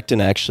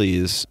ivermectin actually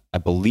is, I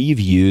believe,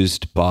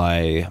 used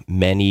by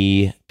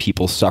many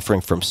people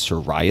suffering from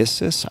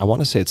psoriasis? I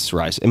want to say it's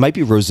psoriasis. It might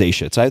be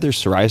rosacea. It's either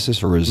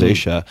psoriasis or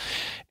rosacea.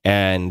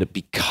 And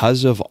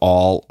because of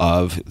all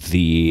of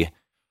the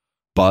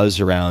buzz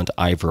around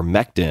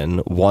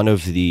ivermectin, one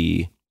of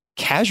the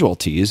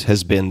casualties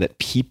has been that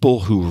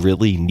people who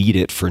really need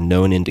it for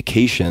known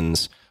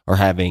indications are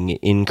having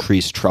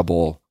increased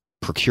trouble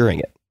procuring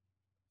it.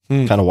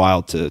 Kind of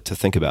wild to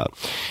think about.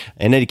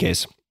 In any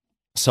case,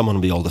 someone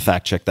will be able to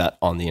fact check that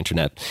on the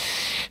internet.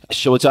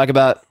 Shall we talk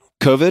about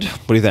COVID?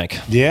 What do you think?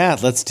 Yeah,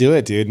 let's do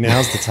it, dude.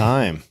 Now's the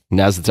time.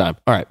 Now's the time.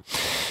 All right.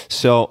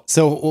 So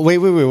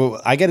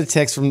wait. I got a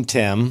text from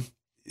Tim.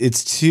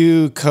 It's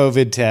 2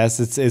 COVID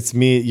tests. It's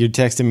me. You're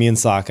texting me and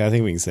Saka. I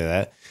think we can say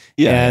that.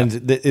 Yeah.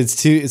 And it's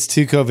two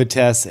COVID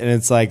tests, and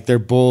it's like they're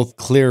both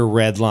clear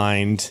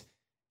redlined.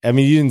 I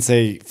mean, you didn't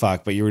say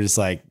fuck, but you were just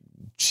like,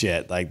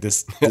 shit, like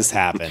this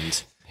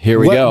happened. Here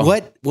we go.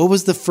 What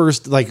was the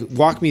first, like,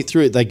 walk me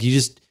through it. Like, you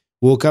just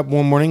woke up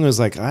one morning and was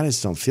like, I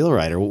just don't feel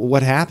right. Or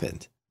what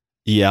happened?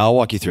 Yeah, I'll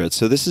walk you through it.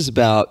 So this is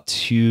about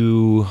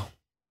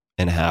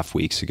 2.5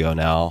 weeks ago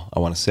now, I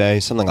want to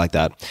say, something like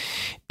that.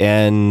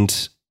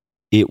 And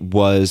it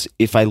was,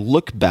 if I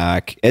look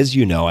back, as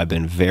you know, I've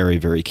been very,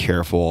 very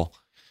careful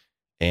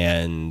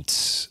and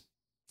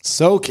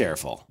so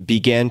careful.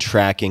 Began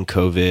tracking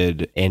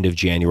COVID end of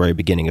January,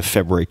 beginning of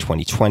February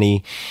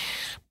 2020.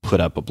 Put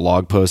up a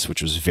blog post,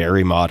 which was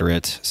very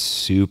moderate,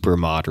 super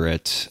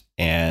moderate,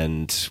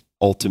 and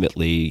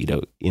ultimately,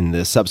 in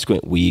the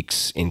subsequent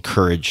weeks,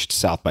 encouraged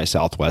South by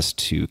Southwest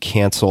to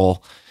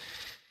cancel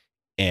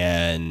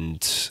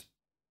and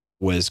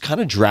was kind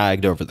of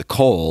dragged over the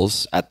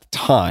coals at the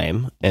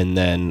time. And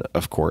then,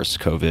 of course,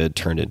 COVID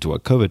turned into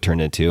what COVID turned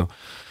into,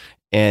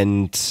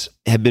 and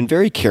have been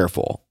very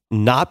careful.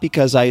 Not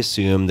because I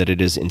assume that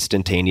it is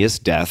instantaneous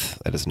death.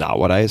 That is not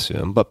what I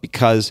assume, but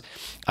because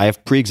I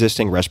have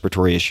pre-existing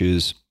respiratory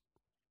issues,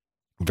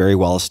 very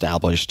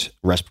well-established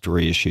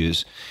respiratory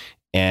issues,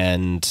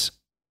 and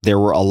there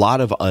were a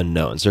lot of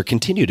unknowns. There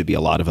continue to be a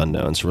lot of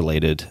unknowns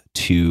related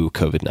to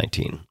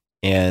COVID-19.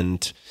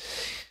 And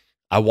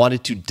I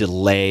wanted to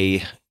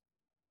delay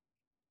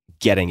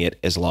getting it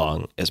as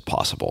long as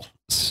possible.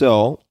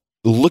 So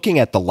looking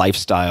at the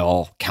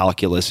lifestyle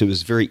calculus, it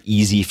was very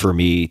easy for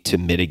me to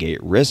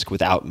mitigate risk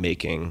without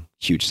making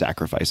huge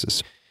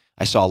sacrifices.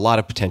 I saw a lot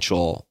of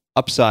potential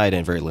upside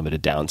and very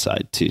limited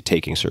downside to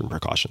taking certain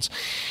precautions.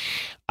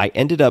 I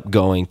ended up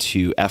going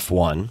to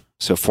F1,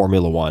 so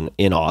Formula One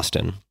in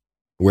Austin,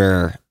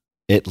 where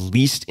at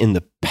least in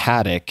the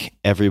paddock,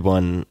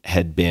 everyone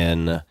had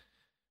been,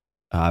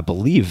 I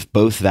believe,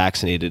 both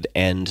vaccinated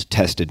and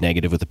tested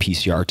negative with a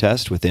PCR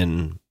test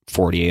within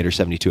 48 or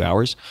 72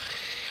 hours.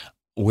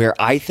 Where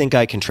I think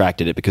I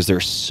contracted it because there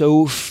are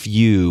so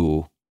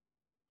few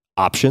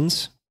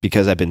options,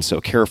 because I've been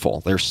so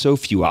careful. There are so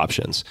few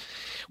options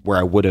where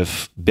I would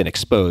have been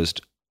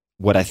exposed.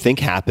 What I think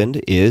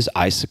happened is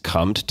I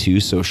succumbed to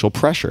social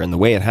pressure. And the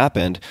way it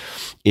happened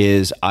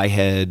is I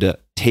had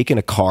taken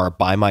a car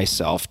by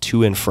myself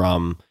to and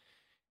from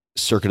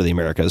Circuit of the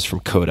Americas from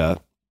COTA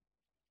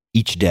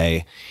each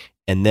day.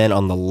 And then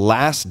on the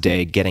last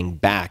day getting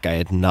back,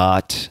 I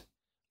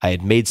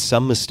had made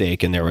some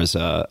mistake and there was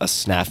a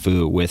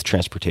snafu with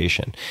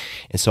transportation.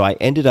 And so I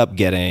ended up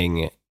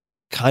getting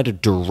kind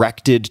of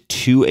directed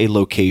to a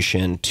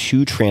location,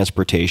 to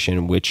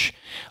transportation, which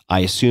I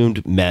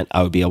assumed meant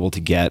I would be able to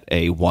get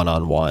a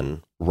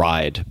one-on-one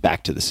ride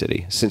back to the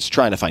city, since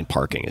trying to find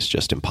parking is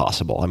just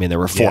impossible. I mean, there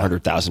were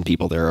 400,000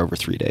 people there over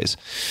 3 days.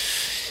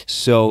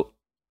 So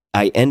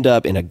I end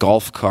up in a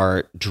golf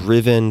cart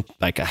driven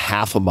like a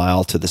half a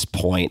mile to this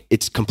point.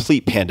 It's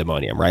complete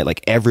pandemonium, right?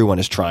 Like everyone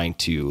is trying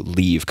to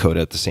leave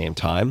COTA at the same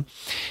time.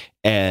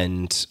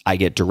 And I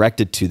get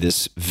directed to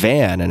this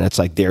van and it's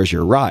like, there's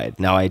your ride.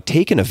 Now I had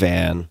taken a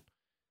van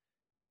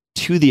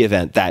to the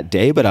event that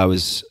day, but I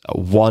was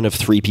one of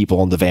 3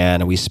 people in the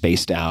van and we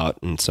spaced out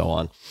and so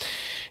on.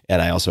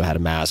 And I also had a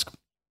mask.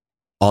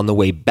 On the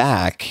way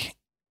back,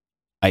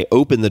 I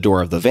opened the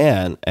door of the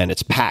van and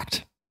it's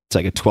packed. It's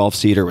like a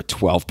 12-seater with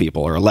 12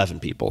 people or 11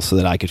 people so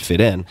that I could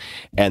fit in.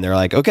 And they're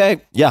like,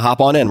 okay, yeah,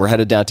 hop on in. We're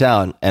headed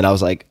downtown. And I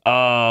was like,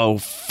 oh,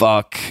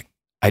 fuck.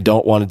 I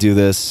don't want to do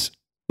this.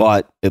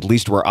 But at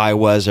least where I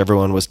was,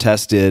 everyone was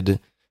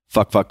tested.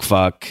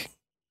 Fuck,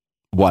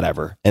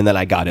 whatever. And then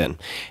I got in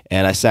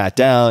and I sat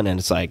down and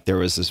it's like, there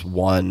was this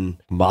one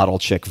model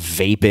chick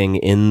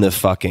vaping in the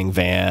fucking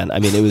van. I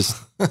mean, it was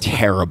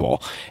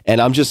terrible. And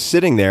I'm just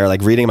sitting there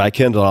like reading my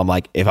Kindle. I'm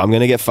like, if I'm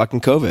going to get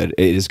fucking COVID,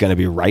 it is going to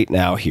be right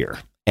now here.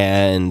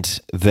 And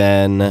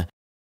then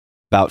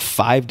about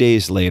 5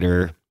 days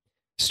later,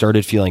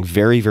 started feeling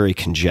very, very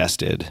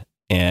congested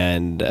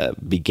and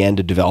began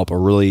to develop a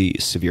really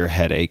severe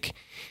headache.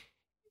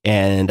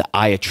 And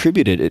I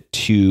attributed it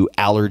to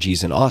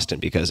allergies in Austin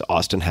because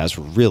Austin has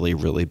really,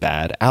 really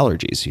bad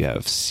allergies. You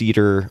have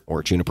cedar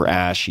or juniper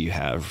ash, you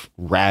have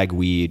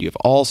ragweed, you have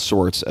all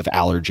sorts of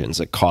allergens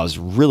that cause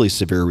really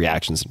severe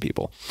reactions in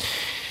people.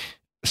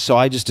 So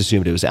I just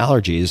assumed it was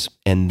allergies.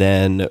 And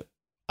then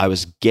I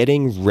was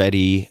getting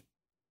ready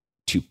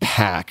to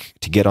pack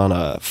to get on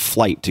a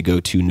flight to go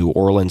to New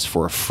Orleans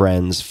for a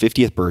friend's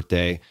 50th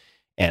birthday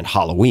and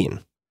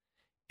Halloween.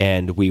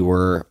 And we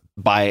were,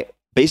 by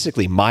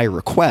basically my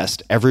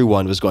request,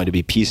 everyone was going to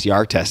be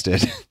PCR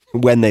tested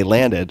when they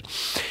landed.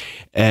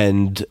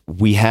 And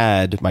we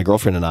had, my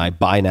girlfriend and I,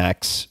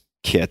 Binax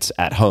kits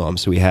at home.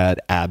 So we had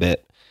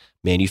Abbott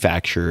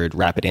manufactured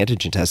rapid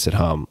antigen tests at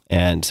home.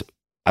 And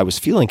I was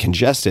feeling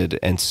congested.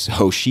 And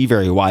so she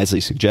very wisely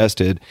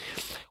suggested,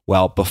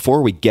 well,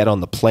 before we get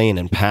on the plane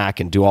and pack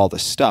and do all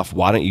this stuff,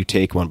 why don't you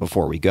take one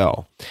before we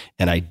go?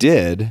 And I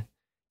did,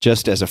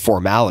 just as a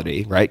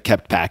formality, right?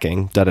 Kept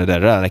packing,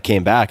 and I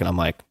came back and I'm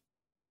like,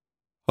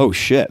 oh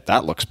shit,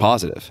 that looks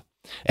positive.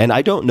 And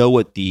I don't know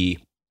what the,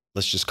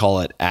 let's just call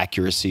it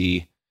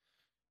accuracy.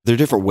 There are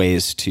different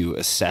ways to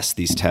assess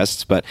these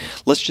tests, but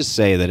let's just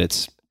say that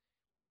it's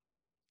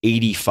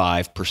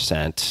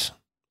 85%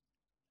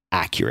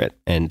 accurate.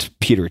 And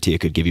Peter Attia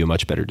could give you a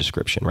much better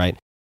description, right?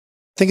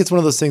 I think it's one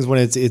of those things when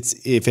it's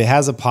if it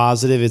has a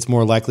positive, it's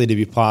more likely to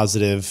be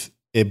positive,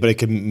 but it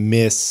could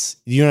miss.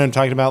 You know what I'm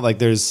talking about?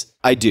 Like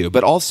I do,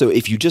 but also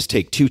if you just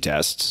take 2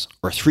 tests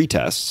or 3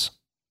 tests,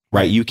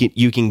 right? You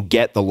can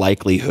get the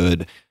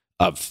likelihood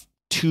of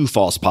 2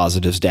 false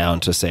positives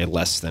down to say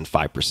less than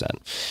 5%.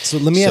 So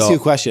let me ask you a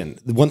question.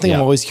 The one thing I'm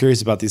always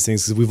curious about these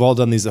things, because we've all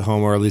done these at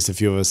home, or at least a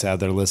few of us out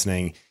there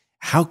listening.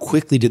 How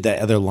quickly did that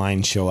other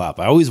line show up?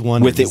 I always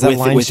wonder.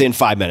 Within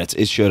 5 minutes,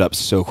 it showed up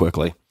so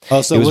quickly.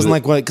 Oh, so it wasn't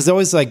like what? Because I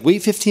always like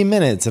wait 15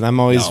 minutes, and I'm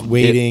always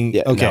waiting.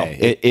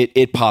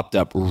 It popped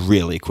up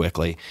really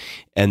quickly,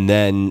 and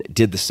then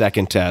did the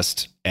second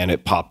test, and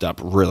it popped up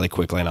really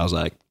quickly, and I was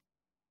like,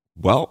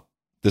 well,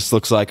 this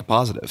looks like a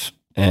positive.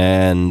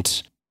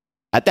 And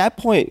at that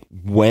point,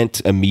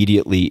 went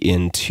immediately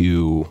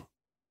into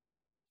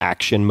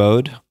action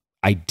mode.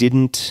 I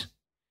didn't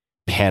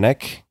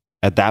panic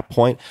at that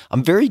point.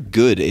 I'm very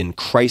good in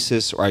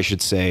crisis, or I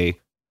should say,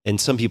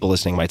 and some people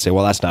listening might say,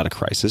 well, that's not a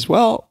crisis.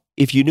 Well,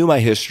 if you knew my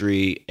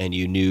history and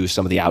you knew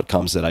some of the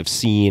outcomes that I've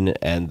seen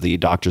and the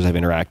doctors I've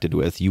interacted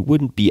with, you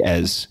wouldn't be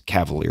as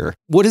cavalier.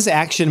 What is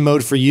action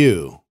mode for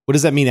you? What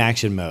does that mean,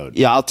 action mode?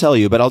 Yeah, I'll tell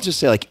you, but I'll just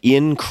say, like,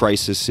 in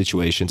crisis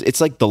situations,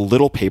 it's like the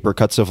little paper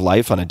cuts of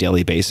life on a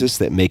daily basis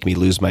that make me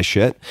lose my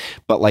shit.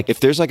 But like, if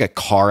there's like a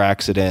car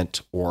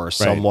accident or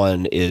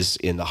someone is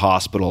in the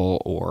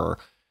hospital or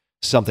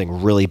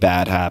something really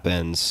bad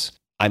happens,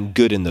 I'm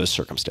good in those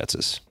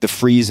circumstances. The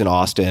freeze in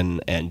Austin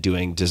and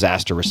doing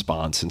disaster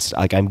response, and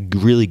like, I'm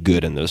really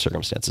good in those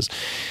circumstances.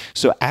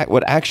 So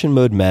what action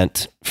mode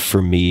meant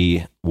for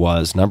me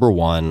was, number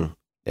one,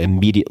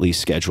 immediately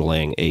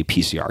scheduling a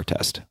PCR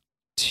test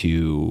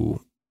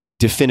to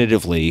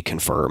definitively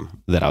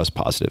confirm that I was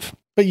positive.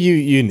 But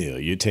you knew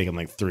you'd taken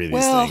like 3 of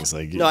these things.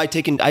 Like no, I'd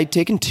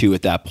taken 2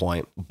 at that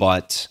point,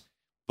 but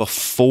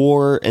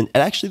before, and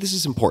actually this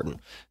is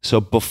important.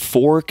 So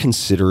before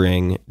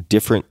considering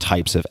different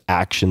types of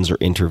actions or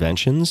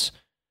interventions,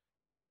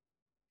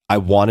 I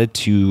wanted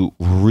to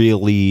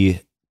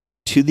really,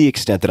 to the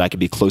extent that I could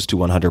be close to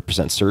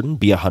 100% certain,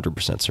 be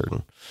 100%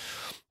 certain.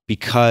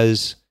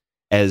 Because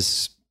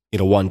as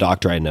one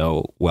doctor I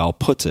know well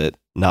puts it,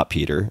 not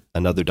Peter,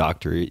 another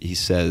doctor, he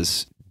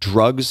says,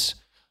 drugs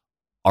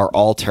are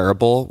all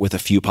terrible with a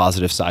few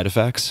positive side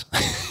effects.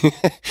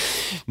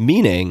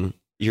 Meaning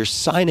you're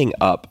signing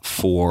up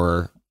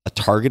for a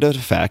targeted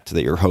effect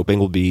that you're hoping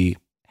will be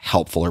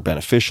helpful or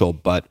beneficial,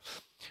 but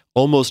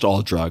almost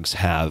all drugs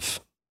have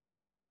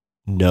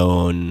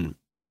known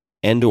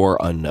and or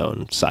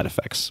unknown side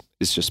effects.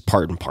 It's just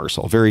part and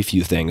parcel. Very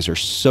few things are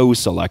so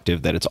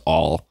selective that it's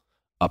all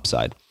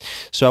upside.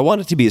 So I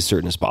wanted to be as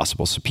certain as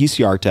possible. So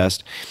PCR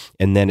test.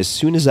 And then as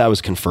soon as that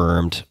was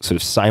confirmed, sort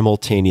of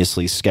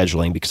simultaneously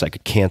scheduling because I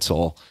could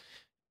cancel.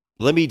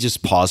 Let me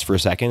just pause for a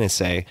second and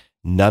say,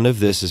 none of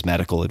this is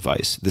medical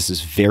advice. This is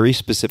very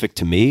specific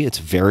to me. It's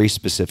very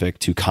specific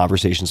to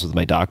conversations with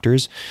my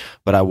doctors,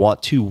 but I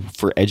want to,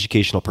 for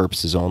educational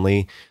purposes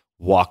only,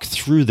 walk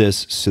through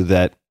this so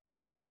that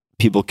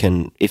people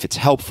can, if it's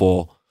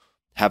helpful,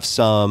 have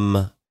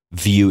some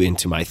view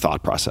into my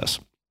thought process.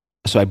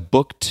 So I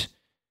booked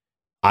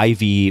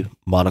IV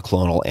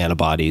monoclonal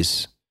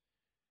antibodies,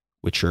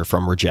 which are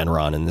from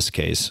Regeneron in this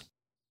case.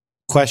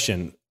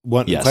 Question.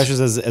 Questions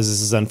as this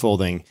is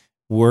unfolding.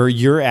 Where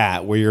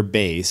you're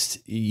based,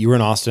 you were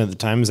in Austin at the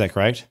time, is that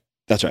correct?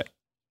 That's right.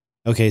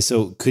 Okay,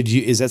 so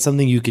is that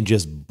something you could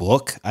just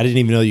book? I didn't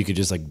even know you could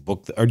just like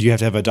book, or do you have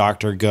to have a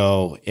doctor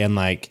go and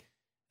like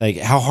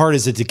how hard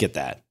is it to get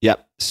that?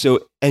 Yep.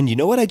 So, and you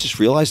know what I just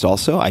realized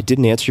also? I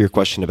didn't answer your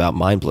question about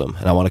MindBloom,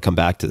 and I want to come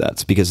back to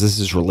that because this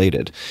is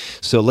related.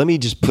 So let me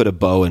just put a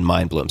bow in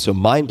MindBloom. So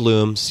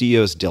MindBloom,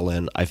 CEO is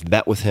Dylan. I've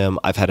met with him.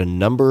 I've had a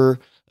number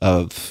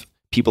of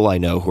people I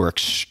know who are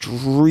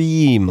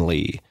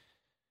extremely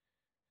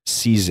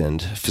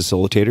seasoned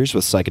facilitators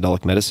with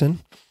psychedelic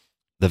medicine.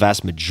 The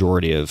vast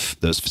majority of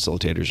those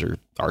facilitators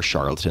are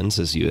charlatans,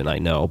 as you and I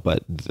know,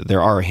 but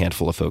there are a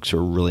handful of folks who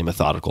are really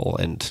methodical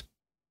and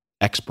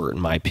expert,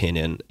 in my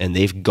opinion, and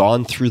they've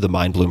gone through the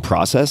Mind Bloom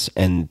process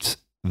and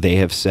they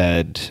have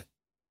said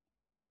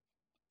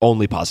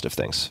only positive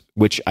things,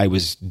 which I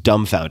was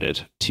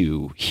dumbfounded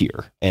to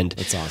hear. And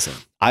that's awesome.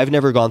 I've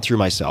never gone through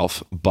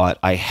myself, but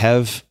I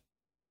have,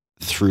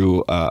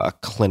 through a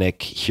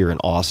clinic here in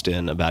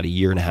Austin about a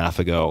year and a half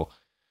ago,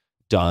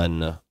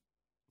 done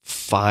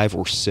 5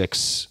 or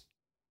 6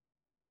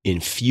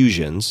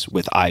 infusions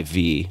with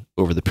IV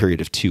over the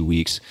period of 2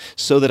 weeks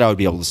so that I would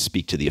be able to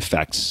speak to the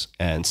effects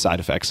and side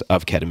effects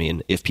of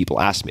ketamine if people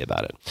asked me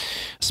about it,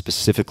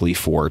 specifically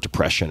for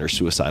depression or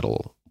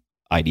suicidal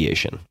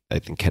ideation. I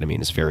think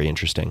ketamine is very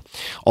interesting.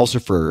 Also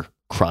for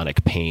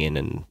chronic pain,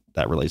 and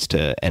that relates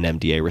to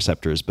NMDA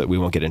receptors, but we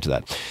won't get into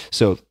that.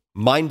 So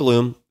Mind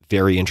Bloom,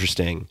 very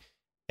interesting.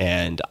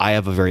 And I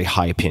have a very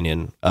high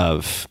opinion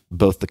of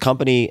both the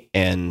company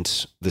and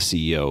the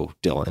CEO,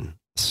 Dylan.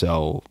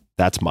 So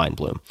that's Mind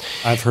Bloom.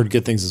 I've heard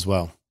good things as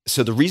well.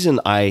 So the reason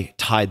I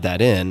tied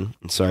that in,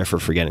 and sorry for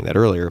forgetting that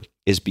earlier,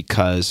 is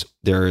because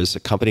there is a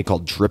company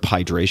called Drip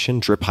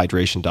Hydration,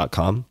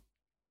 driphydration.com.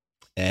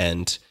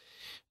 And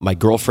my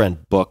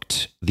girlfriend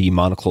booked the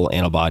monoclonal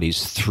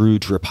antibodies through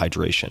Drip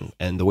Hydration.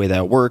 And the way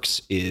that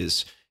works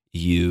is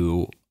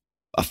you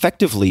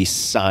effectively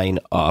sign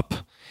up,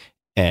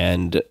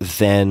 and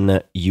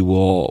then you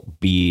will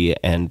be,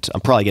 and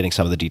I'm probably getting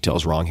some of the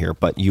details wrong here,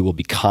 but you will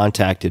be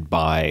contacted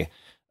by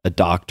a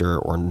doctor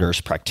or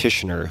nurse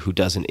practitioner who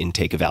does an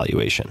intake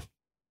evaluation.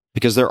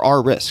 Because there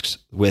are risks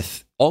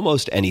with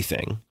almost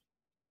anything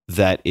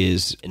that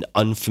is an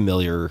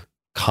unfamiliar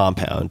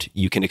compound.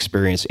 You can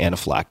experience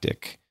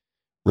anaphylactic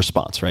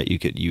response, right?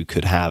 You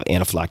could have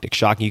anaphylactic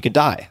shock and you could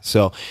die.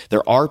 So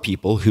there are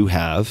people who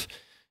have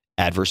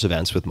adverse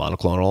events with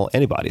monoclonal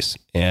antibodies.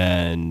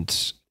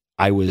 And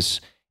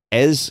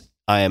as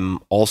I'm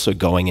also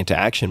going into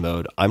action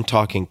mode, I'm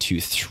talking to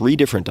 3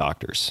 different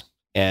doctors,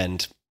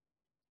 and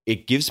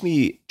it gives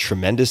me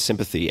tremendous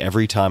sympathy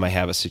every time I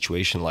have a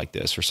situation like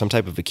this or some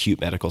type of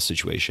acute medical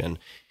situation,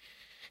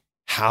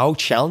 how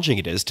challenging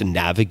it is to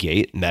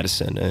navigate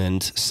medicine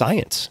and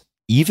science,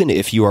 even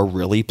if you are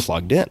really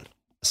plugged in.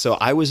 So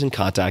I was in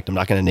contact, I'm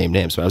not going to name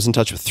names, but I was in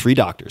touch with 3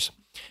 doctors,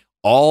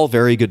 all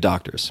very good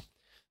doctors.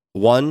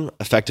 One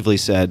effectively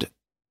said,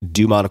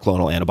 do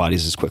monoclonal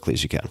antibodies as quickly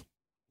as you can,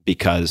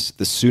 because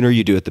the sooner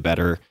you do it, the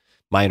better.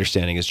 My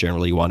understanding is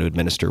generally you want to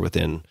administer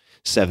within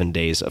 7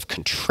 days of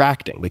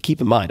contracting. But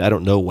keep in mind, I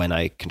don't know when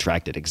I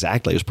contracted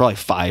exactly. It was probably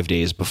 5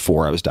 days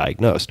before I was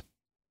diagnosed.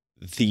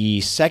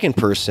 The second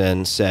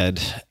person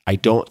said, I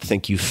don't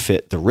think you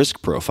fit the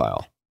risk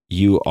profile.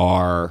 You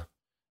are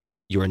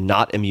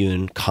not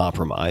immune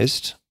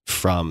compromised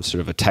from sort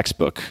of a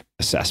textbook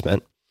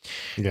assessment.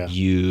 Yeah.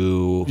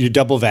 You're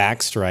double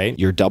vaxxed, right?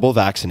 You're double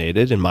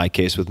vaccinated, in my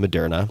case with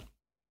Moderna.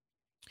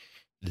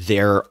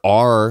 There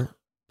are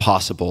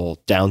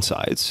possible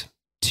downsides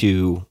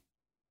to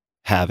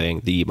having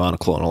the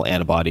monoclonal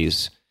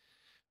antibodies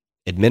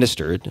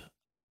administered.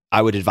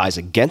 I would advise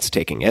against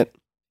taking it,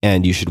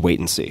 and you should wait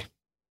and see.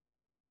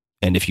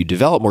 And if you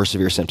develop more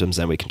severe symptoms,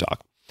 then we can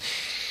talk.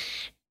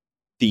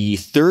 The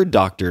third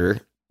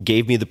doctor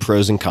gave me the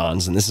pros and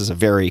cons, and this is a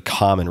very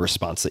common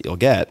response that you'll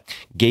get,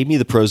 gave me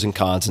the pros and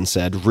cons and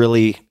said,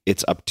 really,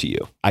 it's up to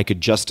you. I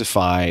could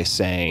justify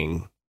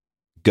saying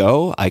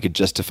go. I could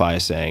justify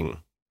saying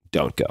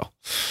don't go.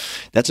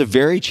 That's a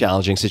very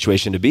challenging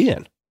situation to be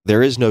in.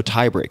 There is no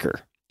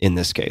tiebreaker in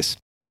this case.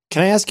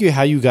 Can I ask you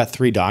how you got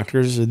 3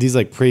 doctors? Are these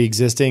like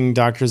pre-existing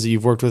doctors that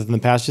you've worked with in the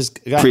past?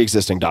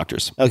 Pre-existing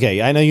doctors.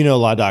 Okay, I know you know a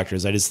lot of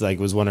doctors. I just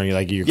was wondering,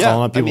 you're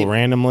calling up people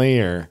randomly,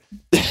 or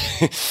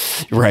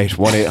right,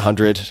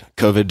 1-800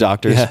 COVID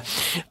doctors. Yeah.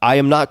 I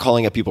am not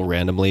calling up people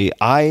randomly.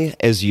 I,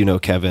 as you know,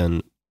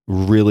 Kevin,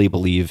 really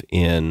believe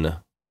in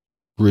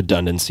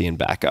redundancy and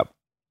backup,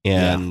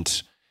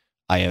 and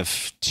I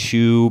have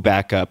 2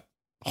 backup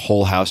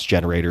whole house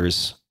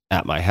generators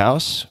at my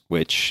house,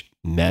 which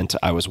meant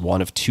I was one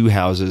of 2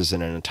 houses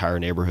in an entire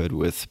neighborhood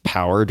with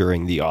power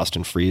during the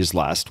Austin freeze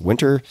last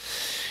winter.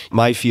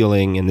 My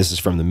feeling, and this is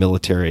from the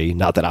military,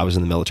 not that I was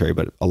in the military,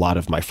 but a lot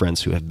of my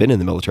friends who have been in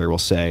the military will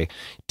say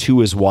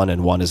 2 is 1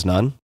 and 1 is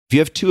none. If you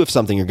have 2 of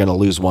something, you're going to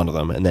lose 1 of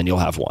them, and then you'll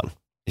have 1.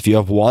 If you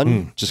have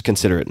 1, just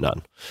consider it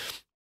none.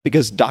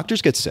 Because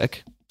doctors get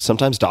sick.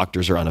 Sometimes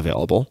doctors are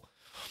unavailable.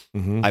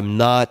 Mm-hmm. I'm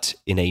not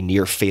in a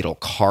near fatal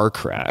car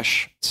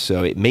crash,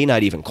 so it may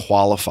not even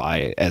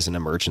qualify as an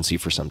emergency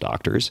for some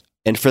doctors.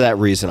 And for that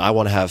reason, I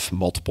want to have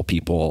multiple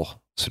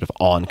people sort of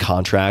on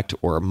contract,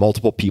 or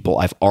multiple people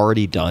I've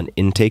already done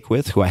intake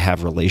with, who I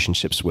have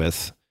relationships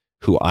with,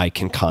 who I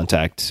can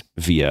contact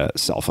via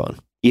cell phone.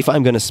 If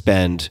I'm going to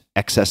spend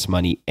excess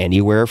money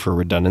anywhere for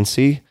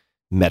redundancy,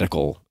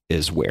 medical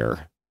is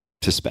where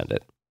to spend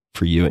it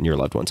for you and your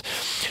loved ones.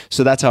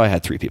 So that's how I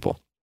had 3 people.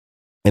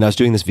 And I was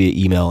doing this via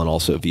email and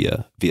also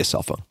via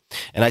cell phone.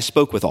 And I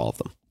spoke with all of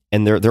them.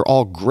 And they're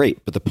all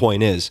great. But the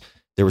point is,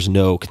 there was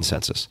no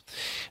consensus.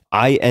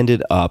 I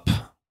ended up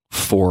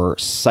for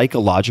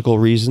psychological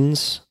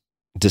reasons,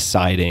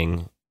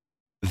 deciding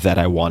that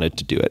I wanted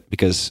to do it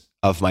because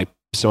of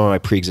some of my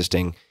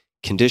pre-existing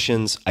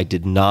conditions. I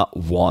did not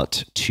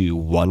want to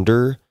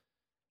wonder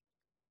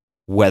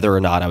whether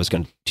or not I was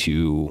going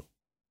to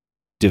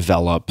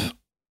develop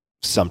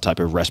some type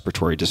of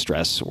respiratory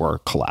distress or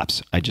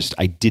collapse. I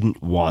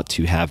didn't want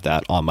to have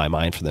that on my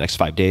mind for the next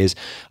 5 days.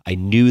 I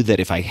knew that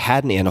if I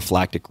had an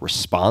anaphylactic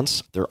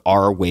response, there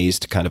are ways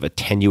to kind of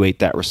attenuate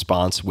that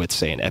response with,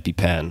 say, an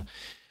EpiPen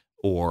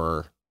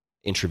or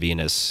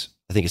intravenous,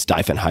 I think it's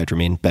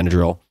diphenhydramine,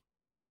 Benadryl.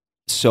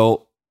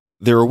 So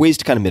there are ways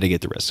to kind of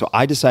mitigate the risk. So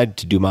I decided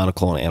to do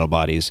monoclonal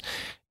antibodies,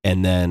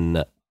 and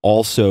then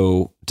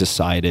also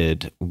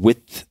decided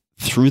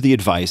through the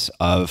advice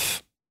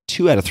of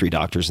 2 out of 3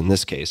 doctors in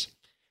this case,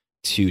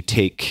 to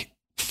take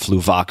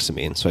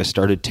fluvoxamine. So I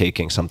started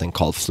taking something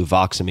called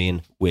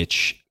fluvoxamine,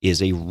 which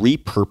is a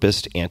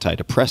repurposed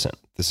antidepressant.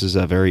 This is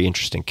a very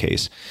interesting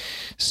case.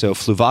 So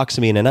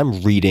fluvoxamine, and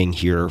I'm reading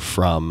here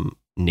from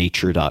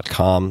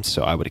nature.com,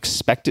 so I would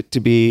expect it to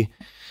be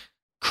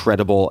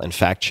credible and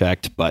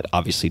fact-checked, but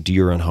obviously do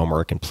your own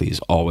homework and please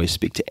always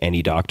speak to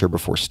any doctor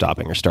before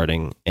stopping or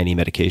starting any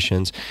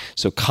medications.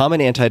 So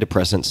common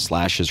antidepressant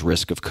slashes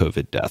risk of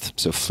COVID death.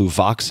 So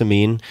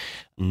fluvoxamine,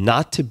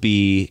 not to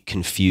be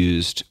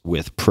confused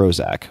with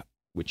Prozac,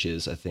 which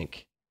is, I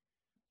think,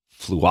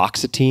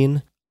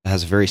 fluoxetine. It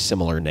has a very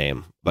similar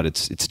name, but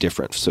it's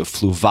different. So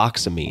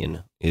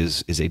fluvoxamine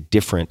is a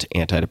different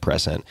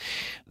antidepressant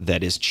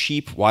that is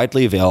cheap,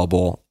 widely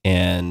available,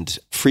 and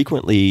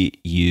frequently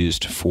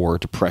used for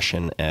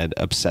depression and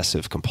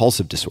obsessive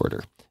compulsive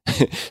disorder.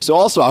 So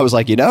also I was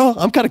like,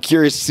 I'm kind of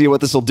curious to see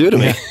what this will do to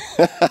me.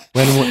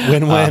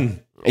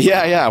 Win-win.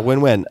 Yeah,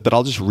 win-win. But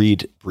I'll just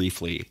read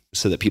briefly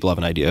so that people have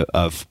an idea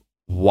of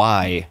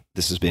why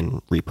this has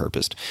been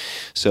repurposed.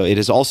 So it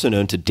is also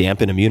known to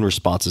dampen immune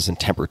responses and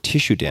temper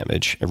tissue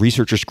damage. And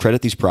researchers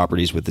credit these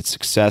properties with its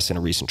success in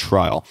a recent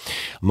trial.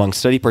 Among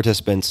study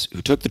participants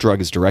who took the drug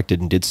as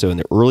directed and did so in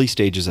the early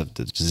stages of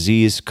the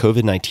disease,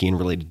 COVID-19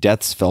 related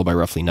deaths fell by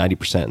roughly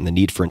 90%, and the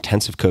need for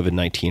intensive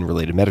COVID-19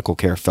 related medical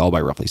care fell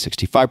by roughly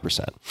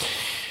 65%.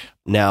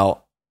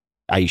 Now,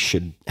 I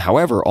should,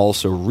 however,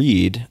 also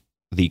read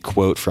the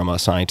quote from a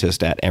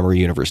scientist at Emory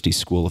University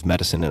School of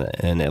Medicine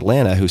in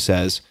Atlanta who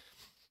says,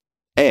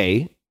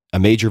 a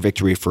major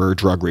victory for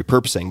drug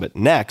repurposing, but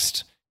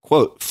next,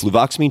 quote,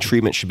 fluvoxamine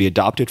treatment should be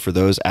adopted for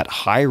those at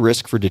high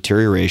risk for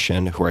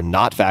deterioration who are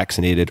not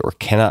vaccinated or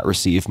cannot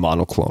receive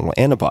monoclonal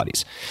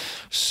antibodies.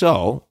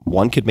 So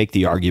one could make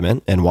the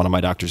argument, and one of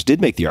my doctors did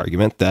make the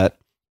argument, that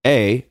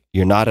A,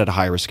 you're not at a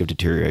high risk of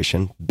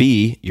deterioration.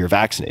 B, you're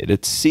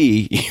vaccinated.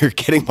 C, you're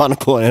getting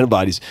monoclonal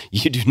antibodies.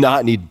 You do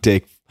not need to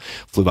take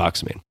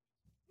fluvoxamine.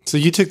 So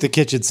you took the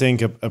kitchen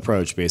sink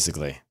approach,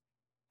 basically.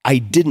 I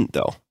didn't,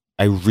 though.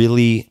 You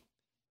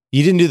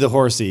didn't do the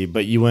horsey,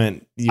 but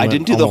I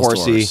didn't do the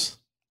horsey. Horse.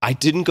 I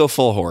didn't go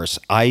full horse.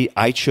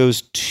 I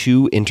chose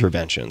 2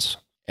 interventions,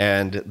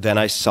 and then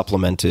I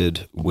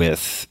supplemented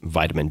with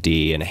vitamin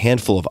D and a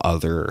handful of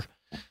other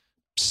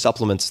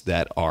supplements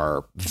that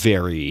are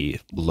very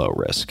low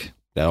risk.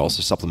 That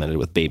also supplemented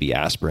with baby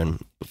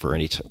aspirin for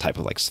any type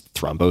of like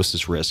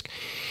thrombosis risk.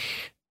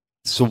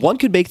 So one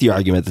could make the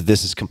argument that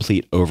this is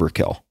complete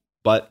overkill,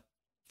 but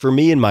for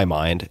me, in my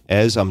mind,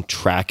 as I'm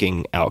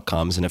tracking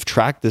outcomes, and I've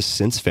tracked this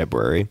since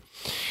February,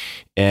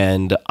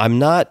 and I'm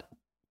not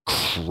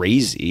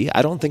crazy.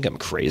 I don't think I'm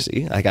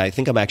crazy. Like, I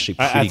think I'm actually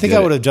pretty I think good I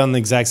would have done the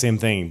exact same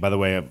thing, by the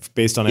way,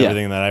 based on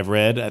everything that I've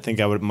read. I think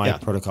my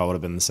protocol would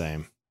have been the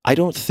same. I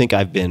don't think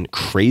I've been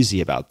crazy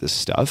about this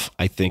stuff.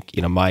 I think,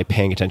 my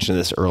paying attention to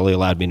this early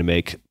allowed me to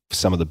make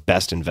some of the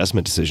best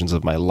investment decisions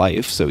of my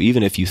life. So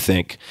even if you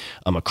think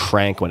I'm a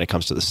crank when it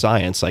comes to the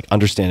science, like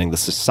understanding the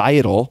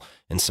societal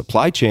and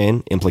supply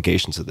chain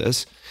implications of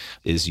this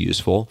is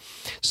useful.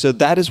 So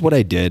that is what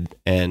I did.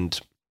 And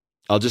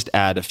I'll just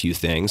add a few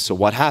things. So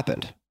what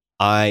happened?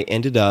 I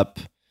ended up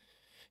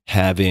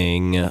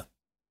having,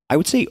 I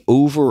would say,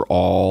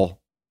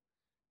 overall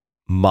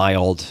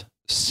mild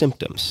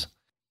symptoms.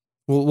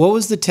 Well, what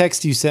was the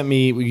text you sent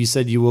me where you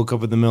said you woke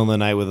up in the middle of the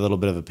night with a little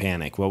bit of a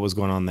panic? What was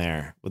going on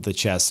there with the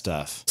chest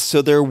stuff?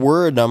 So there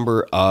were a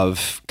number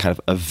of kind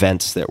of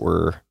events that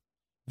were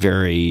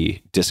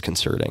very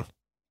disconcerting.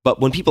 But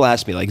when people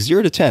ask me, like,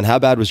 0 to 10, how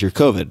bad was your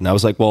COVID? And I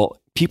was like, well,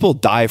 people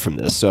die from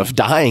this. So if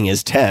dying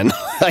is 10,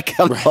 like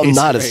I'm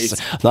not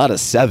a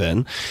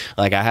 7.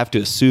 Like, I have to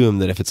assume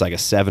that if it's like a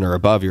 7 or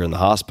above, you're in the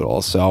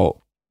hospital.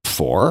 So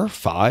 4,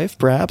 5,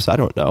 perhaps, I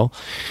don't know.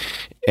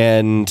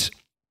 And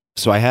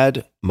so I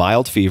had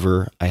mild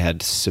fever. I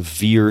had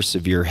severe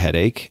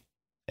headache,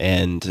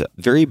 and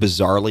very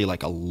bizarrely,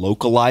 like a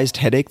localized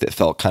headache that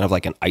felt kind of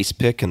like an ice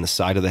pick in the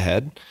side of the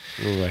head.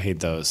 Ooh, I hate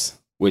those.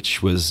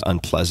 Which was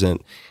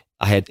unpleasant.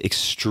 I had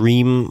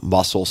extreme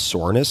muscle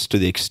soreness to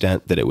the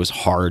extent that it was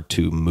hard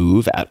to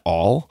move at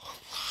all.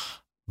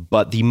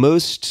 But the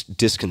most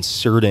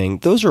disconcerting,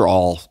 those are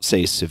all,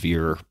 say,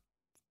 severe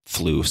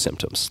flu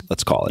symptoms,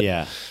 let's call it.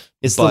 Yeah.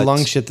 It's the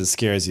lung shit that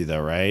scares you,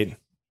 though, right?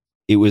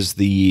 it was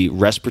the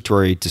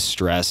respiratory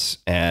distress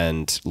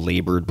and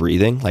labored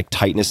breathing, like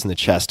tightness in the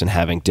chest and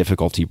having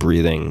difficulty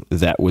breathing,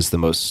 that was the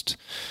most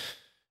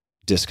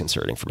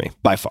disconcerting for me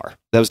by far.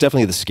 That was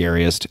definitely the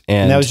scariest.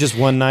 And that was just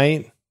one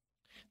night?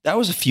 That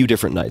was a few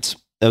different nights.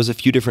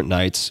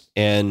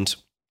 And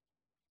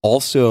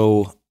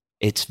also,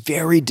 it's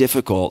very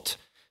difficult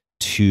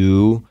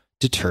to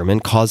determine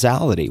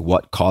causality,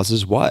 what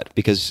causes what,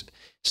 because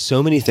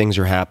so many things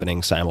are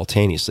happening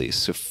simultaneously.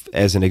 So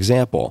as an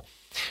example,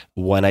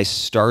 when I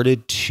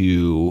started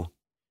to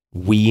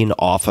wean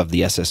off of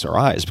the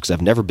SSRIs, because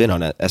I've never been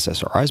on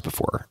SSRIs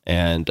before,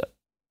 and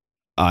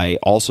I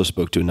also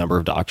spoke to a number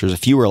of doctors. A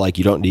few were like,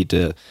 you don't need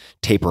to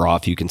taper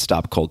off, you can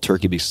stop cold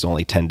turkey because it's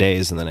only 10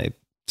 days. And then I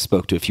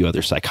spoke to a few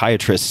other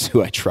psychiatrists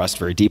who I trust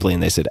very deeply,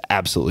 and they said,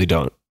 absolutely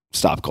don't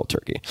stop cold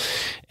turkey.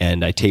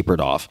 And I tapered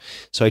off.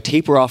 So I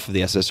taper off of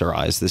the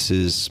SSRIs. This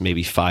is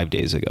maybe 5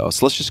 days ago.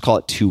 So let's just call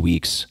it 2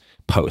 weeks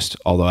post.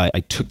 Although I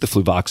took the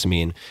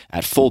fluvoxamine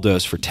at full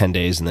dose for 10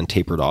 days and then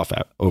tapered off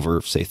over,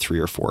 say, 3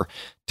 or 4.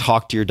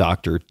 Talk to your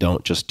doctor.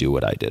 Don't just do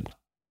what I did.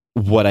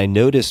 What I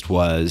noticed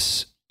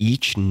was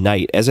each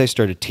night, as I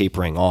started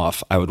tapering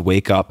off, I would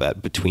wake up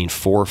at between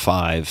 4 or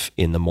 5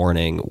 in the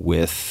morning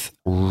with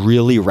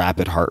really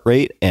rapid heart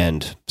rate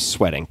and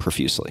sweating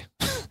profusely.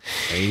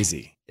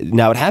 Crazy.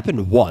 Now, it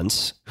happened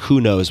once. Who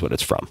knows what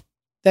it's from?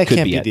 That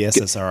can't be the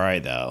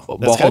SSRI, though.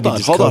 Well, hold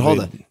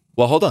on.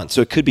 Well, hold on.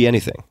 So it could be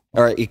anything.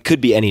 Or it could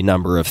be any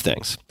number of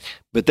things.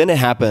 But then it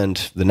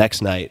happened the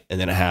next night, and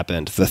then it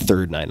happened the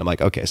third night. I'm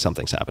like, okay,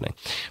 something's happening.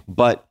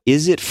 But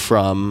is it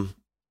from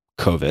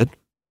COVID?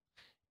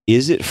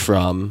 Is it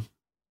from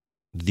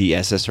the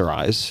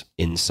SSRIs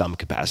in some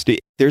capacity?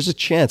 There's a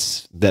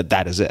chance that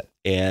that is it.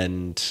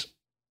 And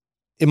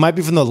it might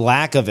be from the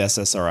lack of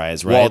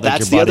SSRIs, right? Well, like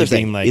that's the other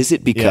thing. Is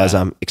it because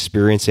I'm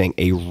experiencing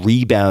a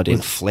rebound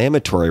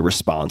inflammatory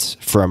response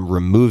from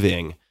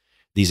removing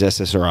these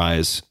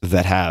SSRIs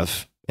that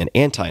have an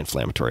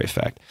anti-inflammatory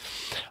effect?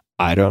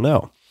 I don't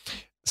know.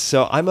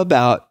 So I'm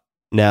about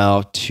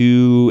now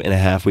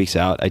 2.5 weeks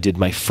out. I did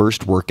my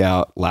first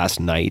workout last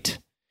night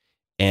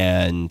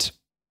and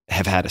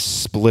have had a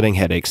splitting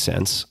headache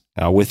since.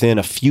 Within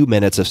a few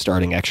minutes of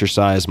starting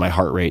exercise, my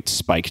heart rate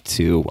spiked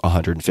to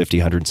 150,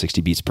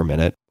 160 beats per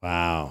minute.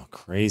 Wow,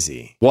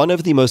 crazy. One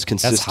of the most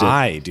consistent. That's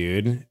high,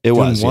 dude. It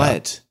was. Doing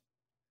what? Yeah.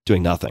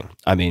 Doing nothing.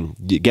 I mean,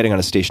 getting on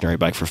a stationary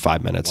bike for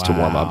 5 minutes to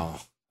warm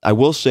up. I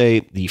will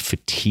say the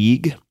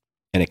fatigue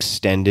and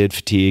extended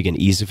fatigue and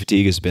ease of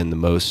fatigue has been the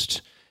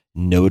most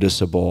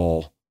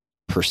noticeable,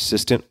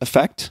 persistent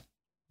effect.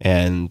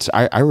 And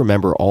I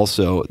remember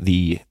also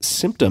the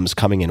symptoms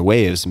coming in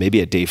waves. Maybe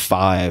at day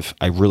 5,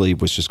 I really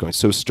was just going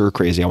so stir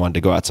crazy. I wanted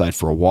to go outside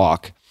for a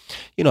walk,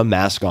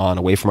 mask on,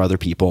 away from other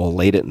people,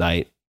 late at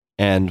night.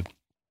 And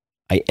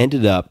I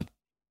ended up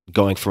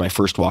going for my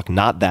first walk,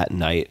 not that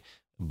night,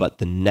 but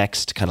the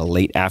next kind of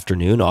late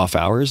afternoon off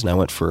hours. And I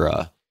went for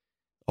a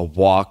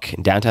walk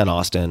in downtown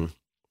Austin,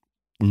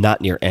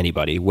 not near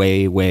anybody,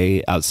 way,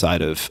 way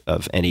outside of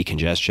any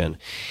congestion,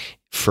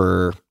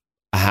 for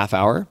a half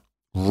hour.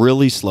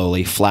 Really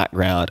slowly, flat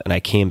ground, and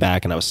I came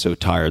back and I was so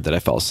tired that I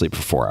fell asleep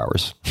for 4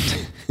 hours.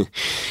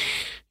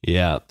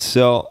 Yeah,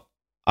 so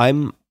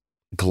I'm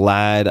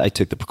glad I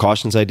took the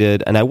precautions I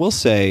did. And I will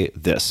say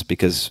this,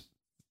 because,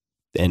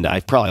 and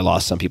I've probably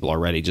lost some people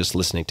already just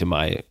listening to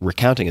my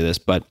recounting of this,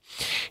 but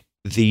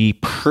the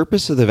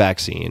purpose of the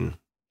vaccine,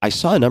 I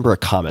saw a number of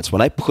comments.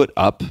 When I put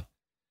up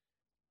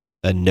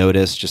a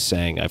notice just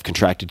saying, I've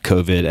contracted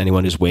COVID,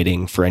 anyone who's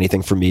waiting for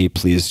anything from me,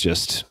 please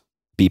just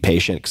be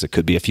patient because it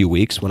could be a few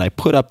weeks. When I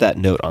put up that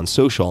note on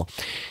social,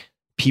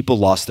 people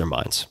lost their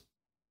minds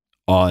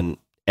on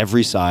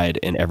every side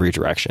in every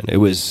direction.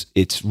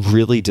 It's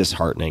really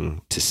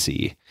disheartening to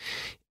see.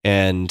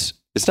 And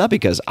it's not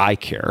because I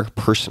care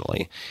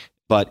personally,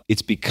 but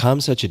it's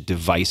become such a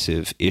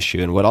divisive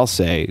issue. And what I'll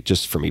say,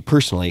 just for me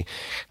personally,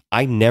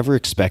 I never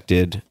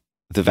expected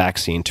the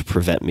vaccine to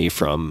prevent me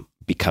from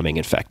becoming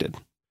infected.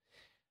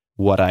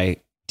 What I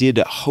did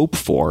hope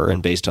for,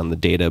 and based on the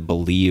data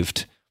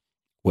believed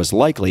was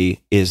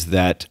likely, is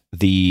that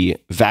the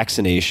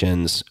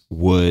vaccinations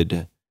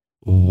would,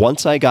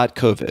 once I got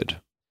COVID,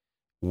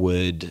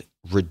 would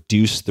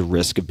reduce the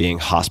risk of being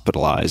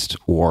hospitalized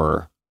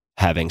or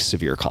having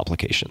severe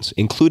complications,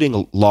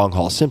 including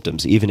long-haul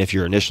symptoms, even if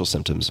your initial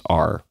symptoms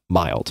are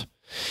mild.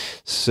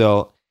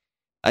 So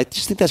I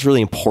just think that's really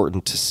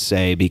important to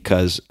say,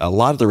 because a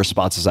lot of the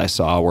responses I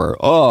saw were,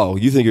 oh,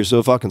 you think you're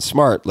so fucking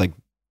smart, like,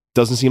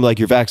 doesn't seem like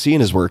your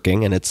vaccine is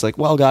working. And it's like,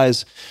 well,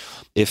 guys,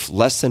 if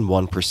less than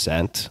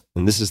 1%,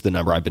 and this is the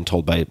number I've been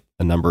told by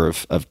a number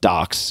of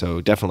docs, so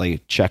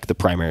definitely check the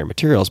primary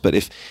materials, but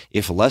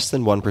if less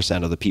than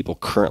 1% of the people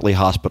currently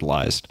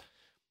hospitalized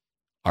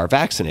are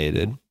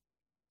vaccinated,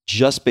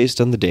 just based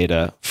on the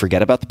data,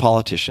 forget about the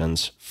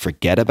politicians,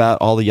 forget about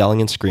all the yelling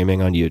and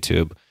screaming on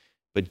YouTube,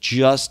 but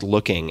just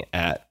looking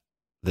at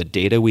the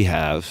data we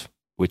have,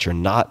 which are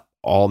not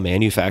all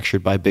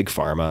manufactured by Big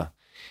Pharma,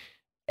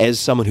 as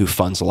someone who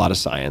funds a lot of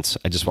science,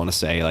 I just want to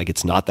say, like,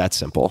 it's not that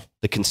simple.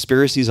 The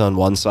conspiracies on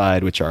one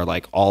side, which are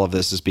like all of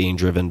this is being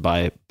driven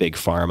by big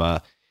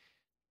pharma,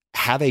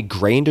 have a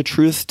grain of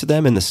truth to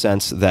them in the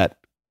sense that,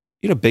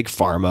 big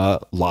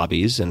pharma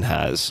lobbies and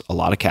has a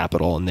lot of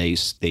capital and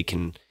they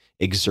can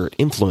exert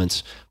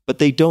influence, but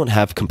they don't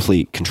have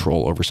complete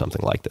control over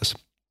something like this.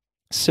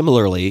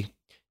 Similarly,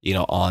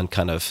 on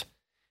kind of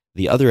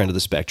the other end of the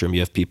spectrum, you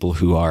have people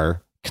who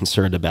are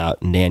concerned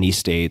about nanny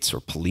states or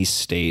police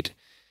state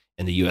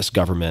and the US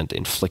government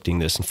enforcing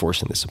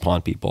this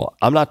upon people.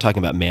 I'm not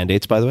talking about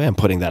mandates, by the way. I'm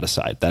putting that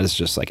aside. That is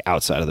just like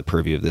outside of the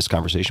purview of this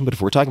conversation. But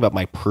if we're talking about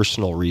my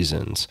personal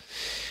reasons,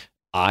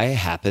 I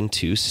happen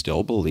to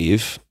still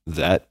believe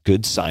that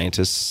good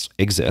scientists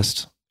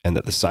exist and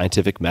that the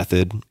scientific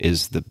method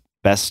is the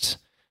best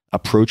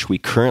approach we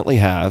currently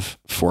have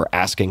for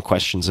asking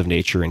questions of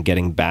nature and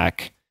getting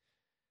back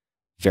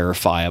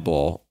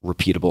verifiable,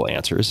 repeatable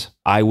answers.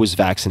 I was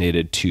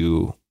vaccinated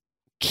to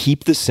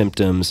keep the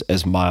symptoms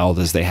as mild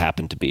as they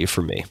happen to be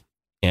for me.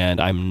 And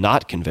I'm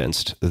not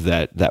convinced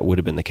that that would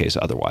have been the case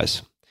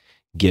otherwise,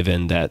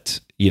 given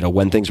that,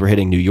 when things were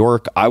hitting New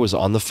York, I was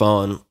on the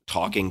phone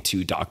talking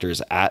to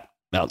doctors at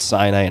Mount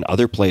Sinai and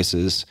other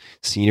places,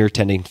 senior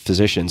attending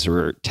physicians who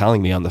were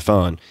telling me on the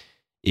phone,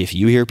 if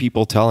you hear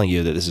people telling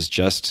you that this is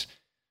just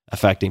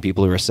affecting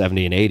people who are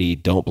 70 and 80,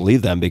 don't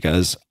believe them,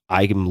 because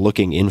I'm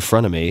looking in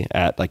front of me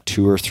at like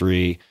 2 or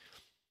 3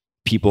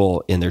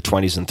 people in their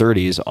 20s and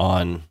 30s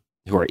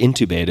who are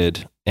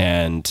intubated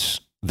and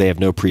they have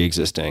no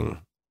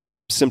pre-existing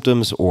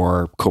symptoms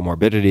or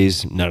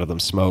comorbidities. None of them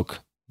smoke.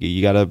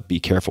 You got to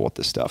be careful with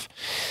this stuff.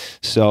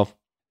 So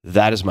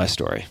that is my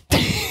story.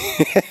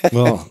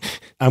 Well,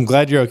 I'm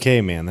glad you're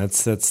okay, man.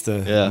 That's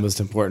the most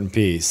important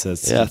piece.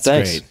 That's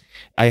thanks. Great.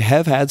 I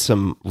have had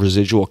some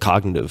residual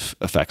cognitive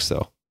effects,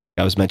 though.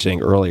 I was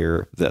mentioning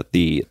earlier that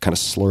the kind of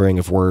slurring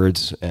of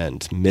words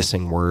and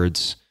missing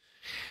words,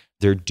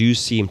 there do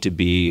seem to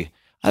be,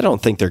 I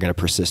don't think they're going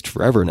to persist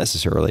forever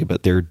necessarily,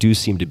 but there do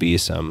seem to be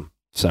some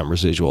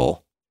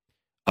residual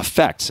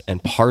effects.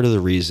 And part of the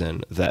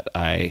reason that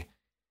I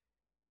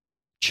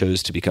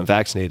chose to become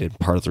vaccinated,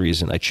 part of the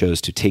reason I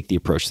chose to take the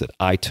approach that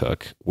I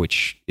took,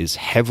 which is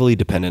heavily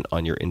dependent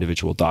on your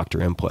individual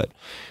doctor input,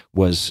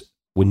 was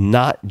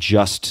not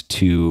just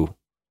to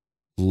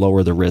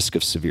lower the risk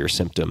of severe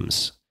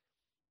symptoms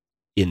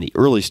in the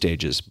early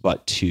stages,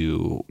 but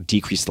to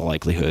decrease the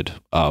likelihood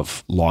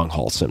of long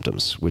haul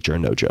symptoms, which are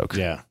no joke.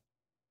 Yeah.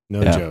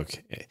 No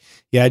joke.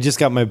 Yeah, I just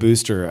got my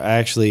booster. I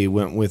actually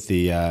went with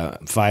the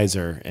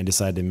Pfizer and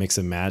decided to mix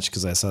and match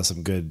because I saw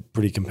some good,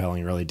 pretty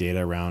compelling early data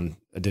around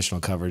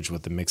additional coverage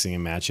with the mixing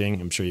and matching.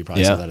 I'm sure you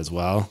probably saw that as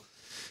well.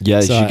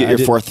 Yeah, so you should get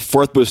your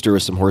fourth booster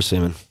with some horse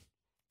semen.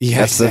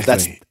 Yeah,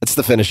 exactly. That's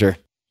the finisher.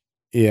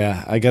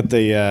 Yeah, I got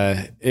the,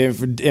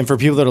 and for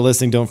people that are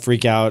listening, don't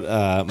freak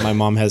out. My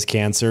mom has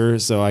cancer,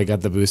 so I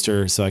got the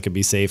booster so I could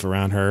be safe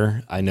around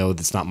her. I know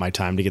it's not my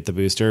time to get the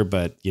booster,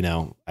 but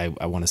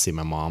I want to see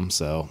my mom.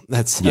 So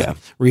that's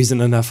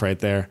reason enough right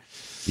there.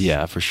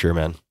 Yeah, for sure,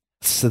 man.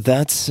 So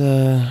that's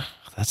the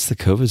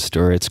COVID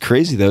story. It's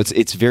crazy though.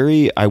 It's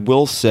very, I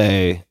will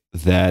say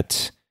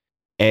that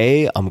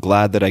I'm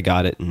glad that I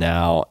got it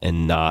now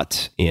and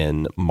not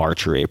in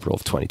March or April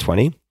of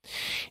 2020.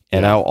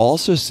 And I'll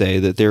also say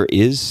that there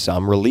is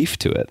some relief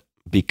to it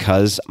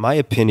because my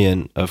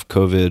opinion of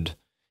COVID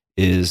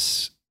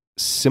is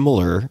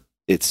similar.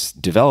 It's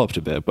developed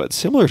a bit, but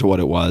similar to what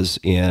it was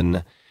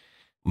in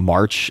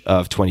March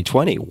of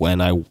 2020 when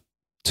I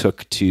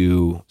took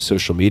to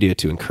social media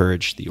to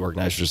encourage the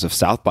organizers of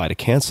South by to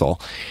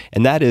cancel.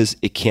 And that is,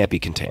 it can't be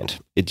contained.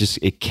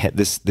 It can't,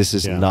 this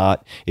is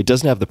not, it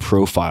doesn't have the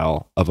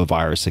profile of a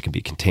virus that can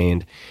be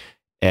contained.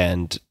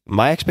 And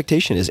my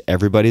expectation is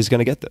everybody's going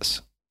to get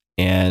this.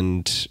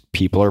 And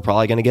people are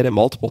probably going to get it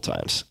multiple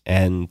times.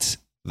 And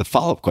the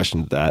follow-up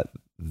question to that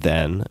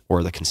then,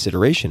 or the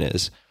consideration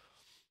is,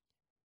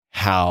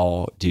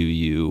 how do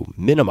you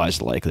minimize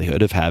the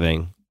likelihood of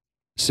having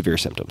severe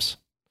symptoms?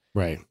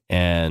 Right.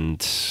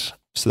 And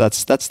so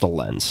that's the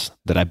lens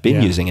that I've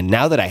been using. And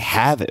now that I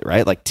have it,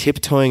 right, like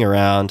tiptoeing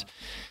around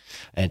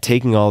and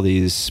taking all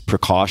these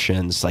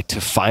precautions, like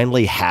to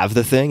finally have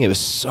the thing, it was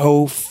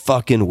so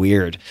fucking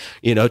weird,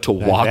 to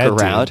walk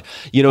around.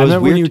 I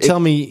remember when you tell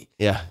me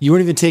you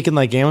weren't even taking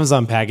like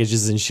Amazon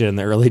packages and shit in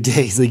the early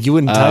days. Like you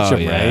wouldn't touch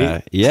them,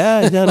 right?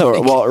 Yeah,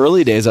 no. Well,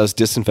 early days I was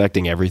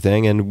disinfecting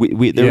everything, and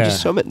there were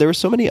just there were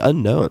so many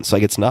unknowns.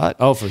 Like it's not.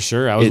 Oh, for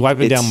sure. I was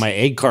wiping down my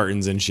egg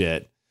cartons and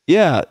shit.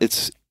 Yeah,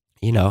 it's.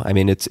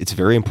 It's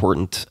very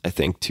important, I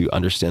think, to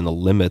understand the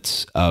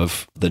limits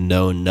of the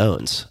known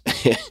knowns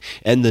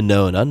and the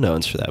known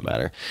unknowns for that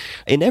matter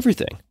in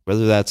everything,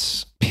 whether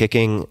that's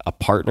picking a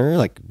partner,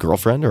 like a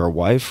girlfriend or a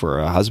wife or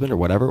a husband or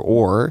whatever,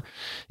 or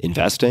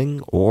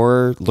investing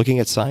or looking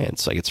at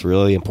science. Like it's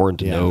really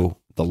important to know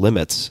the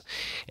limits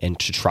and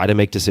to try to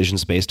make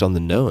decisions based on the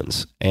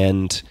knowns.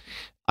 And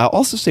I'll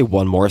also say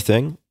one more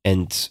thing.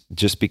 And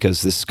just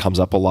because this comes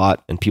up a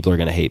lot and people are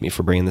going to hate me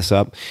for bringing this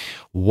up,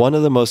 one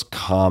of the most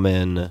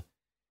common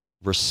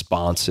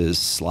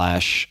responses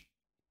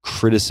 /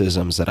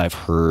 criticisms that I've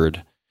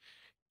heard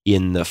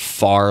in the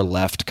far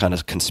left kind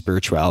of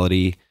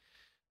conspirituality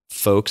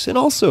folks, and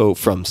also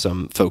from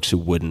some folks who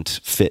wouldn't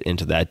fit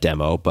into that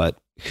demo, but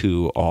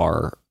who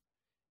are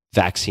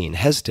vaccine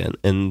hesitant.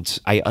 And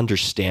I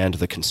understand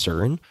the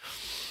concern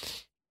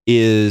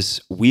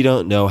is we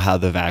don't know how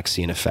the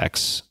vaccine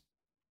affects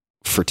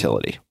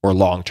fertility or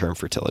long-term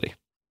fertility.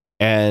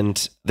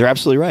 And they're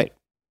absolutely right.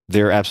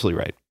 They're absolutely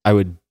right. I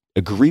would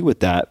agree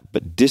with that,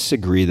 but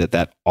disagree that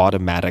that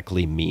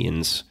automatically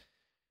means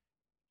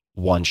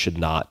one should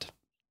not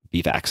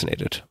be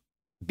vaccinated.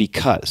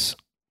 Because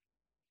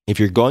if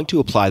you're going to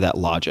apply that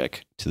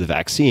logic to the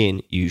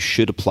vaccine, you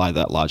should apply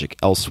that logic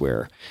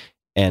elsewhere.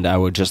 And I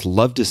would just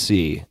love to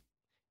see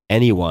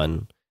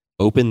anyone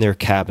open their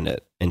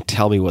cabinet and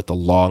tell me what the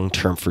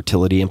long-term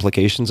fertility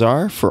implications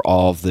are for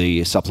all of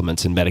the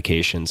supplements and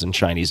medications and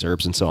Chinese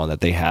herbs and so on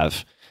that they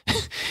have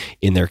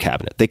in their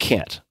cabinet. They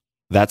can't.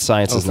 That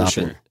science has not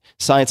been,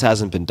 science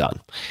hasn't been done.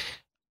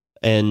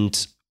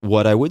 And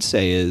what I would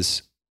say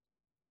is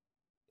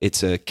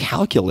it's a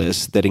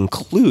calculus that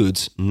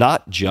includes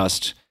not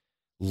just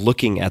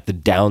looking at the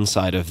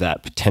downside of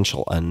that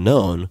potential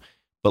unknown,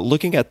 but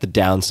looking at the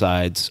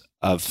downsides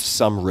of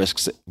some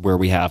risks where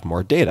we have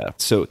more data.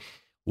 So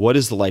what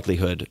is the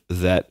likelihood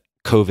that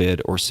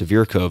COVID or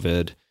severe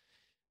COVID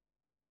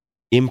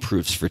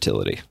improves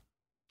fertility?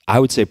 I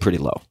would say pretty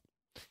low.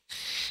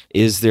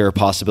 Is there a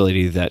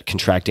possibility that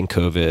contracting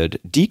COVID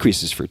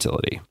decreases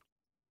fertility?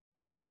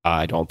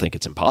 I don't think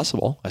it's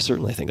impossible. I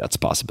certainly think that's a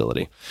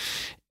possibility.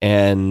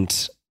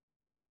 And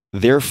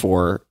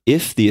therefore,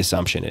 if the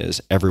assumption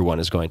is everyone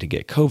is going to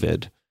get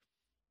COVID,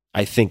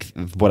 I think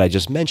what I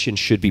just mentioned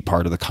should be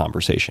part of the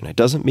conversation. It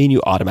doesn't mean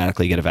you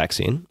automatically get a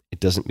vaccine. It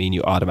doesn't mean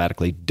you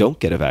automatically don't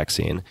get a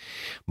vaccine.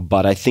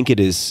 But I think it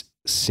is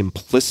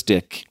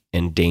simplistic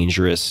and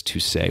dangerous to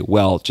say,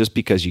 well, just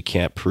because you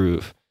can't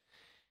prove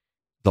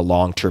the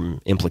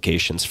long-term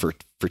implications for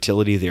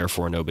fertility,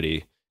 therefore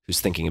nobody who's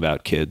thinking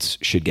about kids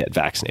should get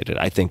vaccinated.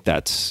 I think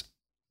that's...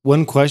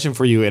 One question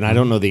for you, and I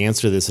don't know the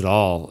answer to this at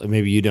all, and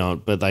maybe you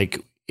don't, but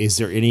like, is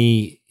there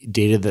any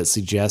data that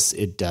suggests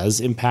it does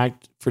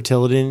impact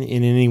fertility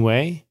in any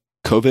way?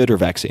 COVID or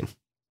vaccine?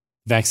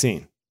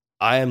 Vaccine.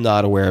 I am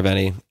not aware of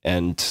any,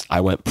 and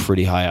I went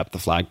pretty high up the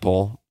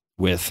flagpole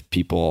with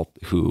people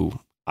who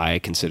I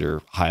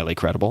consider highly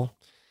credible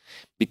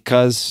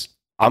because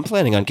I'm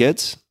planning on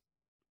kids,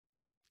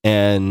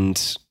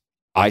 and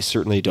I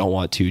certainly don't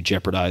want to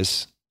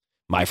jeopardize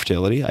my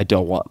fertility. I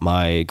don't want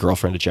my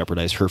girlfriend to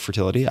jeopardize her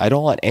fertility. I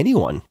don't want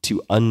anyone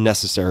to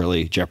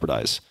unnecessarily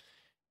jeopardize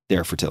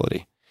their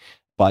fertility.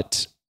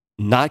 But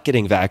not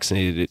getting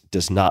vaccinated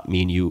does not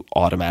mean you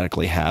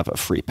automatically have a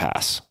free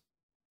pass.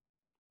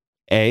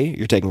 A,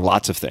 you're taking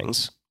lots of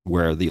things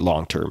where the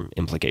long-term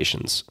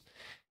implications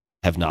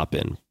have not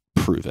been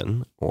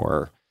proven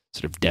or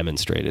sort of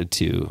demonstrated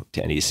to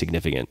any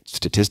significant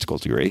statistical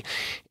degree.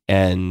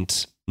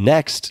 And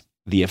next,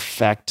 the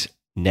effect,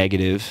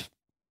 negative,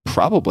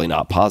 probably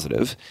not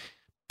positive,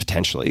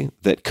 potentially,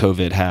 that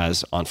COVID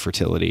has on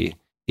fertility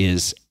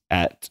is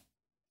at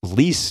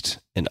least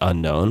an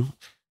unknown,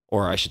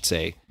 or I should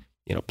say,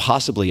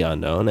 possibly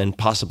unknown and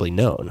possibly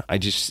known. It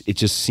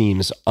just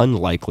seems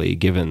unlikely,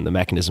 given the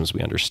mechanisms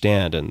we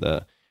understand and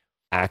the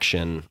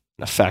action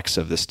and effects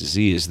of this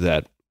disease,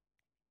 that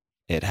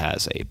it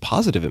has a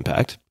positive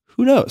impact.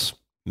 Who knows?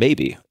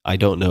 Maybe. I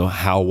don't know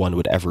how one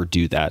would ever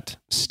do that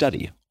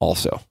study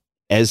also.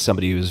 As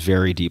somebody who is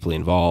very deeply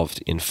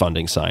involved in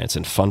funding science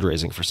and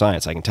fundraising for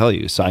science, I can tell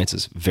you science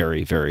is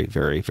very, very,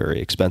 very,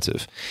 very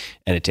expensive.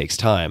 And it takes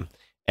time,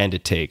 and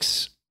it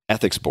takes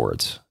ethics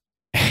boards,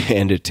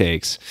 and it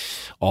takes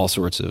all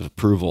sorts of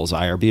approvals,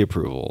 IRB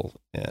approval,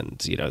 and,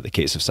 the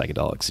case of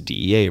psychedelics,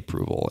 DEA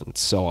approval, and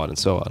so on and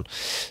so on.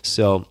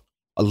 So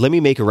let me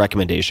make a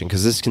recommendation,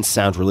 because this can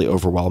sound really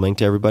overwhelming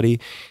to everybody.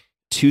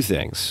 Two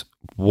things.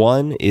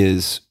 One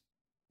is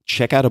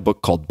check out a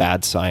book called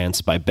Bad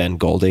Science by Ben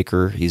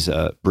Goldacre. He's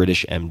a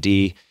British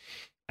MD.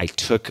 I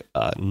took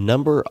a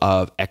number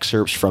of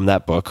excerpts from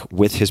that book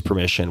with his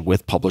permission,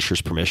 with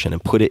publisher's permission,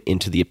 and put it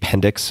into the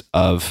appendix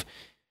of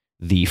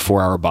the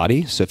 4-Hour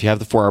Body. So if you have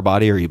the 4-Hour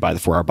Body or you buy the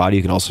 4-Hour Body,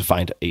 you can also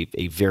find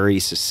a very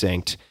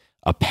succinct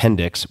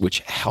appendix,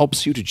 which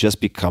helps you to just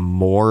become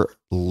more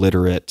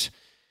literate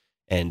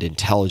and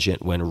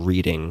intelligent when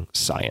reading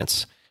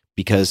science.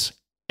 Because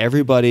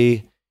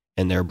everybody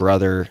and their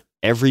brother,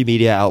 every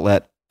media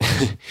outlet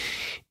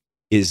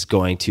is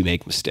going to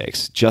make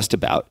mistakes. Just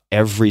about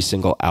every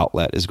single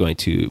outlet is going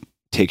to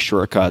take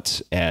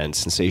shortcuts and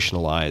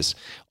sensationalize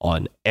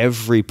on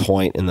every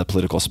point in the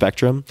political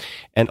spectrum.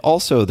 And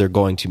also they're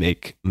going to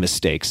make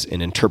mistakes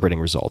in interpreting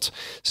results.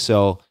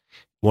 So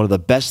one of the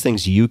best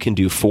things you can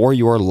do for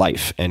your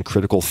life and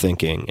critical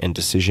thinking and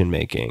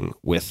decision-making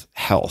with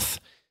health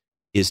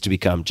is to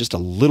become just a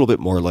little bit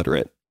more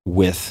literate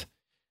with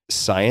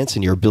science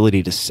and your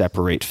ability to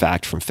separate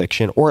fact from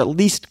fiction, or at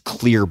least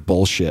clear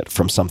bullshit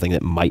from something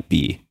that might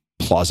be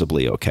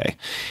plausibly okay.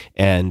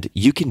 And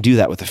you can do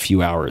that with a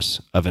few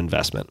hours of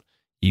investment.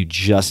 You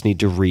just need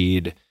to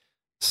read,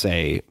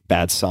 say,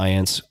 Bad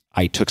Science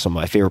I took some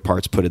of my favorite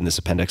parts, put it in this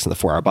appendix in the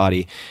 4 Hour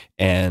Body.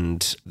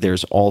 And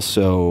there's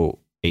also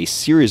a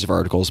series of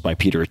articles by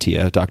Peter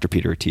Attia, Dr.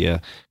 Peter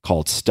Attia,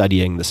 called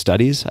Studying the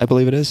Studies, I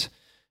believe it is.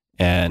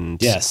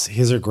 And yes,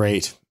 his are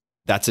great.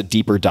 That's a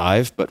deeper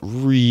dive, but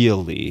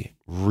really,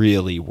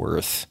 really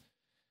worth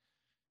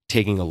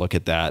taking a look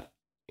at that.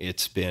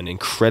 It's been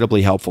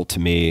incredibly helpful to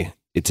me.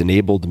 It's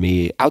enabled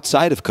me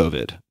outside of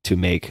COVID to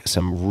make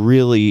some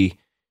really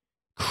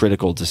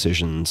critical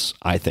decisions,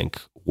 I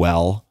think,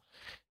 well,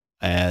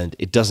 and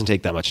it doesn't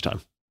take that much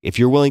time. If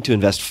you're willing to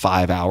invest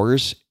 5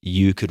 hours,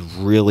 you could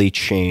really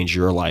change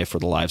your life or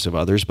the lives of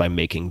others by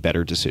making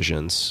better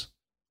decisions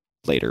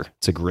later.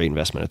 It's a great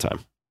investment of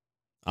time.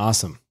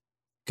 Awesome.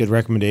 Good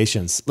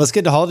recommendations. Let's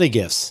get to holiday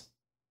gifts.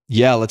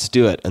 Yeah, let's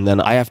do it. And then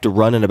I have to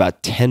run in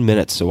about 10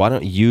 minutes. So why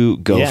don't you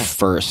go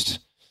first?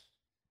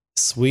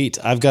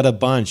 Sweet. I've got a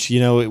bunch. You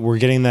know, we're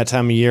getting that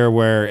time of year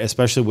where,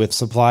 especially with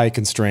supply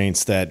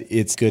constraints, that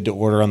it's good to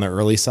order on the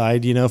early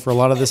side, you know, for a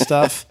lot of this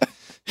stuff.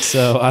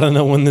 So I don't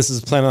know when this is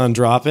planning on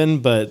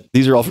dropping, but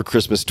these are all for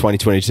Christmas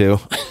 2022.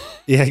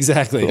 Yeah,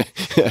 exactly.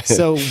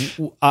 So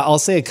I'll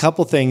say a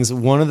couple things.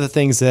 One of the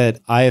things that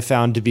I have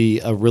found to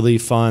be a really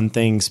fun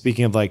thing,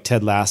 speaking of like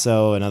Ted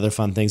Lasso and other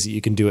fun things that you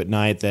can do at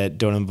night that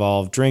don't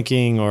involve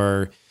drinking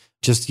or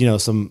just, you know,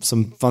 some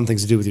fun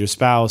things to do with your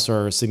spouse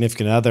or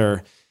significant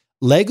other.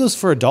 Legos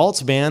for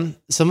adults, man.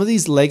 Some of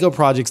these Lego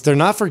projects, they're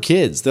not for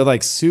kids. They're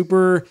like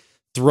super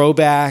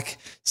throwback,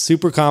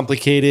 super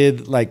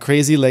complicated, like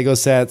crazy Lego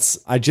sets.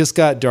 I just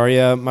got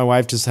Daria, my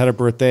wife just had her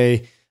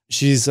birthday.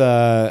 She's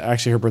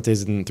actually her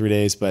birthday's in 3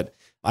 days, but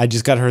I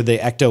just got her the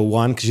Ecto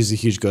 1 because she's a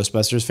huge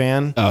Ghostbusters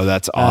fan. Oh,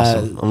 that's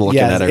awesome. I'm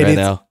looking at it right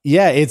now.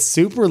 Yeah, it's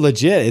super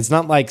legit. It's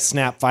not like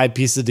snap 5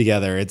 pieces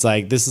together. It's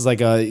like, this is like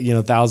a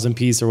 1,000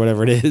 piece or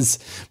whatever it is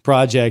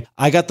project.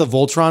 I got the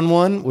Voltron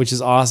one, which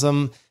is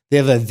awesome. They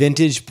have a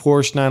vintage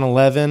Porsche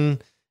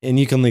 911, and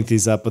you can link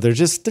these up, but they're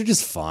just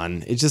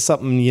fun. It's just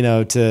something,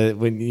 to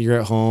when you're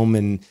at home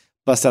and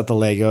bust out the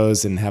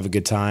Legos and have a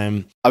good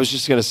time. I was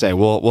just gonna say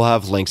we'll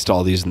have links to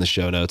all these in the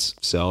show notes.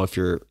 So if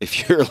you're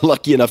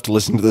lucky enough to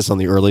listen to this on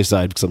the early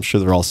side, because I'm sure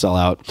they're all sell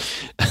out,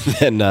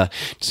 then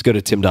just go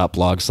to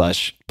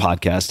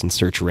tim.blog/podcast and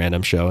search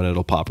random show, and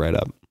it'll pop right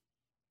up.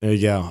 There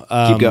you go.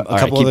 A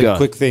couple other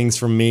quick things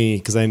from me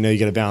because I know you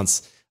got to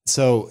bounce.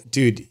 So,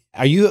 dude,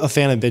 are you a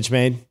fan of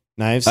Benchmade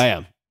knives? I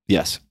am.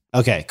 Yes.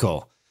 Okay,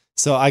 cool.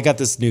 So I got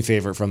this new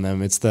favorite from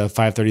them. It's the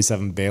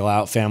 537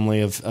 Bailout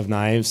family of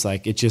knives.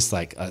 Like, it's just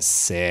like a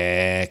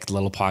sick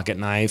little pocket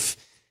knife.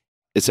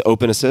 It's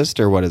open assist,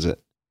 or what is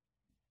it?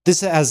 This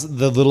has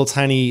the little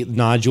tiny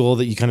nodule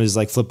that you kind of just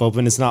like flip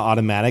open. It's not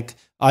automatic.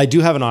 I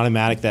do have an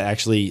automatic that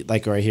actually,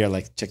 like right here,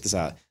 like check this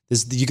out.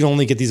 You can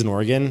only get these in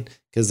Oregon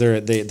because they're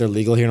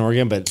legal here in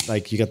Oregon, but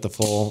like you got the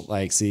full,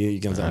 like, see, you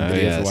can on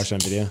video if you're watching on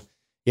video.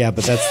 Yeah,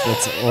 but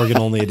that's Oregon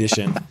only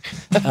edition.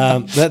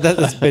 That's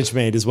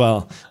Benchmade as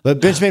well.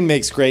 But Benchmade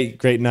makes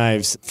great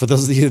knives. For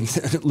those of you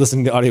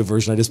listening to the audio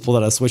version, I just pulled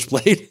out a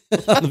switchblade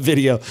on the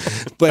video.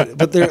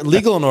 But they're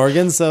legal in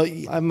Oregon, so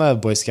I'm a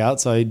Boy Scout,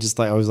 so I just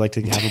always like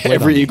to have a blade.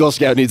 Every Eagle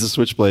Scout needs a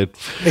switchblade.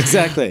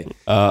 Exactly.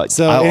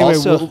 So anyway,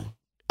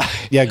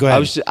 go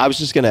ahead. I was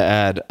just going to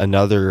add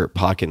another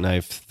pocket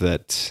knife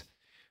that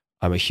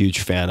I'm a huge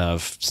fan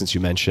of. Since you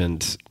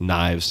mentioned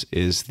knives,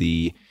 is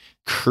the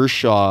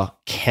Kershaw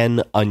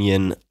Ken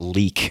Onion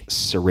Leak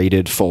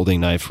serrated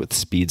folding knife with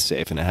Speed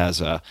Safe, and it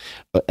has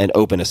an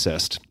open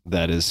assist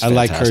that is fantastic. I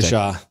like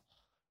Kershaw.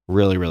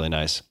 Really, really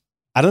nice.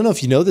 I don't know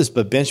if you know this,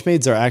 but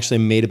Benchmades are actually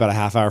made about a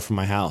half hour from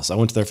my house. I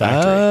went to their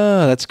factory.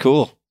 Ah, that's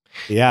cool.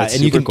 Yeah, that's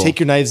and you can cool. Take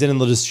your knives in and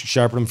they'll just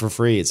sharpen them for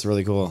free. It's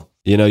really cool.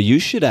 You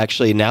should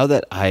actually, now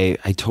that I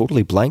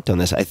totally blanked on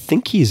this, I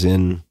think he's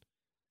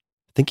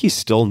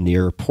still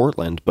near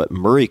Portland, but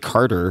Murray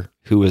Carter,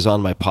 who was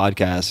on my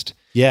podcast.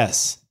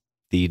 Yes.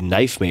 The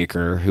knife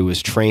maker who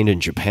was trained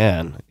in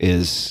Japan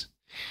is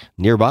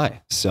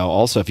nearby. So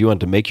also, if you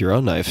wanted to make your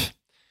own knife,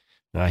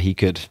 he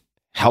could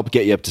help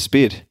get you up to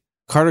speed.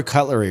 Carter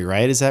Cutlery,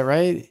 right? Is that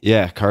right?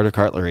 Yeah, Carter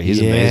Cutlery. He's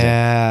amazing.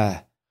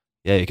 Yeah.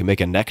 Yeah, you can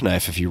make a neck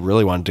knife if you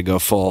really wanted to go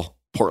full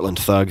Portland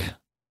thug.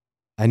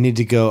 I need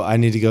to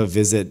go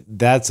visit.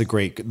 Those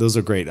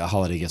are great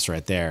holiday gifts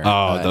right there.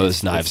 Oh,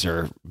 those knives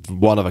are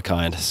one of a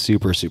kind.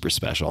 Super, super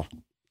special.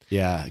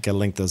 Yeah, got to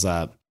link those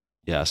up.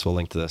 Yes, we'll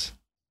link to this.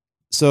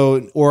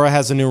 So Aura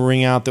has a new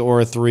ring out, the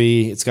Aura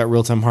 3. It's got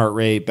real-time heart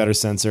rate, better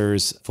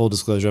sensors. Full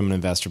disclosure, I'm an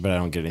investor, but I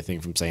don't get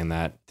anything from saying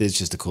that. It's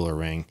just a cooler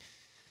ring.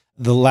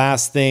 The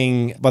last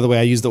thing, by the way,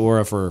 I use the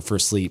Aura for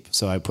sleep.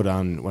 So I put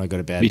on when I go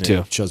to bed. Me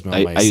too. It shows me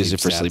all my I use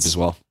it for stats. sleep as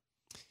well.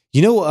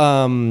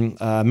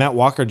 Matt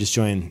Walker just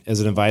joined as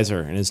an advisor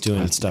and is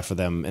doing stuff for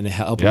them and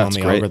helping on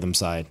the algorithm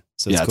side.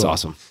 So it's it's cool.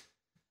 awesome.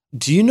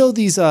 Do you know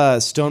these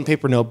stone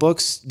paper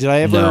notebooks? Did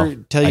I ever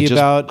tell you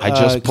about? I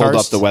just pulled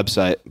Karst? up the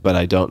website, but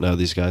I don't know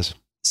these guys.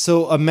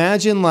 So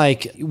imagine,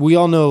 like, we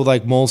all know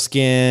like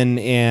Moleskine,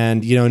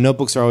 and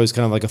notebooks are always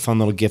kind of like a fun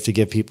little gift to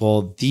give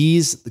people.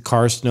 These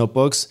Karst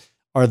notebooks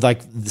are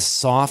like the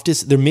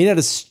softest. They're made out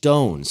of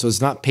stone, so it's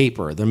not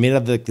paper. They're made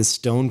out of like the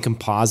stone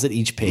composite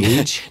each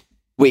page.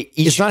 Wait,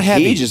 each It's not page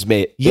heavy. is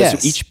made.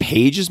 Yes. So each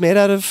page is made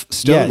out of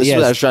stone. Yeah, This is yes,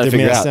 what I was trying to they're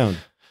made figure of out. stone.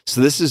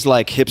 So this is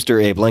like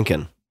hipster Abe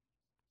Lincoln.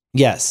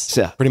 Yes,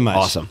 Yeah, pretty much.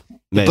 Awesome.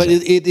 But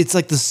Amazing. it's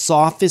like the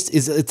softest.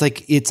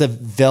 It's a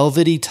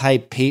velvety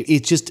type page.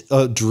 It's just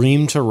a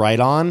dream to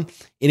write on.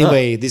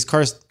 Anyway, these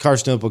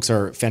Karst notebooks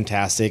are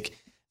fantastic.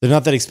 They're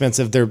not that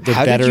expensive. They're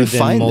How did better you than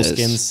find Moleskines.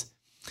 this?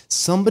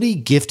 Somebody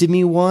gifted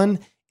me one,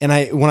 and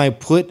when I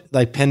put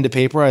like pen to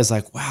paper, I was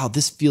like, wow,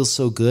 this feels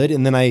so good.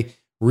 And then I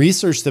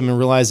researched them and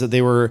realized that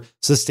they were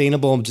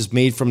sustainable and just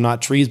made from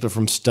not trees but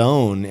from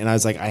stone. And I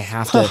was like, I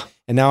have to.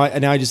 And now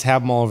I just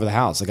have them all over the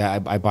house. Like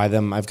I buy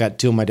them. I've got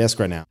 2 on my desk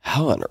right now.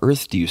 How on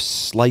earth do you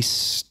slice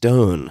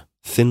stone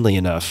thinly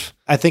enough?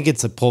 I think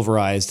it's a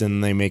pulverized,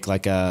 and they make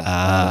like a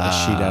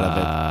sheet out of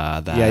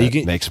it. That You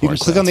can more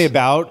click on the sense.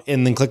 about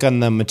and then click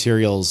on the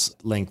materials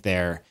link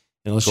there,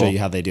 and it'll show Cool. you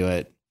how they do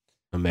it.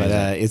 Amazing.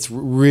 But it's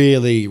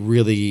really,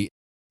 really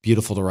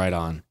beautiful to write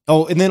on.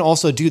 Oh, and then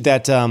also, dude,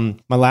 that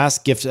my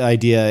last gift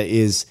idea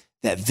is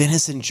that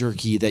venison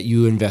jerky that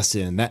you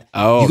invested in. That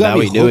you got me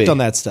Maui hooked Nui. on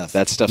that stuff.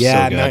 That stuff's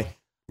so good. Maui-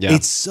 Yeah.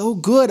 It's so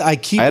good. I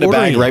keep I had a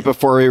ordering bag it. right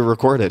before we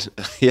recorded.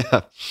 Yeah.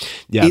 Maui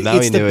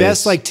It's the Nui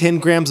best, is- like 10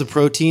 grams of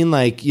protein,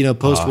 like,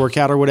 post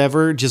workout or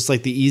whatever, just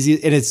like the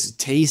easiest, and it's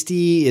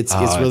tasty. It's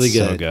really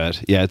good. So good.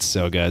 Yeah, it's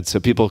so good.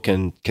 So people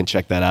can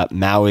check that out.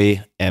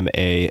 Maui,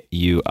 Maui,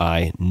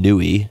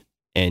 Nui,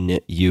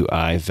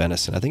 Nui,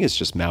 venison. I think it's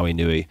just Maui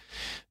Nui,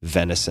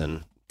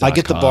 venison. I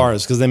get the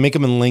bars because they make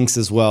them in links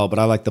as well, but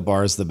I like the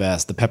bars the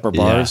best. The pepper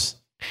bars.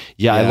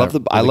 Yeah, I love the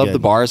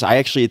good. bars. I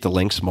actually eat the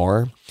links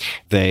more.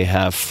 They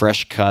have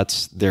fresh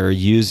cuts. They're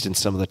used in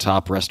some of the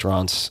top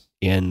restaurants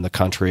in the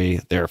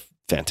country. They're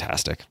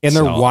fantastic. And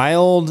they're So,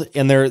 wild,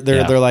 and they're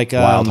like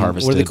wild What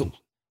harvested.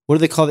 do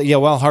they call it? Yeah,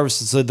 wild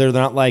harvested. So they're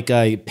not like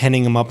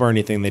penning them up or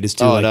anything. They just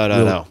do. Oh, like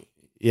no.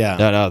 Yeah.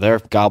 No, they're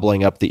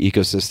gobbling up the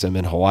ecosystem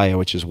in Hawaii,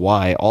 which is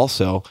why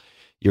also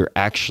you're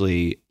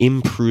actually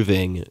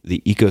improving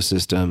the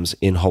ecosystems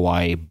in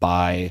Hawaii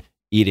by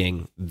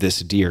eating this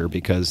deer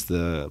because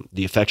the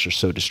effects are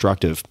so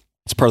destructive.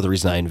 It's part of the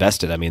reason I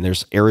invested. I mean,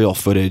 there's aerial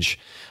footage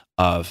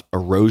of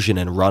erosion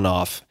and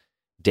runoff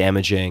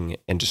damaging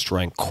and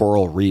destroying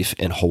coral reef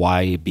in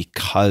Hawaii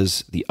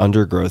because the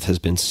undergrowth has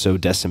been so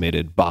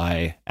decimated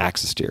by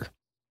axis deer.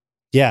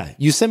 Yeah,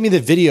 you sent me the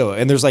video,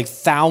 and there's like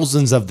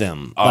thousands of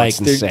them. Oh, like it's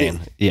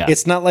insane. Yeah.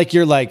 It's not like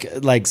you're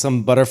like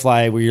some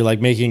butterfly where you're like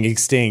making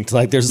extinct.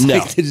 Like there's No.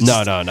 like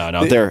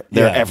No. They're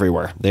Yeah.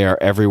 everywhere. They are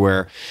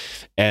everywhere,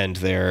 and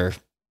it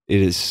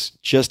is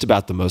just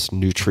about the most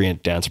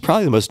nutrient dense,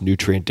 probably the most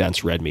nutrient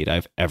dense red meat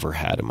I've ever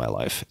had in my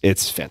life.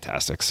 It's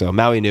fantastic. So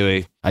Maui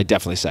Nui, I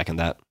definitely second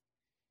that.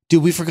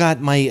 Dude, we forgot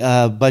my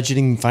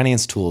budgeting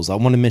finance tools. I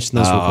want to mention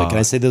those real quick. Can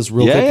I say those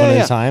real quick one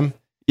at a time?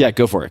 Yeah,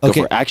 go for it. Go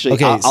for it.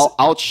 Actually,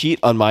 I'll cheat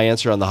on my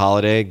answer on the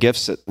holiday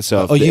gifts.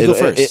 So you go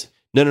first.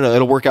 No,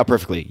 it'll work out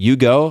perfectly. You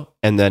go,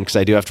 and then because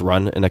I do have to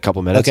run in a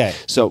couple minutes. Okay.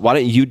 So why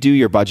don't you do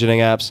your budgeting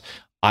apps?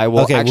 I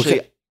will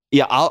Okay,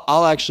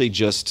 I'll actually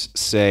just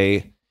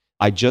say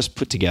I just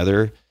put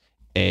together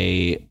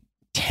a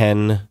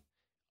 10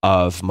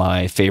 of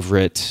my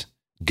favorite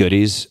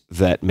goodies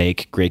that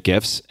make great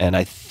gifts, and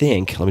I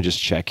think let me just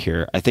check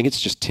here. I think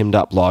it's just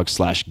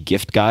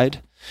tim.blog/gift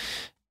guide,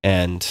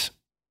 and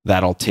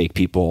that'll take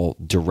people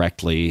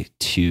directly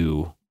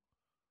to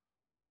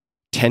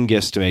 10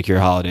 gifts to make your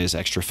holidays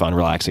extra fun,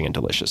 relaxing, and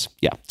delicious.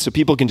 Yeah. So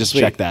people can just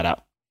check that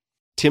out.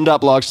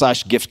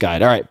 Tim.blog/gift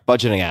guide. All right.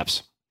 Budgeting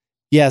apps.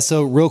 Yeah.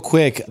 So real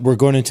quick, we're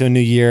going into a new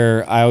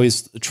year. I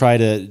always try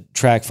to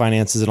track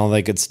finances and all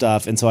that good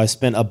stuff. And so I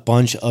spent a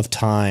bunch of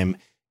time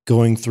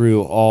going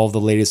through all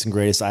the latest and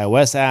greatest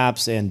iOS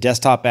apps and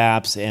desktop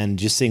apps and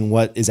just seeing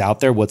what is out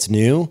there, what's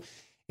new.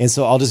 And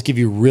so I'll just give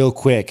you real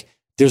quick.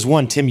 There's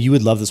one, Tim, you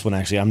would love this one,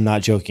 actually. I'm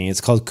not joking.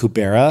 It's called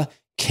Kubera,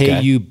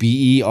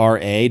 Kubera.com.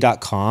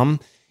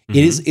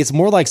 Mm-hmm. It's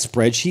more like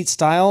spreadsheet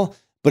style,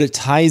 but it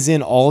ties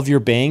in all of your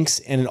banks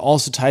and it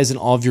also ties in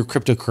all of your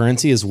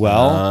cryptocurrency as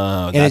well.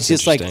 Oh, and it's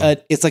just like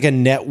it's like a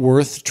net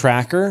worth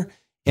tracker.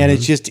 And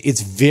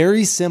it's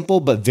very simple,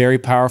 but very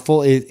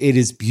powerful. It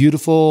is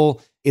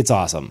beautiful. It's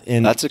awesome.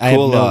 And that's a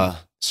cool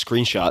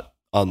screenshot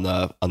on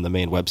the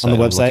main website. On the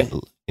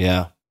website?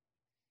 Yeah.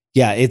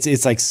 Yeah,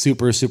 it's like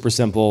super, super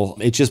simple.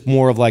 It's just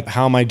more of like,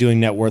 how am I doing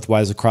net worth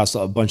wise across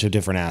a bunch of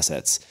different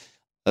assets?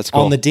 That's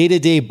cool. On the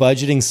day-to-day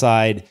budgeting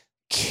side,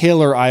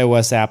 killer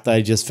iOS app that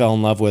I just fell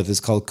in love with is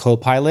called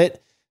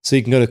Copilot. So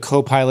you can go to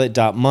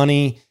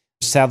copilot.money.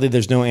 Sadly,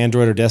 there's no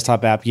Android or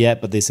desktop app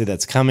yet, but they say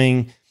that's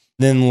coming.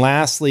 Then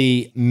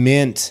lastly,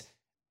 Mint.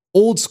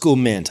 Old school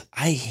Mint.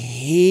 I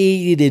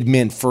hated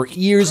Mint for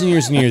years and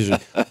years and years.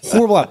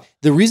 Horrible app.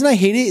 The reason I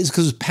hate it is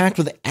because it was packed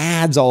with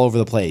ads all over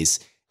the place.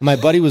 My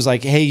buddy was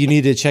like, hey, you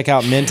need to check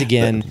out Mint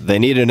again. They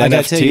need an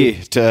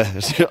NFT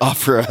to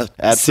offer an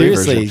ad-free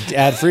version. Seriously,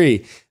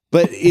 ad-free.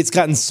 But it's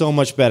gotten so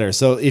much better.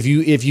 So if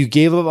you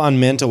gave up on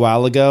Mint a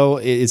while ago,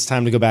 it's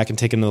time to go back and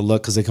take another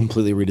look because they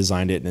completely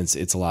redesigned it and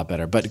it's a lot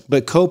better.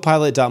 But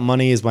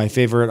Copilot.money is my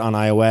favorite on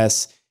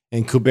iOS,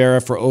 and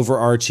Kubera for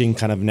overarching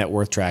kind of net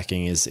worth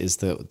tracking is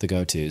the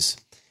go-tos.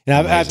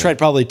 And I've tried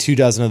probably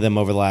 24 of them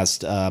over the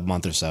last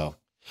month or so.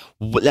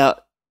 Now,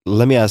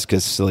 let me ask a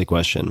silly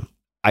question.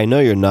 I know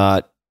you're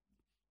not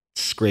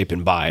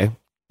scraping by.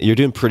 You're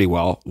doing pretty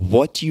well.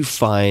 What do you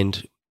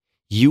find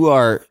you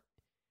are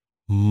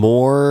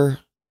more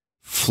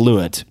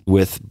fluent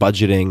with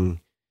budgeting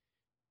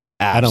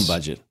apps? I don't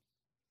budget.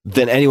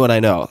 Than anyone I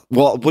know.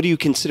 Well, what do you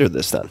consider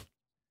this then?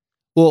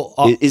 Well,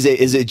 is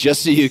it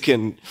just so you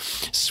can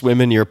swim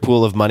in your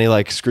pool of money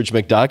like Scrooge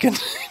McDuck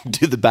and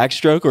do the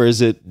backstroke, or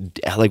is it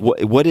like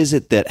what is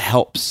it that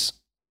helps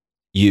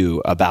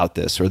you about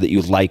this, or that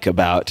you like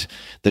about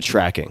the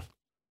tracking?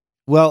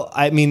 Well,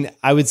 I mean,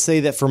 I would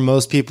say that for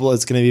most people,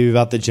 it's going to be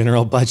about the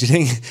general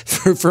budgeting.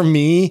 For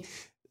me,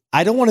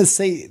 I don't want to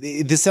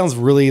say this sounds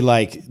really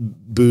like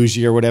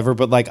bougie or whatever,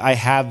 but like I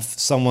have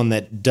someone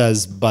that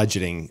does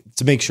budgeting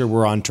to make sure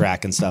we're on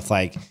track and stuff.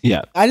 Like,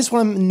 yeah, I just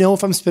want to know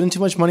if I'm spending too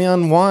much money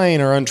on wine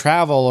or on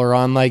travel or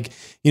on like,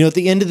 at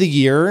the end of the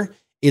year,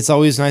 it's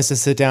always nice to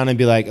sit down and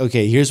be like,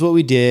 okay, here's what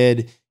we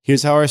did.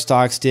 Here's how our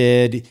stocks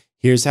did.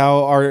 Here's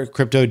how our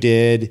crypto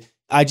did.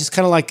 I just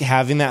kind of like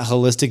having that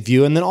holistic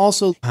view. And then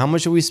also, how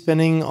much are we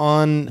spending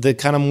on the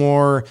kind of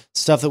more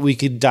stuff that we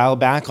could dial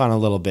back on a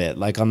little bit,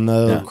 like on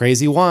the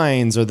crazy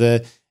wines or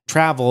the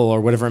travel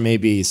or whatever it may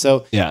be.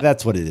 So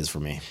that's what it is for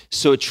me.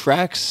 So it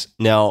tracks.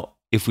 Now,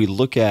 if we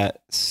look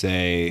at,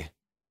 say,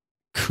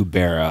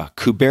 Kubera,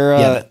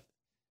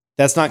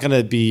 that's not going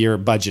to be your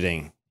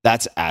budgeting.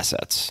 That's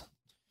assets.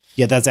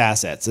 Yeah, that's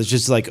assets. It's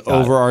just like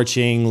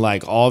overarching,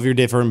 like all of your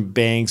different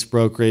banks,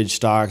 brokerage,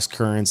 stocks,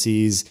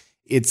 currencies.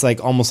 It's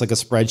like almost like a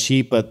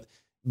spreadsheet, but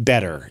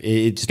better.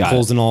 It just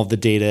pulls in all of the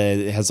data.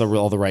 It has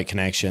all the right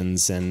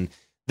connections. And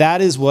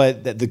that is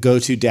what the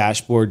go-to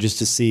dashboard, just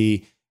to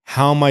see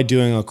how am I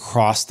doing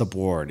across the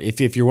board.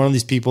 If you're one of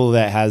these people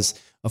that has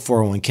a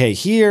 401k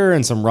here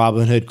and some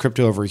Robinhood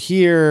crypto over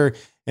here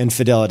and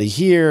Fidelity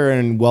here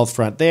and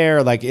Wealthfront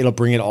there, like it'll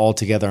bring it all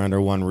together under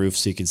one roof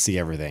so you can see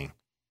everything.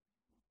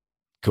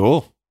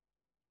 Cool.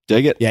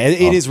 Dig it. Yeah,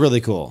 it is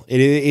really cool.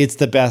 It's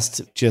the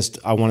best. Just,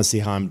 I want to see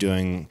how I'm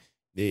doing.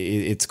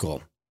 It's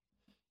cool.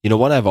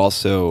 What I've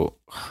also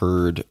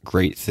heard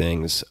great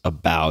things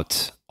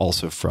about,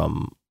 also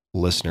from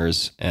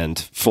listeners, and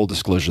full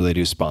disclosure, they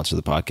do sponsor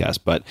the podcast,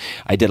 but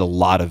I did a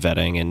lot of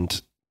vetting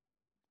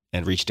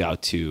and reached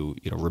out to,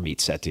 Ramit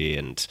Sethi,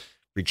 and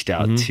reached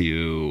out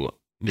to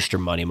Mr.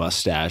 Money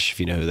Mustache, if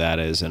you know who that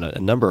is, and a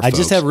number of folks. I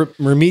just had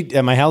Ramit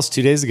at my house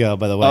 2 days ago,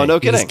 by the way. Oh, no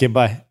kidding. He just came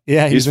by.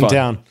 Yeah, he's in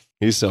town.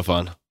 He's so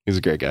fun. He's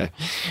a great guy.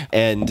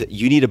 And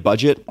you need a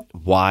budget,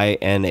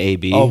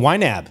 YNAB. Oh,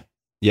 YNAB.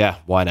 Yeah,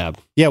 YNAB.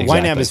 Yeah,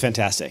 exactly. YNAB is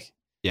fantastic.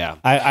 Yeah.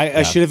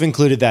 I should have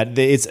included that.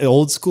 It's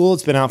old school.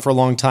 It's been out for a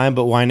long time,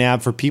 but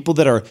YNAB for people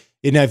that are,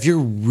 if you're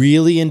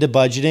really into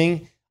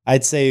budgeting,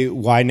 I'd say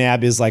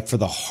YNAB is like for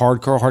the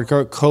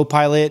hardcore.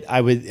 Copilot,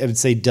 I would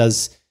say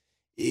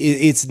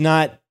it's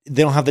not,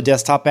 they don't have the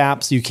desktop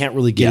app, so you can't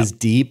really get as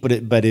deep,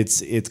 but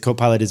it's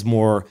Copilot is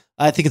more,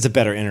 I think it's a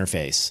better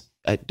interface.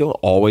 I don't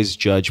always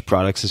judge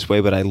products this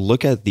way, but I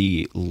look at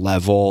the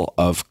level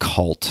of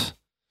cult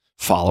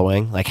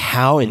following, like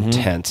how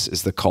intense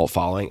is the cult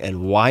following, and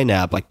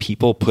YNAB, like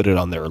people put it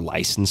on their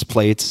license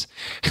plates,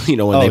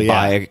 when they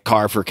buy a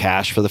car for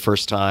cash for the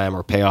first time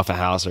or pay off a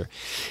house, or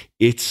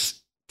it's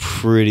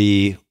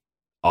pretty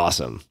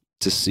awesome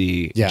to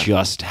see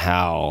just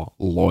how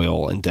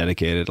loyal and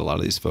dedicated a lot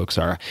of these folks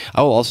are.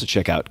 I will also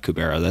check out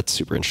Kubera. That's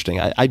super interesting.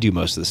 I do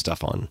most of this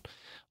stuff on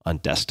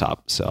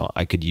desktop, so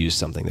I could use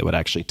something that would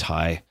actually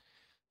tie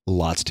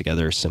lots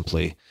together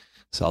simply.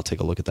 So I'll take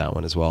a look at that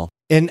one as well.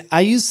 And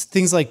I use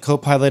things like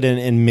Copilot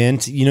and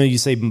Mint. You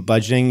say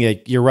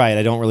budgeting. You're right.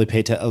 I don't really pay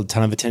a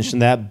ton of attention to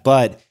that.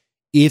 But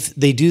if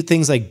they do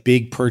things like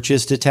big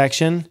purchase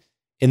detection,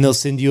 and they'll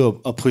send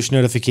you a push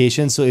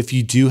notification. So if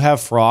you do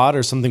have fraud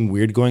or something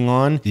weird going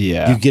on,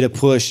 you get a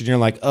push and you're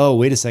like, oh,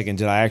 wait a second.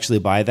 Did I actually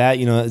buy that?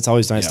 It's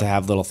always nice to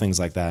have little things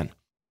like that.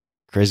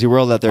 Crazy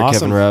world out there, awesome.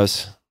 Kevin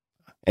Rose.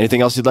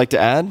 Anything else you'd like to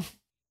add?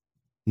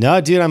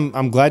 No, dude,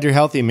 I'm glad you're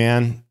healthy,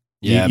 man.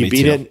 Yeah, you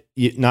beat it.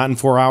 Not in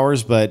 4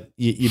 hours, but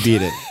you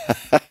beat it.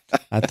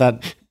 I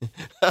thought.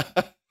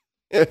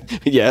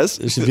 Yes.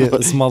 There should be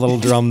a small little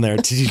drum there.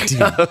 We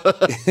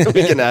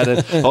can add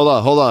it. Hold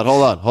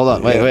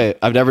on. Wait.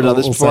 I've never done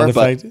this before,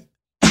 but.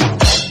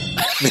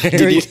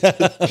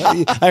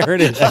 I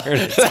heard it.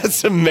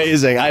 That's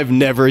amazing. I've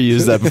never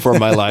used that before in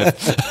my life.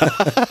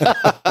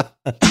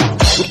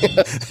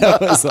 That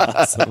was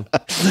awesome.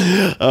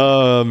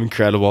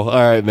 Incredible.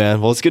 All right,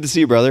 man. Well, it's good to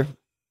see you, brother.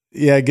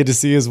 Yeah, good to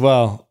see you as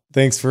well.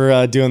 Thanks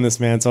for doing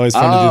this, man. It's always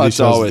fun to do these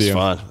shows with you. It's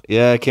always fun.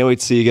 Yeah, I can't wait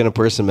to see you again in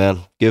person,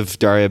 man. Give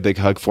Daria a big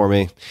hug for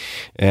me.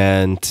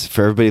 And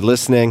for everybody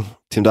listening,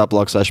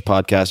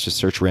 tim.blog/podcast, just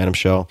search Random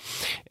Show.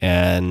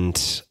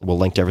 And we'll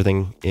link to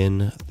everything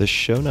in the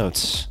show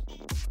notes.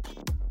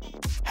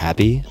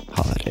 Happy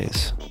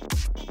holidays.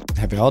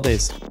 Happy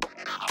holidays.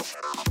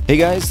 Hey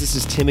guys, this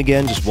is Tim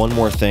again. Just one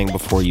more thing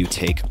before you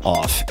take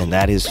off, and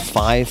that is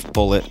 5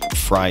 Bullet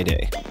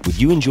Friday. Would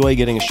you enjoy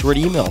getting a short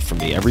email from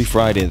me every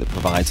Friday that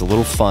provides a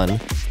little fun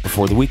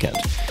before the weekend?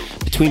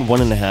 Between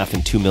 1.5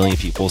 and 2 million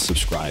people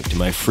subscribe to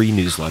my free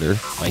newsletter,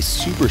 my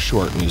super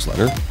short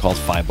newsletter called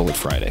 5 Bullet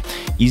Friday.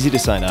 Easy to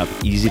sign up,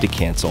 easy to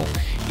cancel.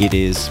 It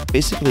is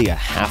basically a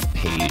half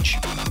page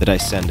that I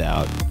send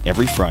out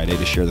every Friday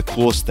to share the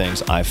coolest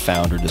things I've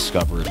found or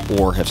discovered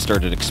or have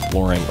started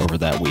exploring over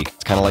that week.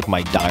 It's kind of like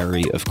my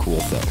diary of cool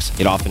things.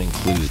 It often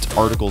includes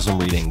articles I'm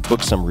reading,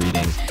 books I'm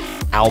reading,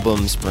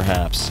 albums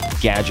perhaps,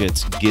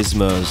 gadgets,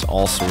 gizmos,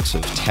 all sorts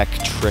of tech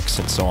tricks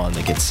and so on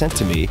that get sent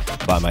to me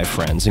by my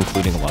friends,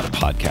 including a lot of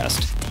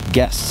podcast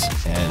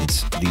guests. And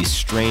these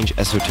strange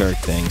esoteric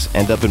things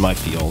end up in my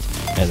field,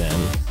 and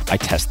then I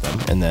test them,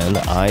 and then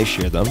I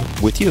share them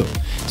with you.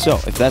 So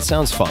if that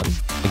sounds fun,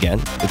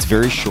 again, it's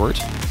very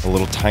short, a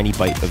little tiny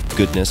bite of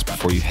goodness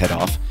before you head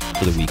off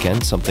for the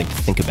weekend, something to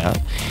think about.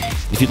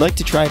 If you'd like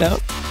to try it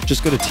out,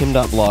 just go to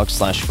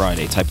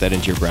tim.blog/Friday. Type that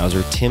into your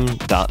browser,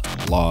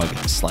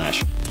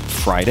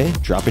 tim.blog/Friday.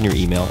 Drop in your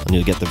email, and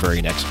you'll get the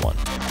very next one.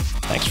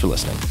 Thanks for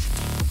listening.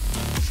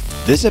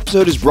 This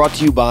episode is brought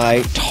to you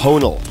by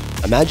Tonal.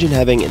 Imagine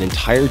having an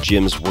entire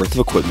gym's worth of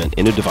equipment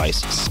in a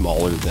device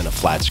smaller than a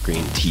flat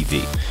screen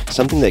TV.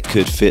 Something that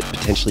could fit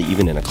potentially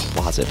even in a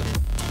closet.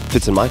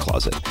 Fits in my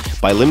closet.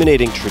 By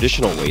eliminating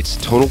traditional weights,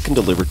 Tonal can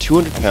deliver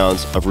 200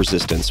 pounds of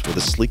resistance with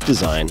a sleek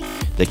design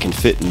that can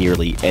fit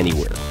nearly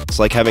anywhere. It's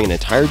like having an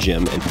entire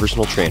gym and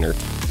personal trainer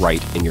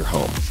right in your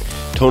home.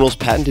 Tonal's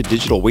patented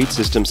digital weight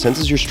system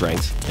senses your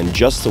strength and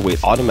adjusts the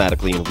weight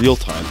automatically in real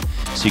time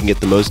so you can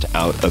get the most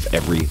out of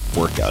every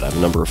workout. I have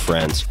a number of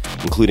friends,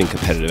 including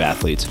competitive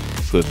athletes,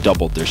 who have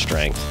doubled their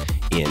strength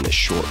in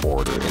short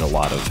order in a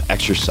lot of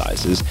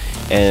exercises.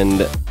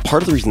 And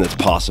part of the reason that's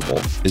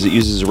possible is it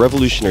uses a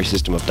revolutionary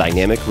system of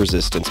dynamic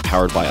resistance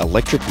powered by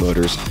electric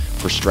motors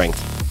for strength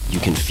you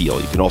can feel.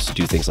 You can also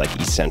do things like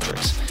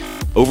eccentrics.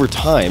 Over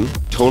time,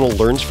 Tonal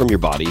learns from your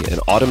body and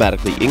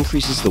automatically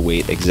increases the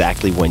weight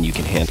exactly when you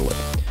can handle it.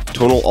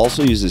 Tonal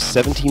also uses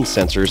 17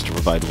 sensors to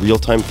provide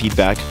real-time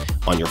feedback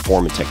on your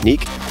form and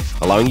technique,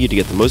 allowing you to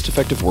get the most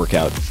effective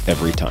workout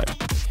every time.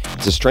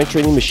 It's a strength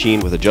training machine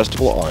with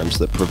adjustable arms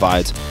that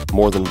provides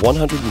more than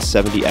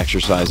 170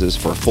 exercises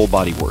for a full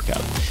body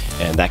workout.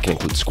 And that can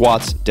include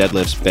squats,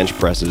 deadlifts, bench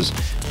presses,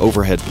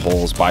 overhead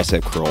pulls,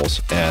 bicep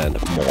curls, and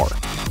more.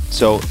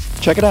 So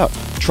check it out.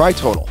 Try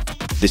Tonal,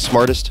 the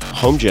smartest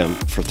home gym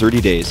for 30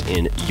 days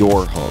in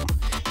your home.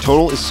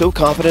 Tonal is so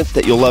confident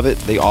that you'll love it,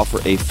 they offer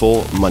a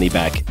full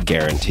money-back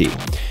guarantee.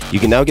 You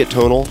can now get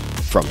Tonal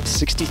from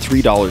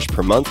 $63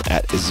 per month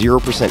at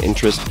 0%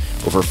 interest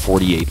over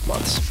 48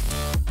 months.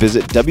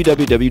 Visit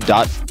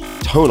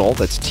www.tonal,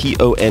 that's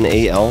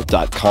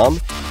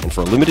TONAL.com, and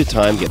for a limited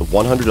time, get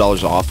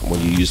 $100 off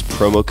when you use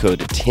promo code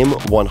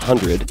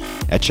TIM100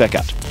 at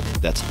checkout.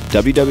 That's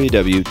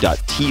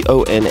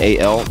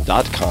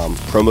www.tonal.com,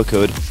 promo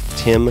code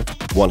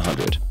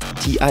TIM100,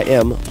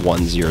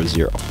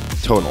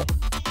 TIM100. Tonal,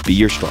 be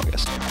your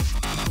strongest.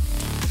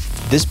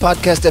 This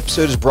podcast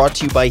episode is brought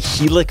to you by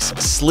Helix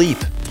Sleep.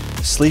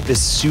 Sleep is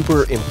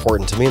super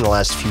important to me. In the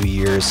last few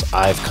years,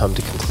 I've come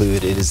to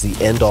conclude it is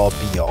the end-all,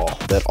 be-all,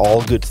 that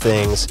all good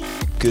things,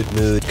 good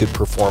mood, good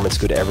performance,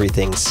 good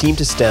everything seem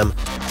to stem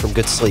from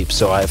good sleep.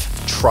 So I've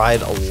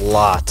tried a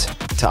lot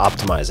to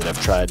optimize it.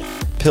 I've tried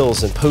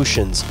pills and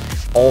potions,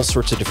 all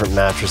sorts of different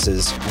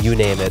mattresses, you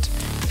name it.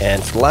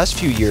 And for the last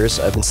few years,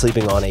 I've been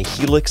sleeping on a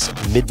Helix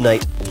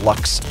Midnight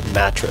Luxe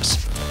mattress.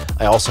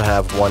 I also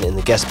have one in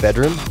the guest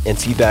bedroom, and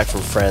feedback from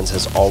friends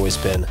has always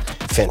been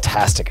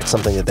fantastic. It's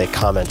something that they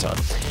comment on.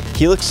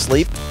 Helix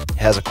Sleep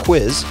has a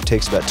quiz,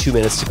 takes about 2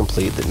 minutes to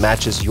complete, that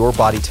matches your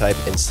body type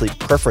and sleep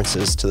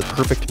preferences to the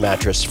perfect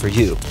mattress for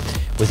you.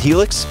 With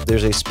Helix,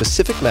 there's a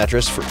specific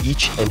mattress for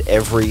each and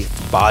every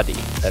body.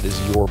 That is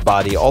your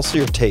body, also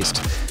your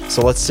taste.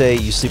 So let's say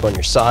you sleep on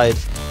your side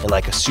and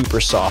like a super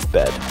soft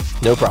bed,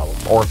 no problem.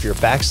 Or if you're a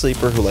back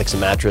sleeper who likes a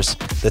mattress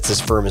that's as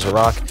firm as a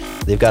rock,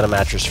 they've got a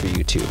mattress for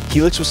you too.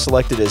 Helix was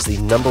selected as the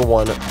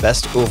 #1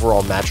 best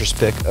overall mattress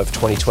pick of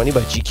 2020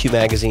 by GQ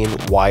Magazine,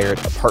 Wired,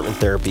 Apartment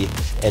Therapy,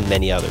 and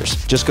many others.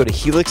 Just go to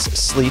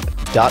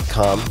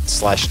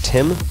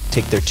helixsleep.com/Tim,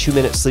 take their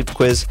 2-minute sleep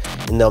quiz,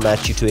 and they'll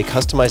match you to a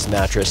customized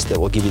mattress that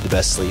will give you the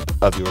best sleep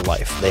of your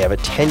life. They have a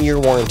 10-year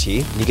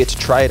warranty, and you get to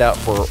try it out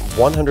for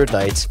 100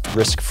 nights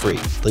risk-free.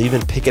 They'll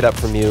even pick it up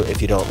from you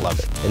if you don't love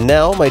it. And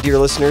now, my dear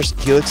listeners,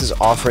 Helix is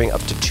offering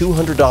up to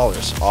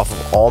 $200 off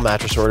of all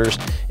mattress orders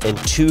and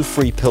 2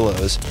 free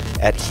pillows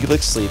at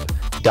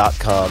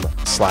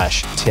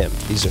helixsleep.com/Tim.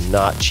 These are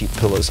not cheap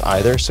pillows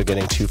either, so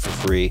getting 2 for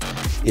free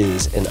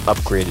is an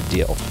upgraded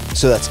deal.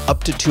 So that's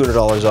up to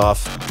 $200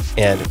 off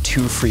and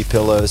 2 free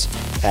pillows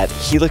at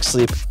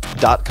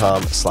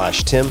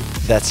helixsleep.com/Tim.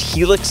 That's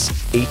Helix,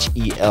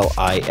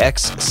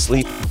 HELIX,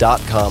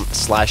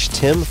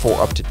 sleep.com/Tim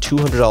for up to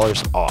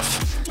 $200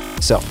 off.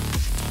 So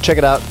check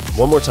it out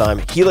one more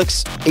time,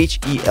 Helix,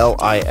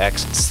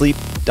 HELIX,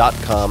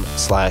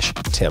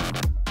 sleep.com/Tim.